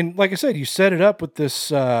 Yeah, and like I said, you set it up with this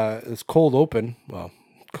this cold open. Well,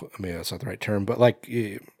 maybe that's not the right term, but like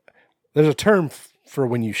there's a term for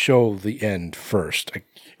when you show the end first.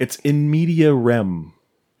 It's in media rem.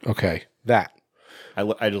 Okay, that.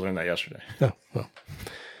 I just learned that yesterday. Oh, well.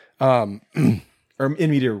 Or in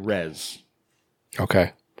media res.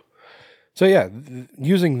 Okay. So yeah,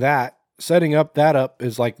 using that, setting up that up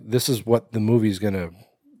is like, this is what the movie's going to,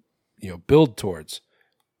 build towards.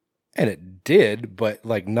 And it did, but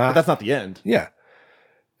like not. But that's not the end. Yeah.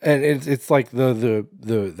 And it's like the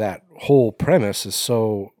that whole premise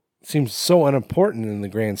seems so unimportant in the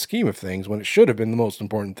grand scheme of things, when it should have been the most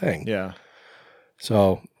important thing. Yeah.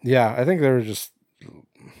 So yeah, I think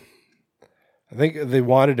they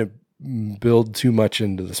wanted to build too much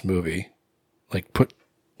into this movie. Like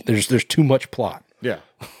there's too much plot. Yeah.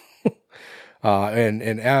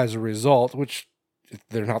 And as a result, which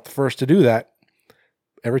they're not the first to do that,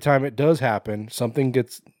 every time it does happen, something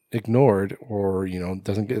gets ignored or,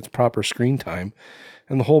 doesn't get its proper screen time,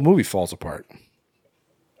 and the whole movie falls apart.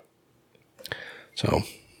 So,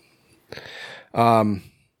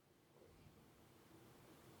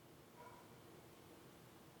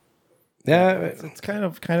 yeah, it's kind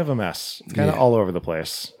of a mess. It's kind of all over the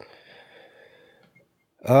place.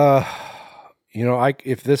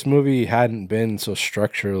 If this movie hadn't been so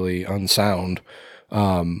structurally unsound,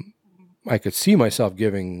 I could see myself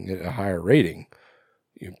giving it a higher rating,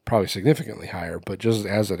 probably significantly higher, but just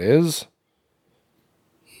as it is,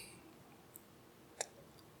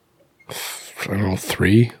 I don't know,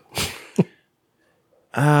 3.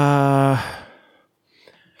 Yeah,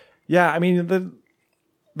 I mean,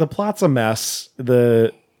 the plot's a mess.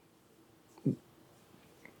 The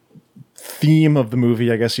theme of the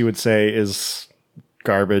movie, I guess you would say, is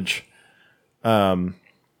garbage. And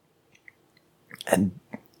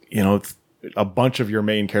it's, a bunch of your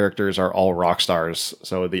main characters are all rock stars,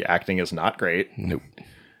 so the acting is not great. Nope.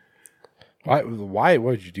 Why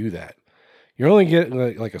would you do that? You're only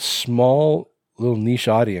getting like a small little niche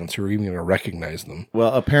audience who are even going to recognize them.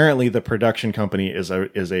 Well, apparently the production company is a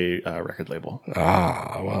record label.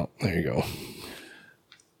 Ah, well, there you go.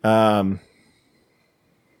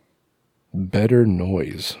 Better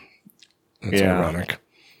Noise. That's ironic.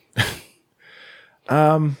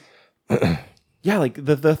 Yeah, like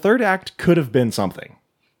the third act could have been something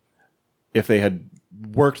if they had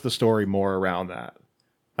worked the story more around that.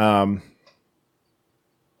 I'll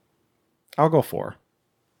go 4.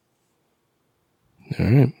 All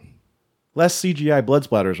right. Less CGI blood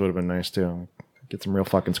splatters would have been nice too. Get some real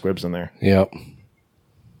fucking squibs in there. Yep.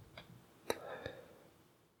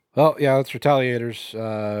 Well, yeah, that's Retaliators.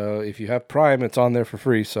 If you have Prime, it's on there for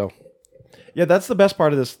free. So, yeah, that's the best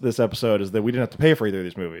part of this episode, is that we didn't have to pay for either of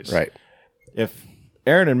these movies. Right. If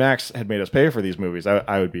Aaron and Max had made us pay for these movies,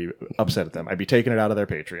 I would be upset at them. I'd be taking it out of their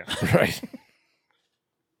Patreon. Right.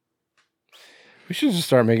 We should just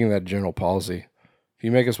start making that general policy. If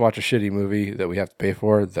you make us watch a shitty movie that we have to pay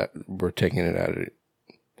for, that we're taking it out of it.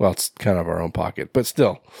 Well, it's kind of our own pocket, but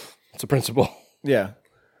still, it's a principle. Yeah.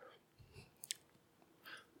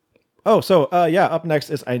 Oh, so up next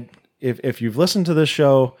is if you've listened to this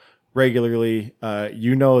show regularly,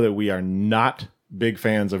 you know that we are not big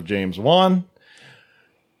fans of James Wan,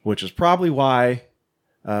 which is probably why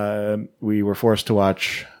we were forced to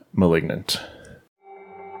watch Malignant.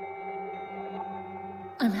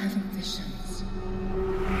 I'm having visions.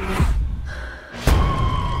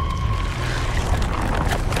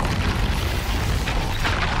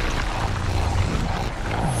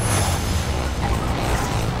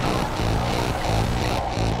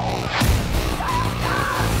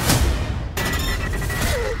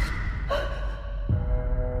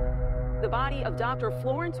 Dr.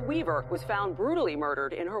 Florence Weaver was found brutally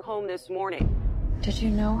murdered in her home this morning. Did you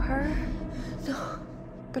know her? No,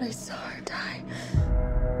 but I saw her die.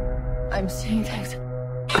 I'm seeing things.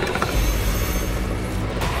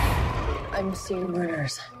 I'm seeing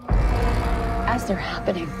murders as they're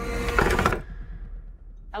happening.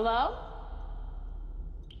 Hello?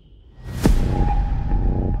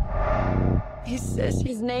 He says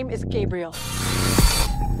his name is Gabriel.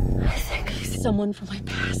 I think he's someone from my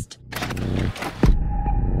past.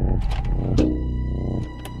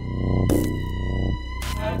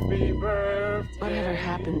 Happy birthday. Whatever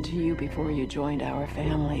happened to you before you joined our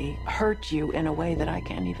family hurt you in a way that I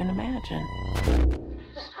can't even imagine.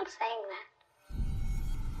 Stop saying that.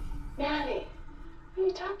 Maddie, who are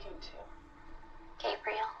you talking to?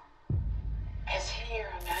 Gabriel. Is he your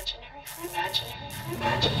imaginary friend?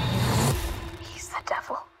 Imaginary? He's the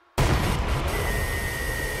devil.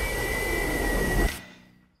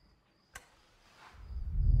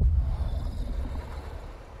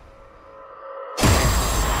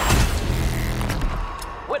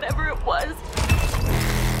 Whatever it was,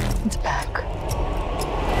 It's back.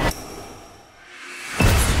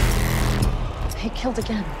 He killed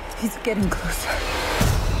again. He's getting closer.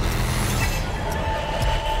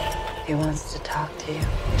 He wants to talk to you.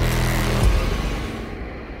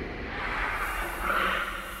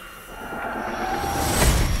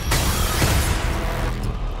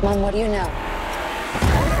 Mom, what do you know?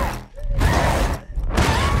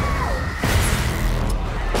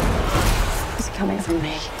 He's coming for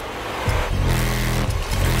me.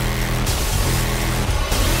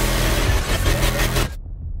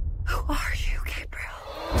 Who are you, Gabriel?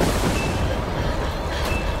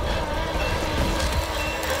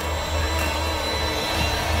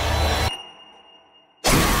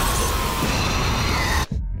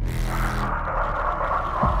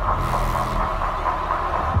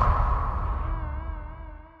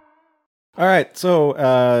 All right, so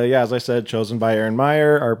as I said, chosen by Aaron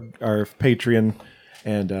Meyer, our Patreon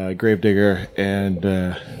and Gravedigger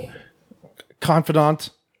and confidant.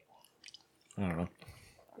 I don't know.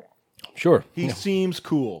 Sure. He seems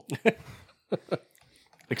cool.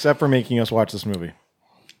 Except for making us watch this movie.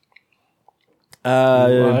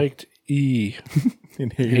 Liked E.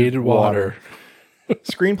 and hated water.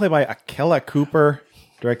 Screenplay by Akela Cooper.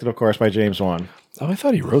 Directed, of course, by James Wan. Oh, I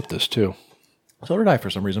thought he wrote this too. So did I for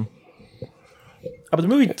some reason. But the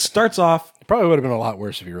movie starts off... It probably would have been a lot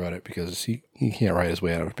worse if he wrote it because he can't write his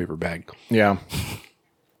way out of a paper bag. Yeah.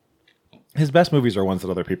 His best movies are ones that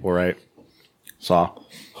other people write. Saw.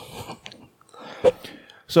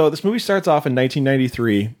 So this movie starts off in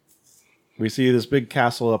 1993. We see this big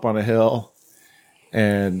castle up on a hill.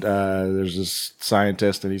 And there's this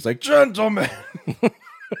scientist and he's like, "Gentlemen!"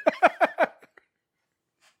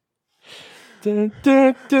 Dun,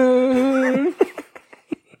 dun, dun.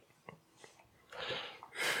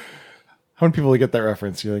 How many people get that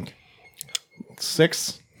reference, you think?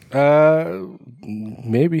 6?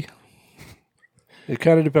 Maybe. It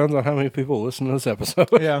kind of depends on how many people listen to this episode.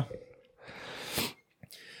 Yeah.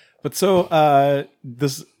 But so,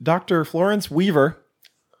 this Dr. Florence Weaver.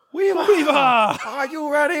 Weaver! Are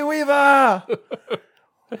you ready, Weaver?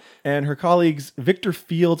 And her colleagues, Victor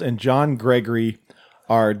Fields and John Gregory,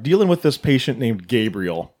 are dealing with this patient named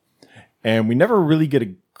Gabriel. And we never really get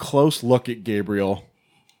a close look at Gabriel.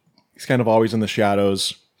 He's kind of always in the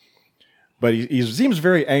shadows. But he seems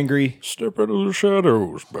very angry. Step into the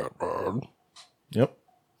shadows, Batman. Yep.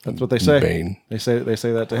 That's what they say. Bane. They say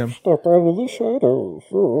that to him. Step out of the shadows.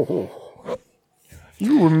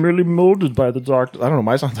 You were merely molded by the doctor. I don't know.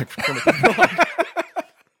 Mine sounds like...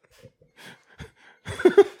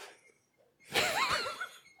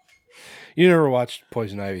 You never watched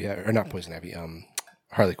Poison Ivy, or not Poison Ivy,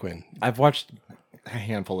 Harley Quinn. I've watched a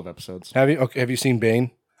handful of episodes. Have you? Okay, have you seen Bane?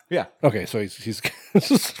 Yeah. Okay, so he's it's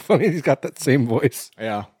just funny. He's got that same voice.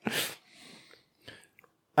 Yeah.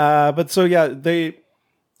 But so yeah,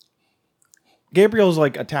 Gabriel's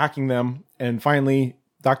like attacking them, and finally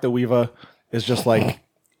Dr. Weaver is just like,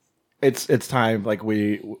 it's time. Like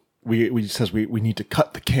we says we need to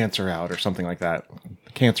cut the cancer out or something like that.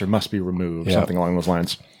 The cancer must be removed. Yeah. Something along those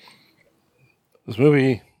lines. This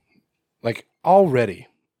movie, like already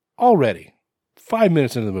 5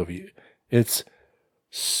 minutes into the movie, it's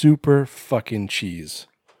super fucking cheese.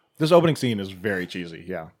 This opening scene is very cheesy.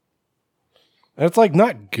 Yeah. And it's like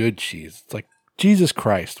not good cheese. It's like, Jesus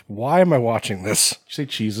Christ, why am I watching this? Did you say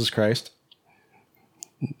Jesus Christ?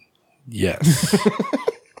 Yes.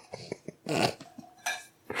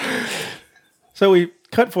 So we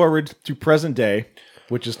cut forward to present day,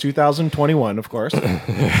 which is 2021, of course.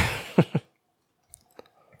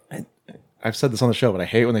 I've said this on the show, but I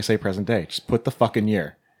hate when they say present day. Just put the fucking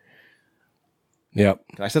year. Yep.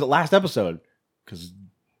 I said it last episode because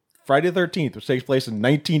Friday the 13th, which takes place in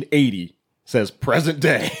 1980, says present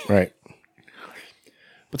day. Right.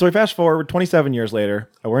 But so we fast forward 27 years later,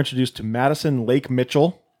 and we're introduced to Madison Lake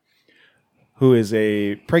Mitchell, who is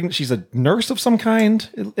she's a nurse of some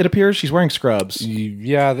kind, it appears. She's wearing scrubs.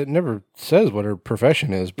 Yeah, that never says what her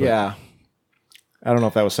profession is. But yeah. I don't know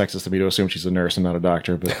if that was sexist of me to assume she's a nurse and not a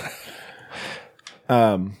doctor,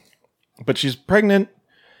 but she's pregnant,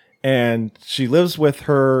 and she lives with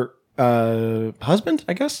her husband,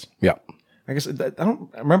 I guess? Yeah. I don't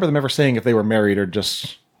remember them ever saying if they were married or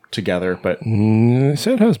just together, but they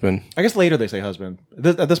said husband. I guess later they say husband.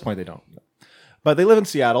 At this point they don't. But they live in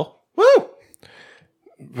Seattle. Woo!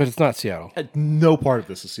 But it's not Seattle. No part of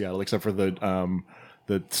this is Seattle except for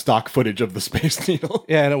the stock footage of the Space Needle.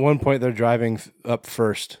 Yeah, and at one point they're driving up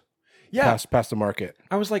first. Yeah. Past the market.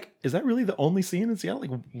 I was like, is that really the only scene in Seattle?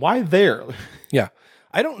 Like, why there? Yeah.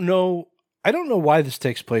 I don't know why this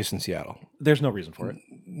takes place in Seattle. There's no reason for it.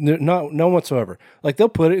 No whatsoever. Like, they'll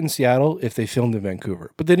put it in Seattle if they filmed in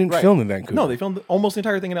Vancouver, but they didn't film in Vancouver. No, they filmed almost the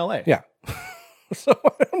entire thing in LA. Yeah. So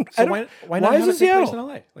why not is have it it take Seattle? place in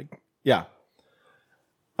LA? Like, yeah.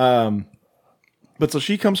 But so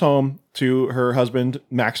she comes home to her husband,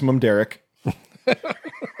 Maximum Derek.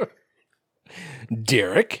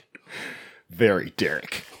 Derek? Very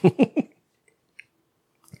Derek.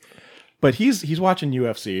 But he's watching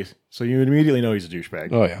UFC, so you immediately know he's a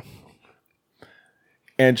douchebag. Oh, yeah.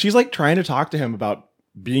 And she's like trying to talk to him about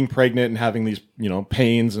being pregnant and having these,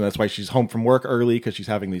 pains, and that's why she's home from work early, because she's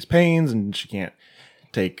having these pains and she can't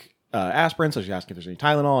take aspirin, so she's asking if there's any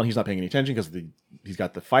Tylenol, and he's not paying any attention because he's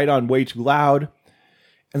got the fight on way too loud.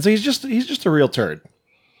 And so he's just a real turd.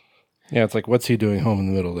 Yeah, it's like, what's he doing home in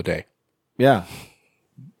the middle of the day? Yeah.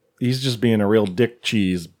 He's just being a real dick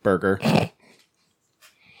cheeseburger.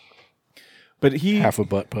 But half a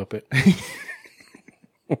butt puppet.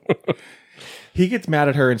 He gets mad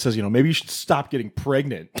at her and says, maybe you should stop getting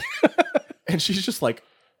pregnant. And she's just like,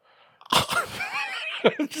 what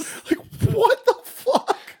the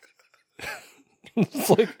fuck? It's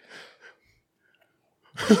like,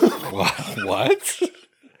 what?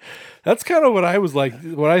 That's kind of what I was like,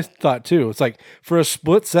 what I thought too. It's like, for a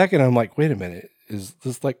split second, I'm like, wait a minute, is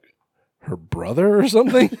this like her brother or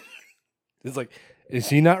something? It's like, is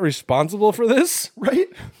he not responsible for this? Right?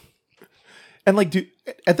 And like,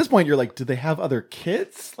 at this point, you're like, do they have other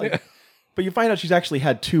kids? Like, yeah. But you find out she's actually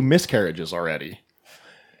had 2 miscarriages already.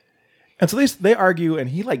 And so they argue, and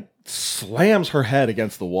he like slams her head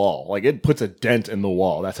against the wall. Like, it puts a dent in the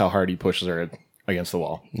wall. That's how hard he pushes her against the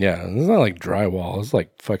wall. Yeah, it's not like drywall. It's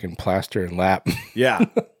like fucking plaster and lap. Yeah.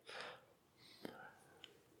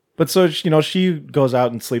 But so, she goes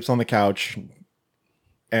out and sleeps on the couch.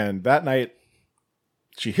 And that night,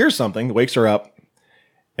 she hears something that wakes her up.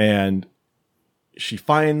 And she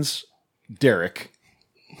finds Derek.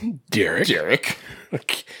 Derek.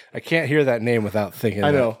 I can't hear that name without thinking.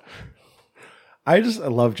 I know. I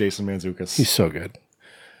love Jason Mantzoukas. He's so good.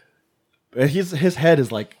 His head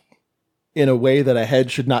is like in a way that a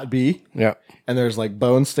head should not be. Yeah. And there's like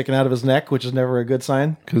bones sticking out of his neck, which is never a good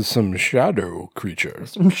sign. Because some shadow creature.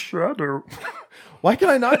 Some shadow. Why can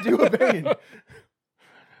I not do a Bane?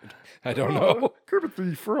 I don't know. Kermit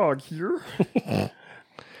the Frog here.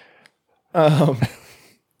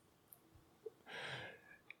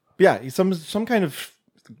 Yeah, some kind of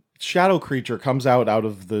shadow creature comes out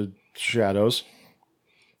of the shadows.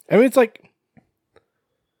 I mean, it's like,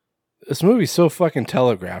 this movie's so fucking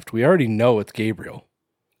telegraphed. We already know it's Gabriel.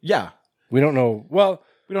 Yeah. We don't know. Well,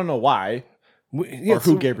 we don't know why or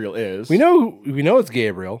who Gabriel is. We know it's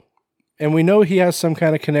Gabriel, and we know he has some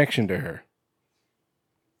kind of connection to her.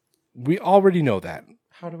 We already know that.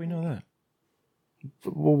 How do we know that?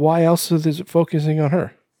 Well, why else is it focusing on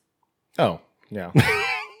her? Oh, yeah.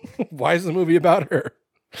 Why is the movie about her?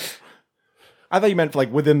 I thought you meant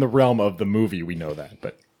like within the realm of the movie we know that,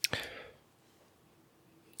 but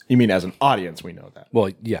you mean as an audience we know that.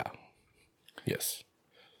 Well, yeah. Yes.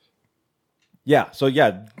 Yeah, so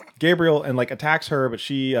yeah, Gabriel and like attacks her, but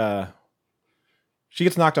she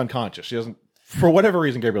gets knocked unconscious. She doesn't, for whatever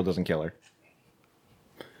reason, Gabriel doesn't kill her.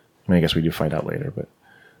 I mean, I guess we do find out later, but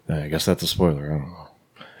I guess that's a spoiler. I don't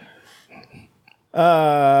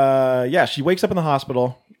know. Yeah, she wakes up in the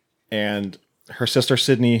hospital, and her sister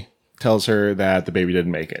Sydney tells her that the baby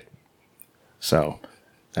didn't make it. So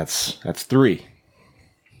that's 3.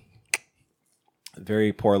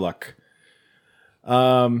 Very poor luck.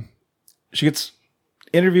 She gets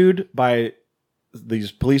interviewed by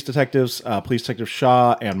these police detectives, Police Detective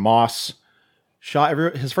Shaw and Moss. Shaw,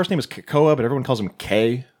 his first name is Kakoa, but everyone calls him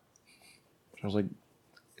K. I was like,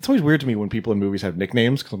 it's always weird to me when people in movies have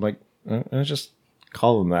nicknames because I'm like, I just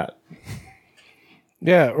call them that.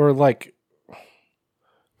 Yeah, or like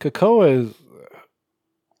Kakoa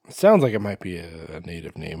sounds like it might be a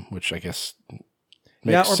native name, which I guess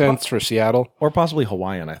makes sense for Seattle. Or possibly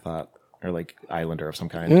Hawaiian, I thought. Or like islander of some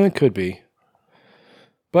kind. It could be.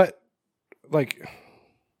 But like,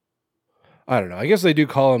 I don't know. I guess they do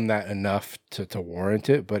call him that enough to warrant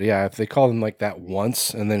it. But yeah, if they call him like that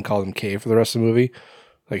once and then call him K for the rest of the movie,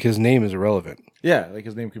 like his name is irrelevant. Yeah, like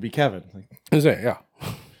his name could be Kevin. Is it? Yeah.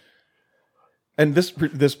 And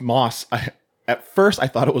this Moss, at first I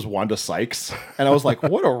thought it was Wanda Sykes. And I was like,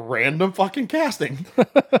 what a random fucking casting.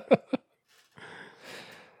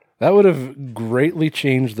 That would have greatly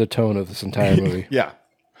changed the tone of this entire movie. Yeah.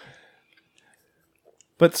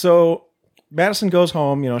 But so Madison goes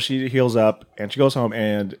home, she heals up and she goes home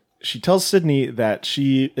and she tells Sydney that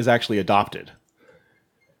she is actually adopted.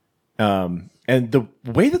 And the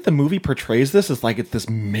way that the movie portrays this is like it's this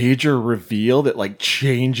major reveal that like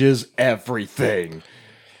changes everything.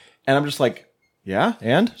 And I'm just like, yeah,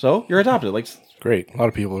 and so you're adopted. Like, great. A lot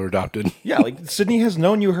of people are adopted. Yeah, like Sydney has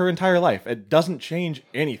known you her entire life. It doesn't change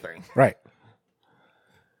anything. Right.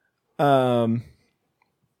 Yeah,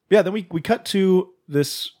 then we cut to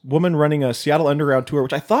this woman running a Seattle Underground tour,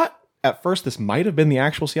 which I thought at first this might have been the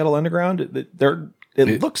actual Seattle Underground.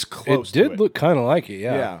 It looks close. It did look kind of like it,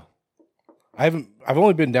 yeah. Yeah. I've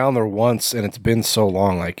only been down there once, and it's been so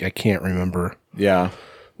long, like I can't remember. Yeah.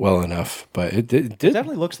 Well enough, but it did. It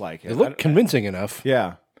definitely looks like it. It looked convincing enough.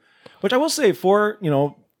 Yeah. Which I will say, for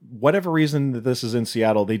whatever reason that this is in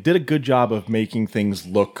Seattle, they did a good job of making things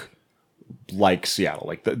look like Seattle.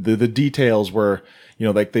 Like the details were,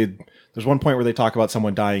 there's one point where they talk about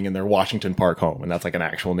someone dying in their Washington Park home, and that's like an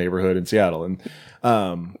actual neighborhood in Seattle.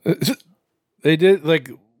 And they did, like,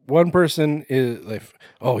 one person is like,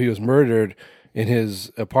 he was murdered in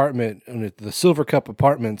his apartment in the Silver Cup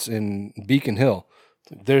Apartments in Beacon Hill.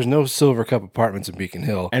 There's no Silver Cup Apartments in Beacon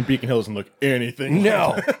Hill. And Beacon Hill doesn't look anything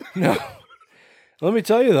No, like that. no. Let me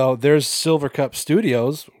tell you, though, there's Silver Cup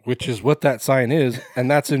Studios, which is what that sign is,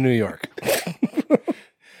 and that's in New York.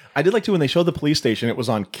 I did like to when they showed the police station, it was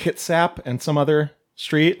on Kitsap and some other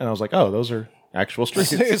street, and I was like, oh, those are actual streets.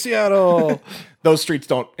 Seattle. Those streets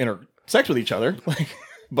don't intersect with each other.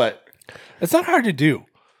 But it's not hard to do.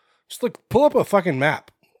 Just pull up a fucking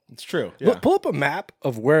map. It's true. Yeah. Pull up a map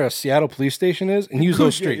of where a Seattle police station is and use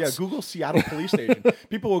those streets. Yeah, Google Seattle police station.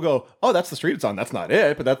 People will go, oh, that's the street it's on. That's not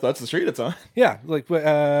it, but that's the street it's on. Yeah,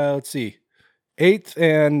 let's see. 8th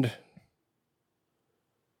and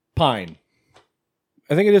Pine.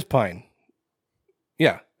 I think it is Pine.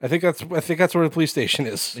 Yeah, I think that's where the police station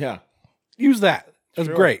is. Yeah. Use that. That's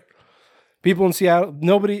great. People in Seattle,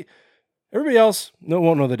 everybody else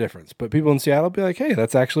won't know the difference, but people in Seattle will be like, hey,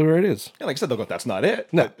 that's actually where it is. Yeah, like I said, they'll go, that's not it.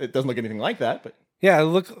 No. It doesn't look anything like that, but yeah, it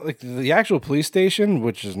looked like the actual police station,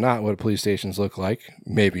 which is not what police stations look like,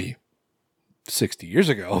 maybe 60 years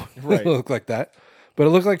ago. Right. It looked like that. But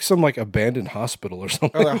it looked like some abandoned hospital or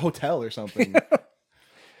something. Or a hotel or something. Yeah.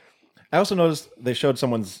 I also noticed they showed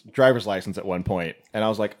someone's driver's license at one point, and I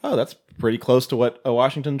was like, oh, that's pretty close to what a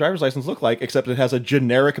Washington driver's license looked like, except it has a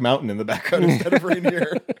generic mountain in the background instead of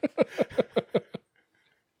Rainier.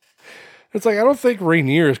 It's like, I don't think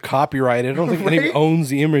Rainier is copyrighted. I don't think anybody owns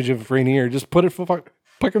the image of Rainier. Just put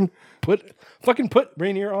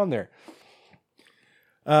Rainier on there.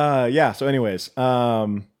 Yeah, so anyways,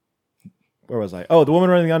 where was I? Oh, the woman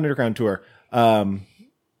running the underground tour.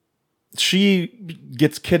 She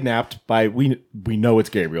gets kidnapped by, we know it's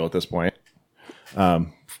Gabriel at this point.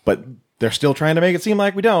 But they're still trying to make it seem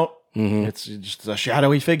like we don't. Mm-hmm. It's just a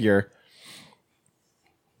shadowy figure.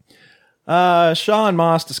 Shaw and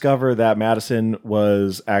Moss discover that Madison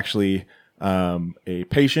was actually a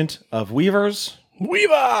patient of Weaver's.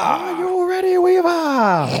 Weaver! Are you ready,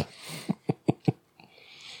 Weaver?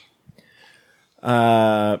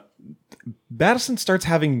 Madison starts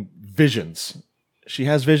having visions. She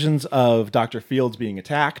has visions of Dr. Fields being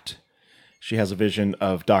attacked. She has a vision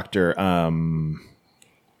of she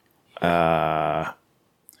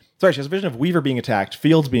has a vision of Weaver being attacked,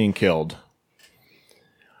 Fields being killed.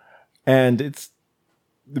 And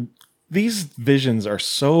these visions are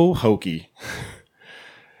so hokey.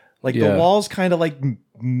 The walls kind of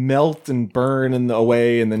melt and burn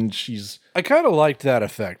away, and then I kind of liked that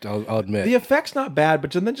effect, I'll admit. The effect's not bad,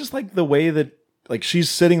 but then just the way that she's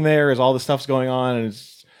sitting there as all this stuff's going on, and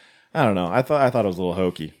I don't know. I thought it was a little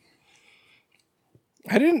hokey.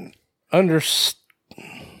 I didn't understand.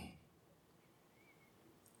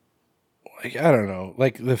 I don't know.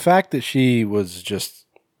 The fact that she was just,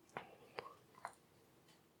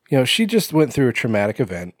 she just went through a traumatic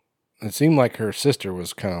event. it seemed like her sister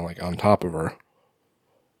was kind of like on top of her.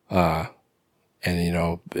 And, you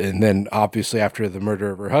know, and then obviously after the murder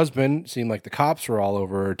of her husband, it seemed like the cops were all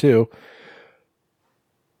over her too.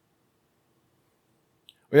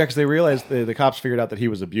 Well, yeah, because they realized the cops figured out that he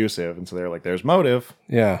was abusive, and so they're like, there's motive.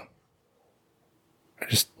 Yeah.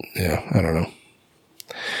 I don't know.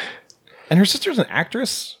 And her sister's an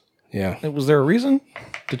actress? Yeah. Was there a reason?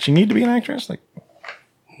 Did she need to be an actress? Like,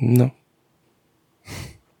 no.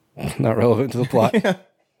 Not relevant to the plot. Yeah.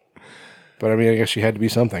 But I mean, I guess she had to be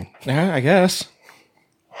something. Yeah, I guess.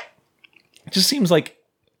 It just seems like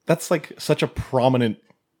that's like such a prominent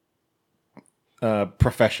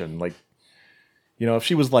profession. Like, you know, if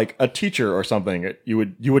she was like a teacher or something, you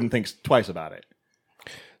wouldn't think twice about it.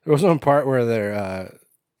 There was one part where they're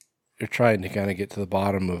trying to kind of get to the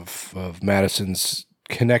bottom of Madison's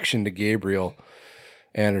connection to Gabriel,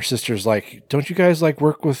 and her sister's like, "Don't you guys like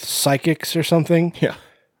work with psychics or something?" Yeah.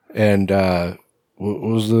 And what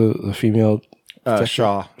was the female?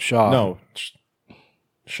 Shaw. No.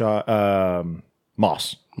 Shaw.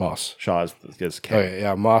 Moss. Shaw is K. Oh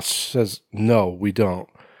yeah. Moss says, "No, we don't."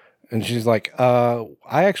 And she's like, I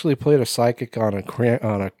actually played a psychic on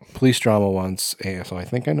a police drama once, and so I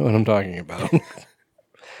think I know what I'm talking about."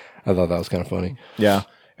 I thought that was kind of funny. Yeah.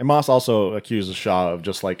 And Moss also accuses Shaw of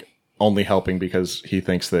just like only helping because he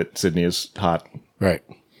thinks that Sydney is hot. Right.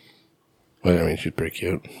 But I mean, she's pretty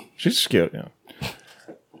cute. She's cute, yeah.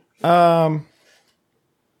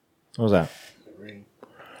 What was that?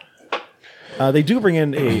 They do bring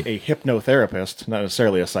in a hypnotherapist, not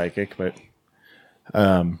necessarily a psychic, but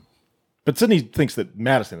Sydney thinks that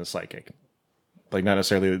Madison is psychic. Like, not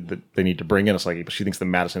necessarily that they need to bring in a psychic, but she thinks that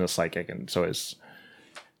Madison is psychic, and so is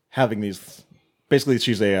having these. Basically,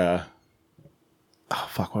 she's a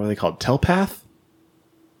what are they called? Telepath?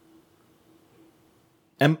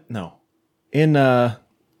 No, in that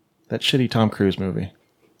shitty Tom Cruise movie.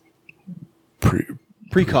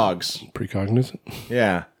 Precogs. Precognizant?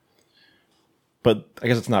 Yeah. But I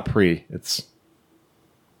guess it's not pre, it's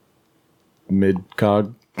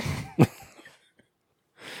mid-cog.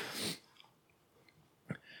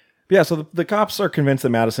 Yeah, so the cops are convinced that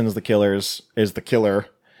Madison is the killer.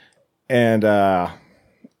 And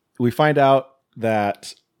we find out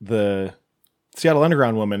that the Seattle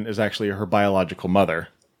Underground woman is actually her biological mother.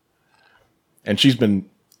 And she's been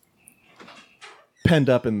penned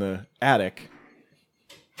up in the attic.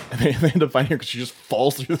 And they end up finding her because she just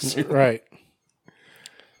falls through the ceiling. Right.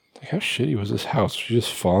 Like, how shitty was this house? She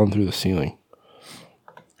just falling through the ceiling.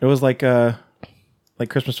 It was like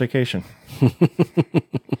Christmas Vacation.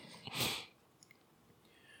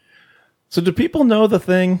 So do people know the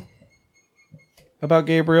thing about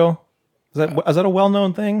Gabriel? Is that a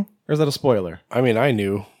well-known thing? Or is that a spoiler? I mean, I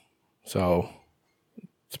knew. So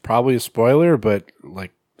it's probably a spoiler, but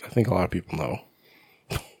like, I think a lot of people know.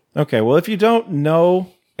 Okay, well, if you don't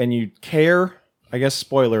know and you care, I guess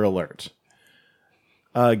spoiler alert.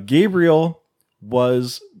 Gabriel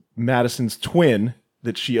was Madison's twin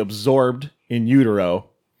that she absorbed in utero,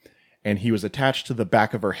 and he was attached to the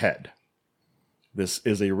back of her head. This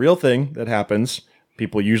is a real thing that happens.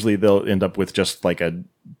 People usually they'll end up with just like a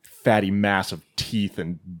fatty mass of teeth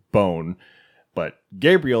and bone, but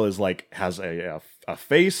Gabriel is like has a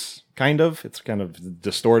face, kind of. It's kind of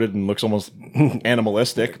distorted and looks almost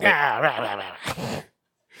animalistic. Yeah,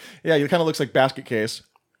 he kind of looks like Basket Case,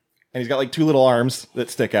 and he's got like two little arms that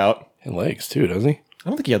stick out and legs too, doesn't he? I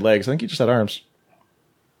don't think he had legs. I think he just had arms.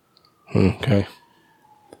 Okay,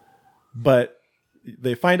 but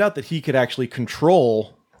they find out that he could actually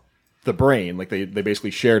control the brain. Like they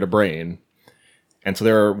basically shared a brain. And so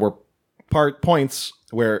there were points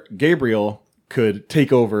where Gabriel could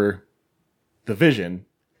take over the vision.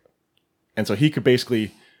 And so he could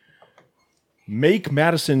basically make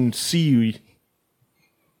Madison see,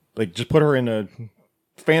 like just put her in a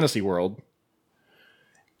fantasy world.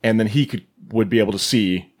 And then he would be able to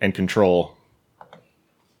see and control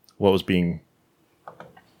what was being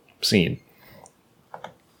seen.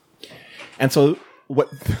 And so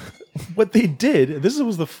what they did, this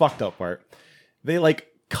was the fucked up part. They like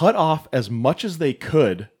cut off as much as they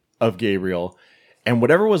could of Gabriel, and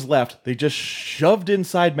whatever was left, they just shoved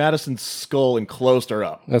inside Madison's skull and closed her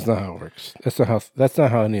up. That's not how it works. That's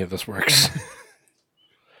not how any of this works.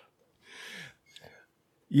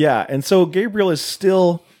 Yeah, and so Gabriel is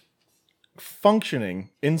still functioning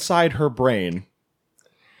inside her brain.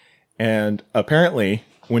 And apparently,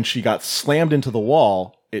 when she got slammed into the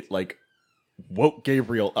wall, it like woke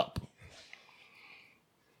Gabriel up.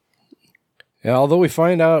 Yeah, although we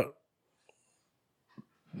find out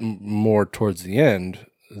more towards the end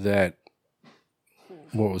that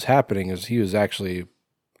what was happening is he was actually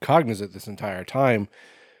cognizant this entire time.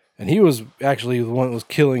 And he was actually the one that was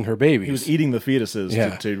killing her babies. He was eating the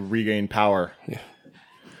fetuses to regain power. Yeah.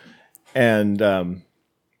 And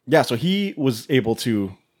so he was able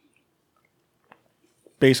to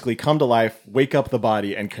basically come to life, wake up the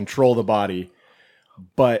body, and control the body.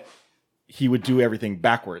 But he would do everything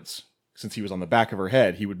backwards. Since he was on the back of her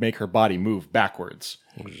head, he would make her body move backwards.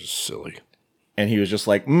 Which is silly. And he was just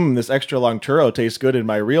like, this extra long churro tastes good in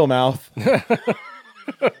my real mouth.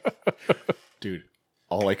 Dude,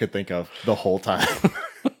 all I could think of the whole time.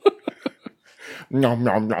 Nom,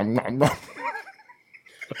 nom, nom, nom, nom.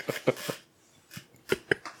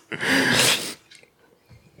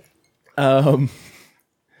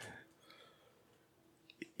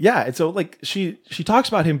 Yeah, and so like she talks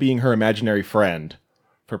about him being her imaginary friend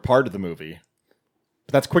for part of the movie,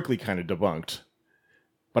 but that's quickly kind of debunked.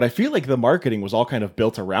 But I feel like the marketing was all kind of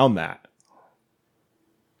built around that.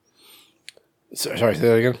 Sorry, say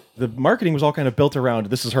that again? The marketing was all kind of built around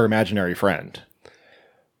this is her imaginary friend.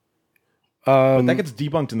 But that gets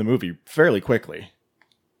debunked in the movie fairly quickly.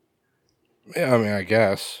 Yeah, I mean, I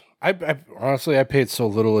guess. I honestly, I paid so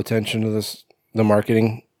little attention to the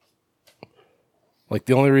marketing. Like,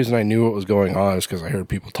 the only reason I knew what was going on is because I heard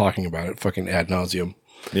people talking about it fucking ad nauseum.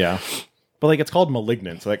 Yeah. But, like, it's called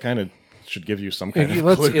Malignant, so that kind of should give you some kind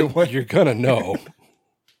of clue. You're gonna know.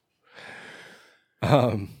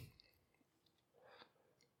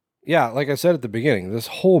 Yeah, like I said at the beginning, this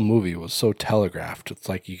whole movie was so telegraphed. It's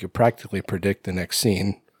like you could practically predict the next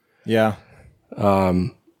scene. Yeah.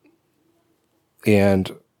 And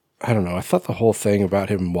I don't know. I thought the whole thing about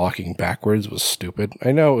him walking backwards was stupid.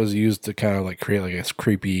 I know it was used to kind of like create like this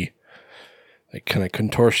creepy, like kind of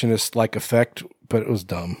contortionist-like effect, but it was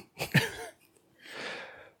dumb.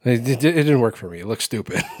 It didn't work for me. It looked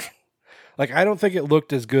stupid. Like, I don't think it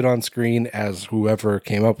looked as good on screen as whoever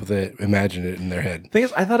came up with it imagined it in their head. The thing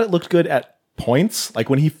is, I thought it looked good at points. Like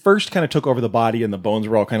when he first kind of took over the body and the bones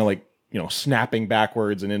were all kind of like, snapping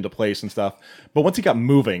backwards and into place and stuff. But once he got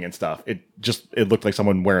moving and stuff, it looked like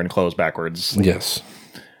someone wearing clothes backwards. Yes.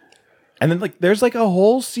 And then like there's like a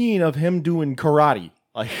whole scene of him doing karate.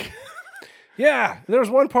 Like yeah, there's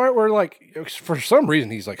one part where like for some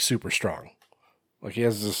reason he's like super strong. Like he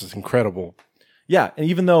has this incredible and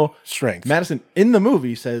even though strength. Madison in the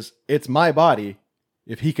movie says it's my body,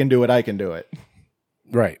 if he can do it, I can do it.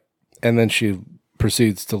 Right. And then she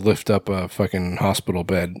proceeds to lift up a fucking hospital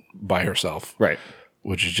bed by herself. Right.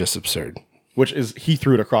 Which is just absurd. Which is, he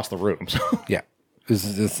threw it across the room. So. Yeah.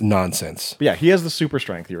 It's nonsense. But yeah, he has the super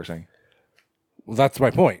strength, you were saying. Well, that's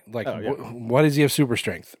my point. Like, why does he have super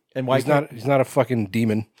strength? And why he's not a fucking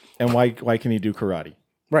demon. And why can he do karate?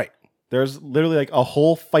 Right. There's literally like a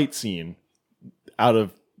whole fight scene out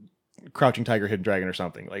of Crouching Tiger, Hidden Dragon or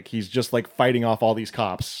something. Like he's just like fighting off all these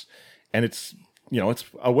cops, and it's it's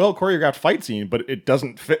a well choreographed fight scene, but it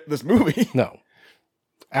doesn't fit this movie. No,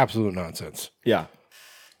 absolute nonsense. Yeah,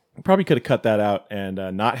 probably could have cut that out and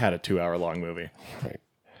not had a 2-hour long movie. Right.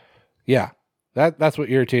 Yeah, that's what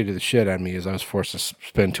irritated the shit out of me is I was forced to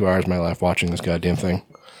spend 2 hours of my life watching this goddamn thing.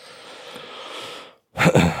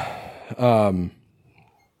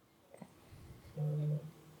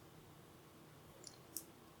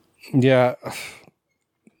 Yeah,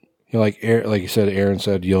 like you said, Aaron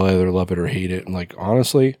said, you'll either love it or hate it. And like,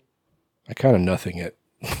 honestly, I kind of nothing it.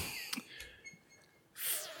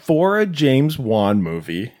 For a James Wan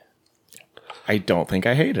movie, I don't think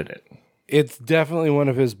I hated it. It's definitely one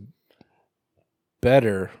of his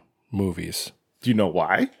better movies. Do you know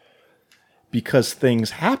why? Because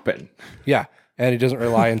things happen. Yeah, and he doesn't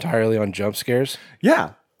rely entirely on jump scares.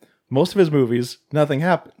 Yeah, most of his movies, nothing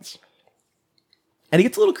happens. And he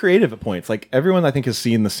gets a little creative at points. Like everyone I think has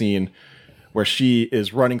seen the scene where she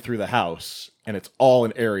is running through the house and it's all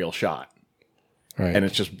an aerial shot. Right. And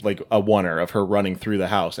it's just like a oneer of her running through the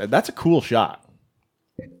house. And that's a cool shot.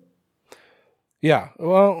 Yeah.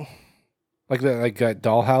 Well, like that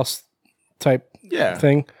dollhouse type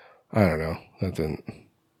thing. I don't know. That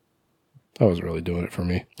wasn't really doing it for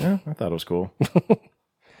me. Yeah, I thought it was cool.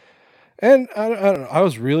 And I don't know. I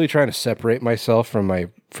was really trying to separate myself from my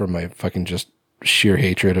fucking just sheer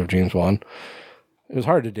hatred of James Wan. It was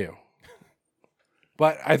hard to do.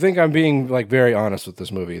 But I think I'm being like very honest with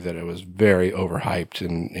this movie that it was very overhyped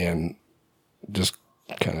and just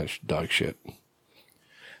kind of dog shit.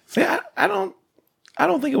 See, I don't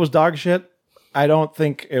think it was dog shit. I don't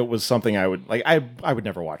think it was something I would like. I would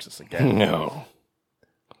never watch this again. No.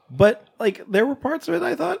 But like there were parts of it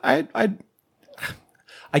I thought I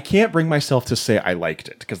can't bring myself to say I liked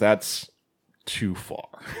it because that's too far.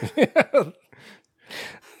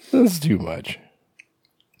 That's too much.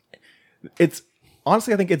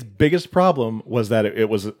 honestly, I think its biggest problem was that it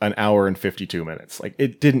was an hour and 52 minutes. Like,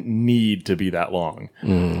 it didn't need to be that long.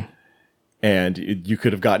 And you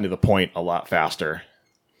could have gotten to the point a lot faster.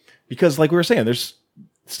 Because, like we were saying, there's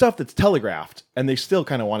stuff that's telegraphed, and they still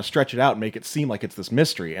kind of want to stretch it out and make it seem like it's this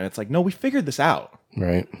mystery. And it's like, no, we figured this out.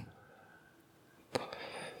 Right.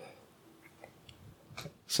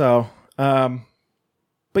 So,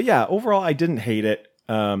 but yeah, overall, I didn't hate it.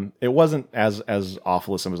 It wasn't as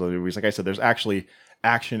awful as some of the other movies. Like I said, there's actually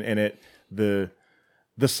action in it. The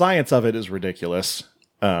science of it is ridiculous.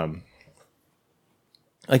 Like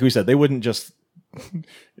we said, they wouldn't just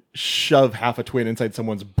shove half a twin inside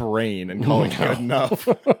someone's brain and call it good enough.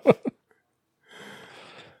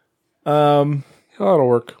 That'll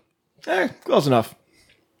work. Close enough.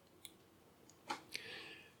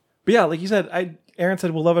 But yeah, like you said, Aaron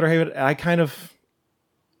said we'll love it or hate it. I kind of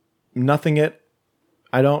nothing it.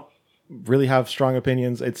 I don't really have strong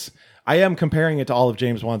opinions. I am comparing it to all of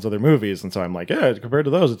James Wan's other movies, and so I'm like, yeah, compared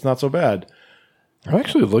to those, it's not so bad. I'm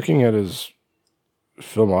actually looking at his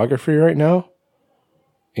filmography right now,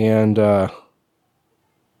 and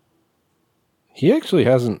he actually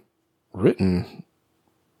hasn't written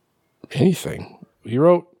anything. He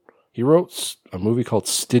wrote a movie called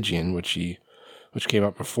Stygian, which came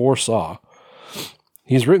out before Saw.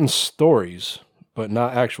 He's written stories, but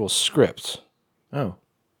not actual scripts. Oh.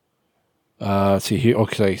 So he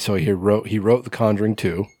wrote The Conjuring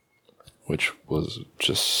 2, which was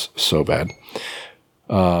just so bad.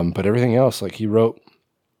 But everything else, like he wrote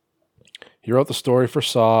the story for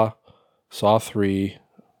Saw 3,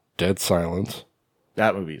 Dead Silence.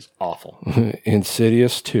 That movie's awful.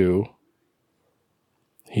 Insidious 2.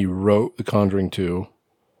 He wrote The Conjuring 2,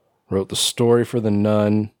 wrote the story for The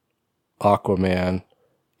Nun, Aquaman,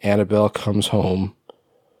 Annabelle Comes Home,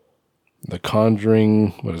 The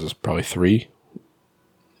Conjuring, what is this, probably 3?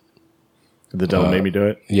 The Devil Made Me Do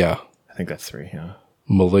It? Yeah. I think that's 3, yeah.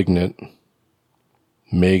 Malignant,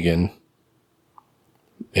 Megan,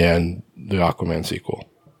 and the Aquaman sequel.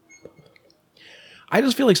 I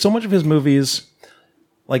just feel like so much of his movies,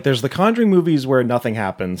 like there's the Conjuring movies where nothing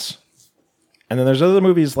happens, and then there's other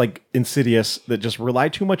movies like Insidious that just rely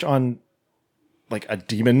too much on like a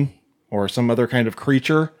demon or some other kind of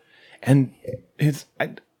creature, and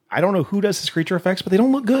I don't know who does his creature effects, but they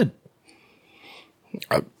don't look good.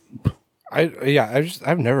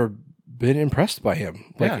 I've never been impressed by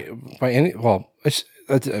him. By any. Well,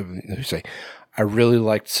 let me say, I really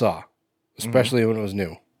liked Saw, especially when it was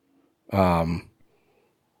new. And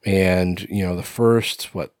the first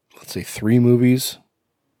let's say 3 movies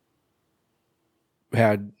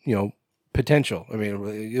had potential. I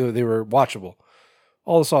mean, they were watchable.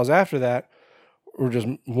 All the Saws after that were just,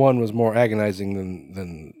 one was more agonizing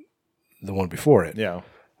than the one before it. Yeah.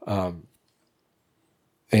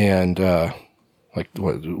 And like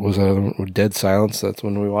what was that other one? Dead Silence? That's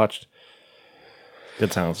when we watched.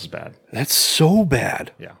 Dead Silence is bad. That's so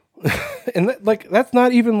bad. Yeah. And that's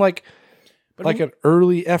not even like an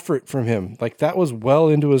early effort from him. Like that was well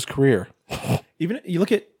into his career. Even you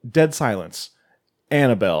look at Dead Silence,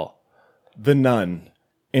 Annabelle, The Nun,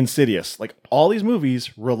 Insidious, like all these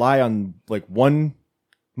movies rely on like one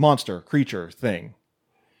monster, creature thing.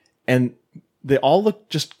 And they all look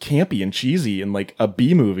just campy and cheesy and like a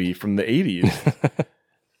B movie from the 80s.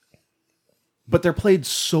 But they're played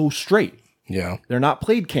so straight. Yeah. They're not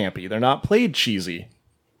played campy. They're not played cheesy.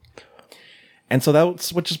 And so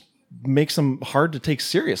that's what just makes them hard to take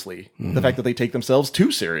seriously. Mm-hmm. The fact that they take themselves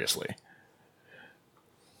too seriously.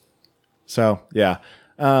 So, yeah.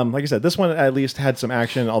 Like I said, this one at least had some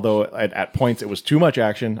action, although at points it was too much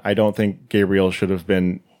action. I don't think Gabriel should have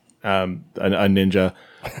been a ninja.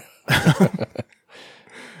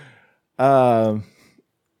 I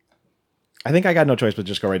think I got no choice but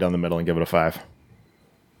just go right down the middle and give it a 5.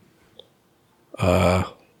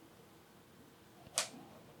 I'll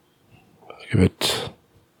give it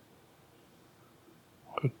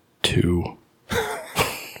a 2.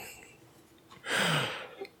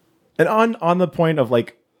 And on the point of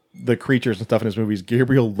like the creatures and stuff in his movies,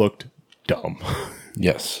 Gabriel looked dumb.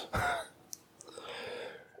 Yes.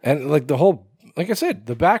 And like the whole, like I said,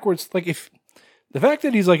 the backwards, like if the fact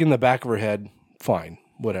that he's like in the back of her head, fine,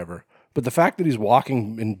 whatever. But the fact that he's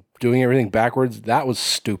walking and doing everything backwards, that was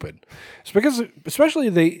stupid. It's because, especially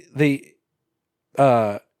they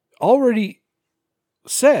already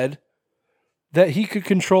said that he could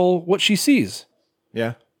control what she sees.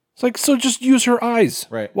 Yeah. It's like, so just use her eyes.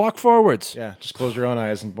 Right. Walk forwards. Yeah. Just close your own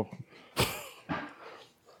eyes. And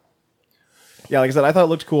yeah, like I said, I thought it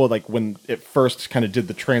looked cool. Like when it first kind of did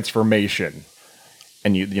the transformation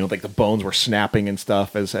and you know, like the bones were snapping and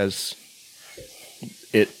stuff as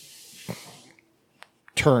it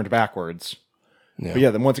turned backwards. Yeah. But yeah,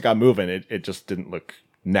 then once it got moving, it just didn't look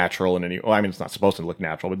natural in any. Well, I mean, it's not supposed to look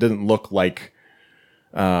natural, but it didn't look like.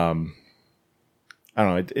 I don't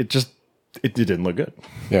know. It didn't look good.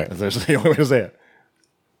 Yeah, that's the only way to say it.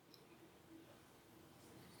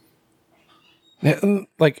 Yeah,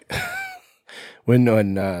 like when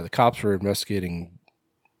the cops were investigating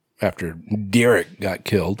after Derek got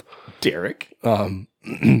killed. Derek said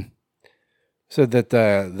that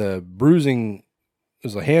the bruising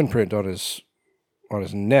was a handprint on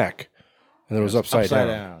his neck, and it was upside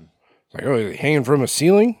down. It's like, oh, is he hanging from a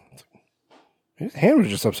ceiling? His hand was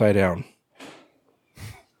just upside down.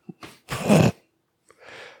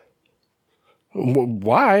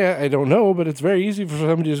 Why? I don't know, but it's very easy for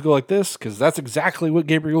somebody to just go like this, because that's exactly what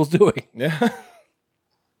Gabriel's doing. Yeah.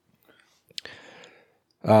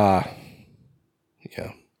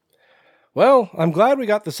 Yeah. Well, I'm glad we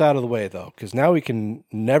got this out of the way, though, because now we can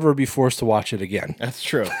never be forced to watch it again. That's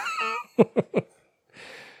true.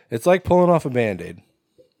 It's like pulling off a Band-Aid.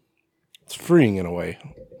 It's freeing in a way.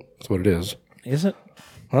 That's what it is. Is it?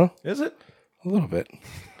 Huh? Is it? A little bit.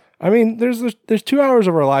 I mean, there's 2 hours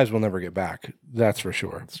of our lives we'll never get back. That's for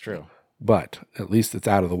sure. It's true. But at least it's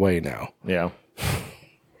out of the way now. Yeah.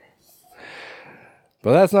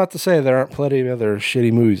 But that's not to say there aren't plenty of other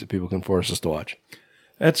shitty movies that people can force us to watch.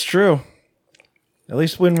 That's true. At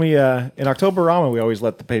least when we, in October Ramen, we always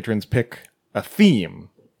let the patrons pick a theme.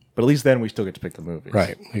 But at least then we still get to pick the movies.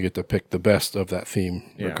 Right. We get to pick the best of that theme,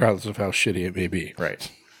 Yeah. regardless of how shitty it may be.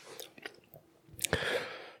 Right.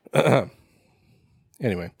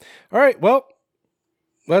 Anyway. All right. Well,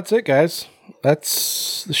 that's it, guys.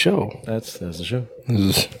 That's the show. That's the show.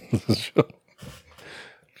 This is the show. What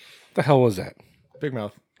the hell was that? Big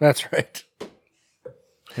Mouth. That's right.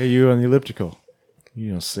 Hey, you on the elliptical.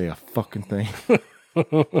 You don't say a fucking thing.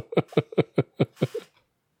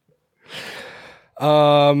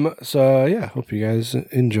 So yeah, hope you guys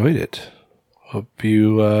enjoyed it. Hope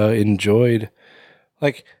you enjoyed,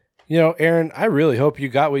 like, you know, Aaron, I really hope you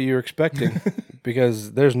got what you were expecting,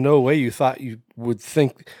 because there's no way you thought you would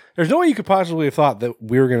think, there's no way you could possibly have thought that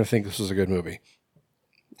we were going to think this was a good movie.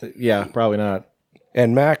 Yeah, probably not.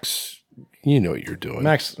 And Max, you know what you're doing.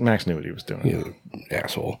 Max knew what he was doing. You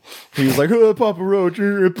asshole. He was like, oh, Papa Roach.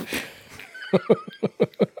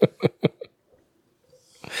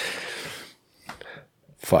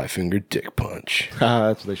 Five-finger dick punch.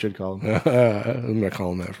 That's what they should call him. I'm going to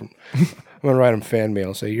call him that. I'm going to write him fan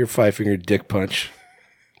mail. Say, you're five-finger dick punch,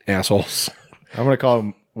 assholes. I'm going to call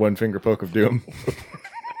him one finger poke of doom.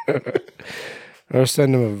 I'll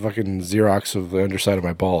send him a fucking Xerox of the underside of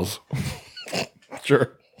my balls.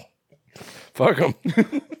 Sure. Fuck them.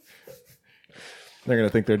 They're going to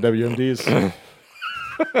think they're WMDs.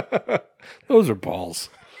 Those are balls.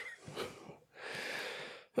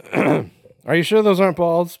 Are you sure those aren't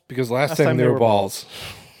balls? Because last time they were balls.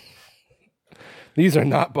 These are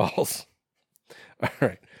not balls. All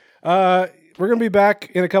right. We're going to be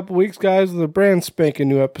back in a couple weeks, guys, with a brand spanking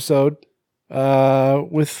new episode.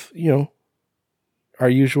 With, you know, our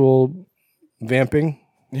usual vamping.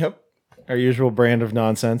 Yep. Our usual brand of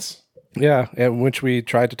nonsense. Yeah, in which we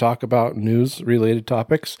tried to talk about news-related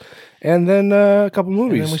topics. And then a couple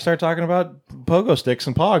movies. And then we start talking about pogo sticks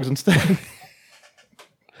and pogs instead.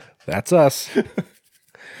 That's us.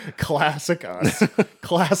 Classic us.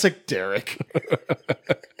 Classic Derek.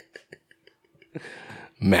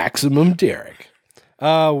 Maximum Derek.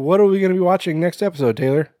 What are we going to be watching next episode,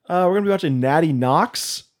 Taylor? We're going to be watching Natty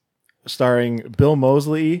Knox, starring Bill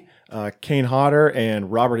Moseley, Kane Hodder,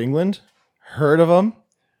 and Robert Englund. Heard of them?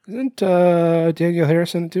 Isn't Danielle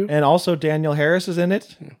Harris in it too? And also Danielle Harris is in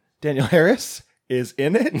it. Danielle Harris is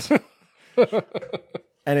in it.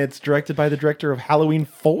 And it's directed by the director of Halloween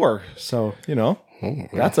 4. So, you know,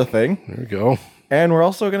 that's a thing. There we go. And we're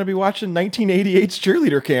also going to be watching 1988's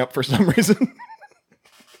Cheerleader Camp for some reason.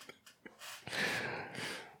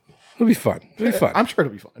 It'll be fun. It'll be fun. I'm sure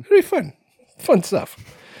it'll be fun. It'll be fun. Fun stuff.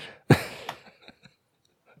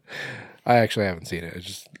 I actually haven't seen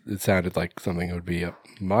it. It sounded like something that would be up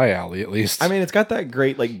my alley, at least. I mean, it's got that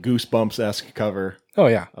great, like, Goosebumps-esque cover. Oh,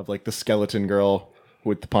 yeah. Of, like, the skeleton girl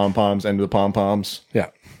with the pom-poms and the pom-poms.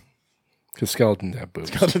 Yeah. Because skeletons have boobs.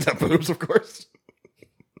 Skeletons have boobs, of course.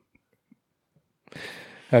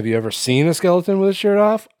 Have you ever seen a skeleton with a shirt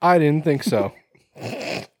off? I didn't think so.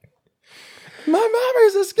 My mom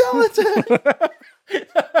is a skeleton.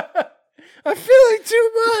 I'm feeling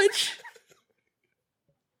too much.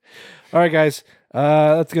 All right, guys.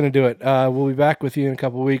 That's going to do it. We'll be back with you in a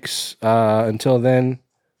couple weeks. Until then,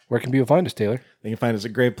 where can people find us, Taylor? They can find us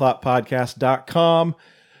at greatplotpodcast.com.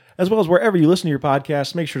 as well as wherever you listen to your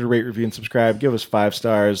podcast. Make sure to rate, review, and subscribe. Give us 5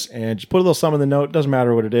 stars, and just put a little sum in the note. Doesn't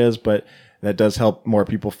matter what it is, but that does help more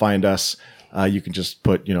people find us. You can just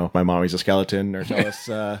put, my mommy's a skeleton, or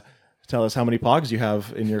tell us how many pogs you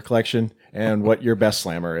have in your collection and what your best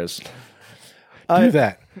slammer is. Do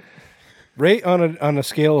that. Rate on a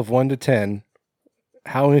scale of 1 to 10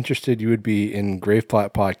 how interested you would be in Grave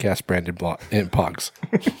Plot Podcast branded pogs.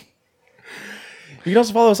 You can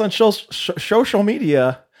also follow us on social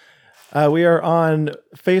media. We are on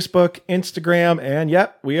Facebook, Instagram, and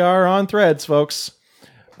we are on Threads, folks.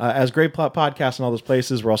 As Grave Plot Podcast in all those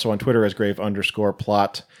places. We're also on Twitter as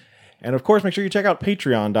Grave_plot. And of course, make sure you check out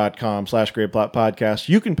patreon.com/GravePlotPodcast.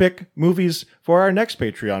 You can pick movies for our next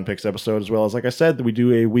Patreon Picks episode, as well as, like I said, we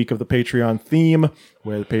do a week of the Patreon theme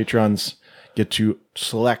where the Patrons get to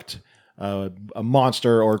select a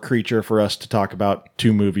monster or creature for us to talk about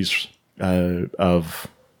 2 movies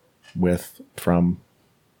from.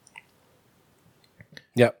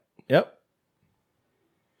 Yep.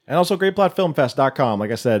 And also GreatPlotFilmFest.com. Like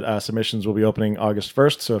I said, submissions will be opening August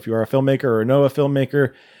 1st. So if you are a filmmaker or know a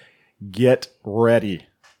filmmaker, get ready.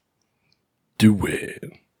 Do it.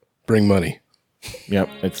 Bring money. Yep.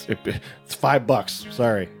 It's $5.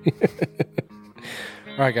 Sorry.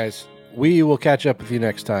 All right, guys. We will catch up with you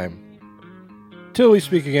next time. Till we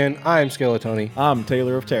speak again, I'm Skeletoni. I'm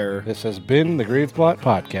Taylor of Terror. This has been the Grave Plot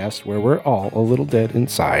Podcast, where we're all a little dead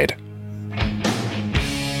inside.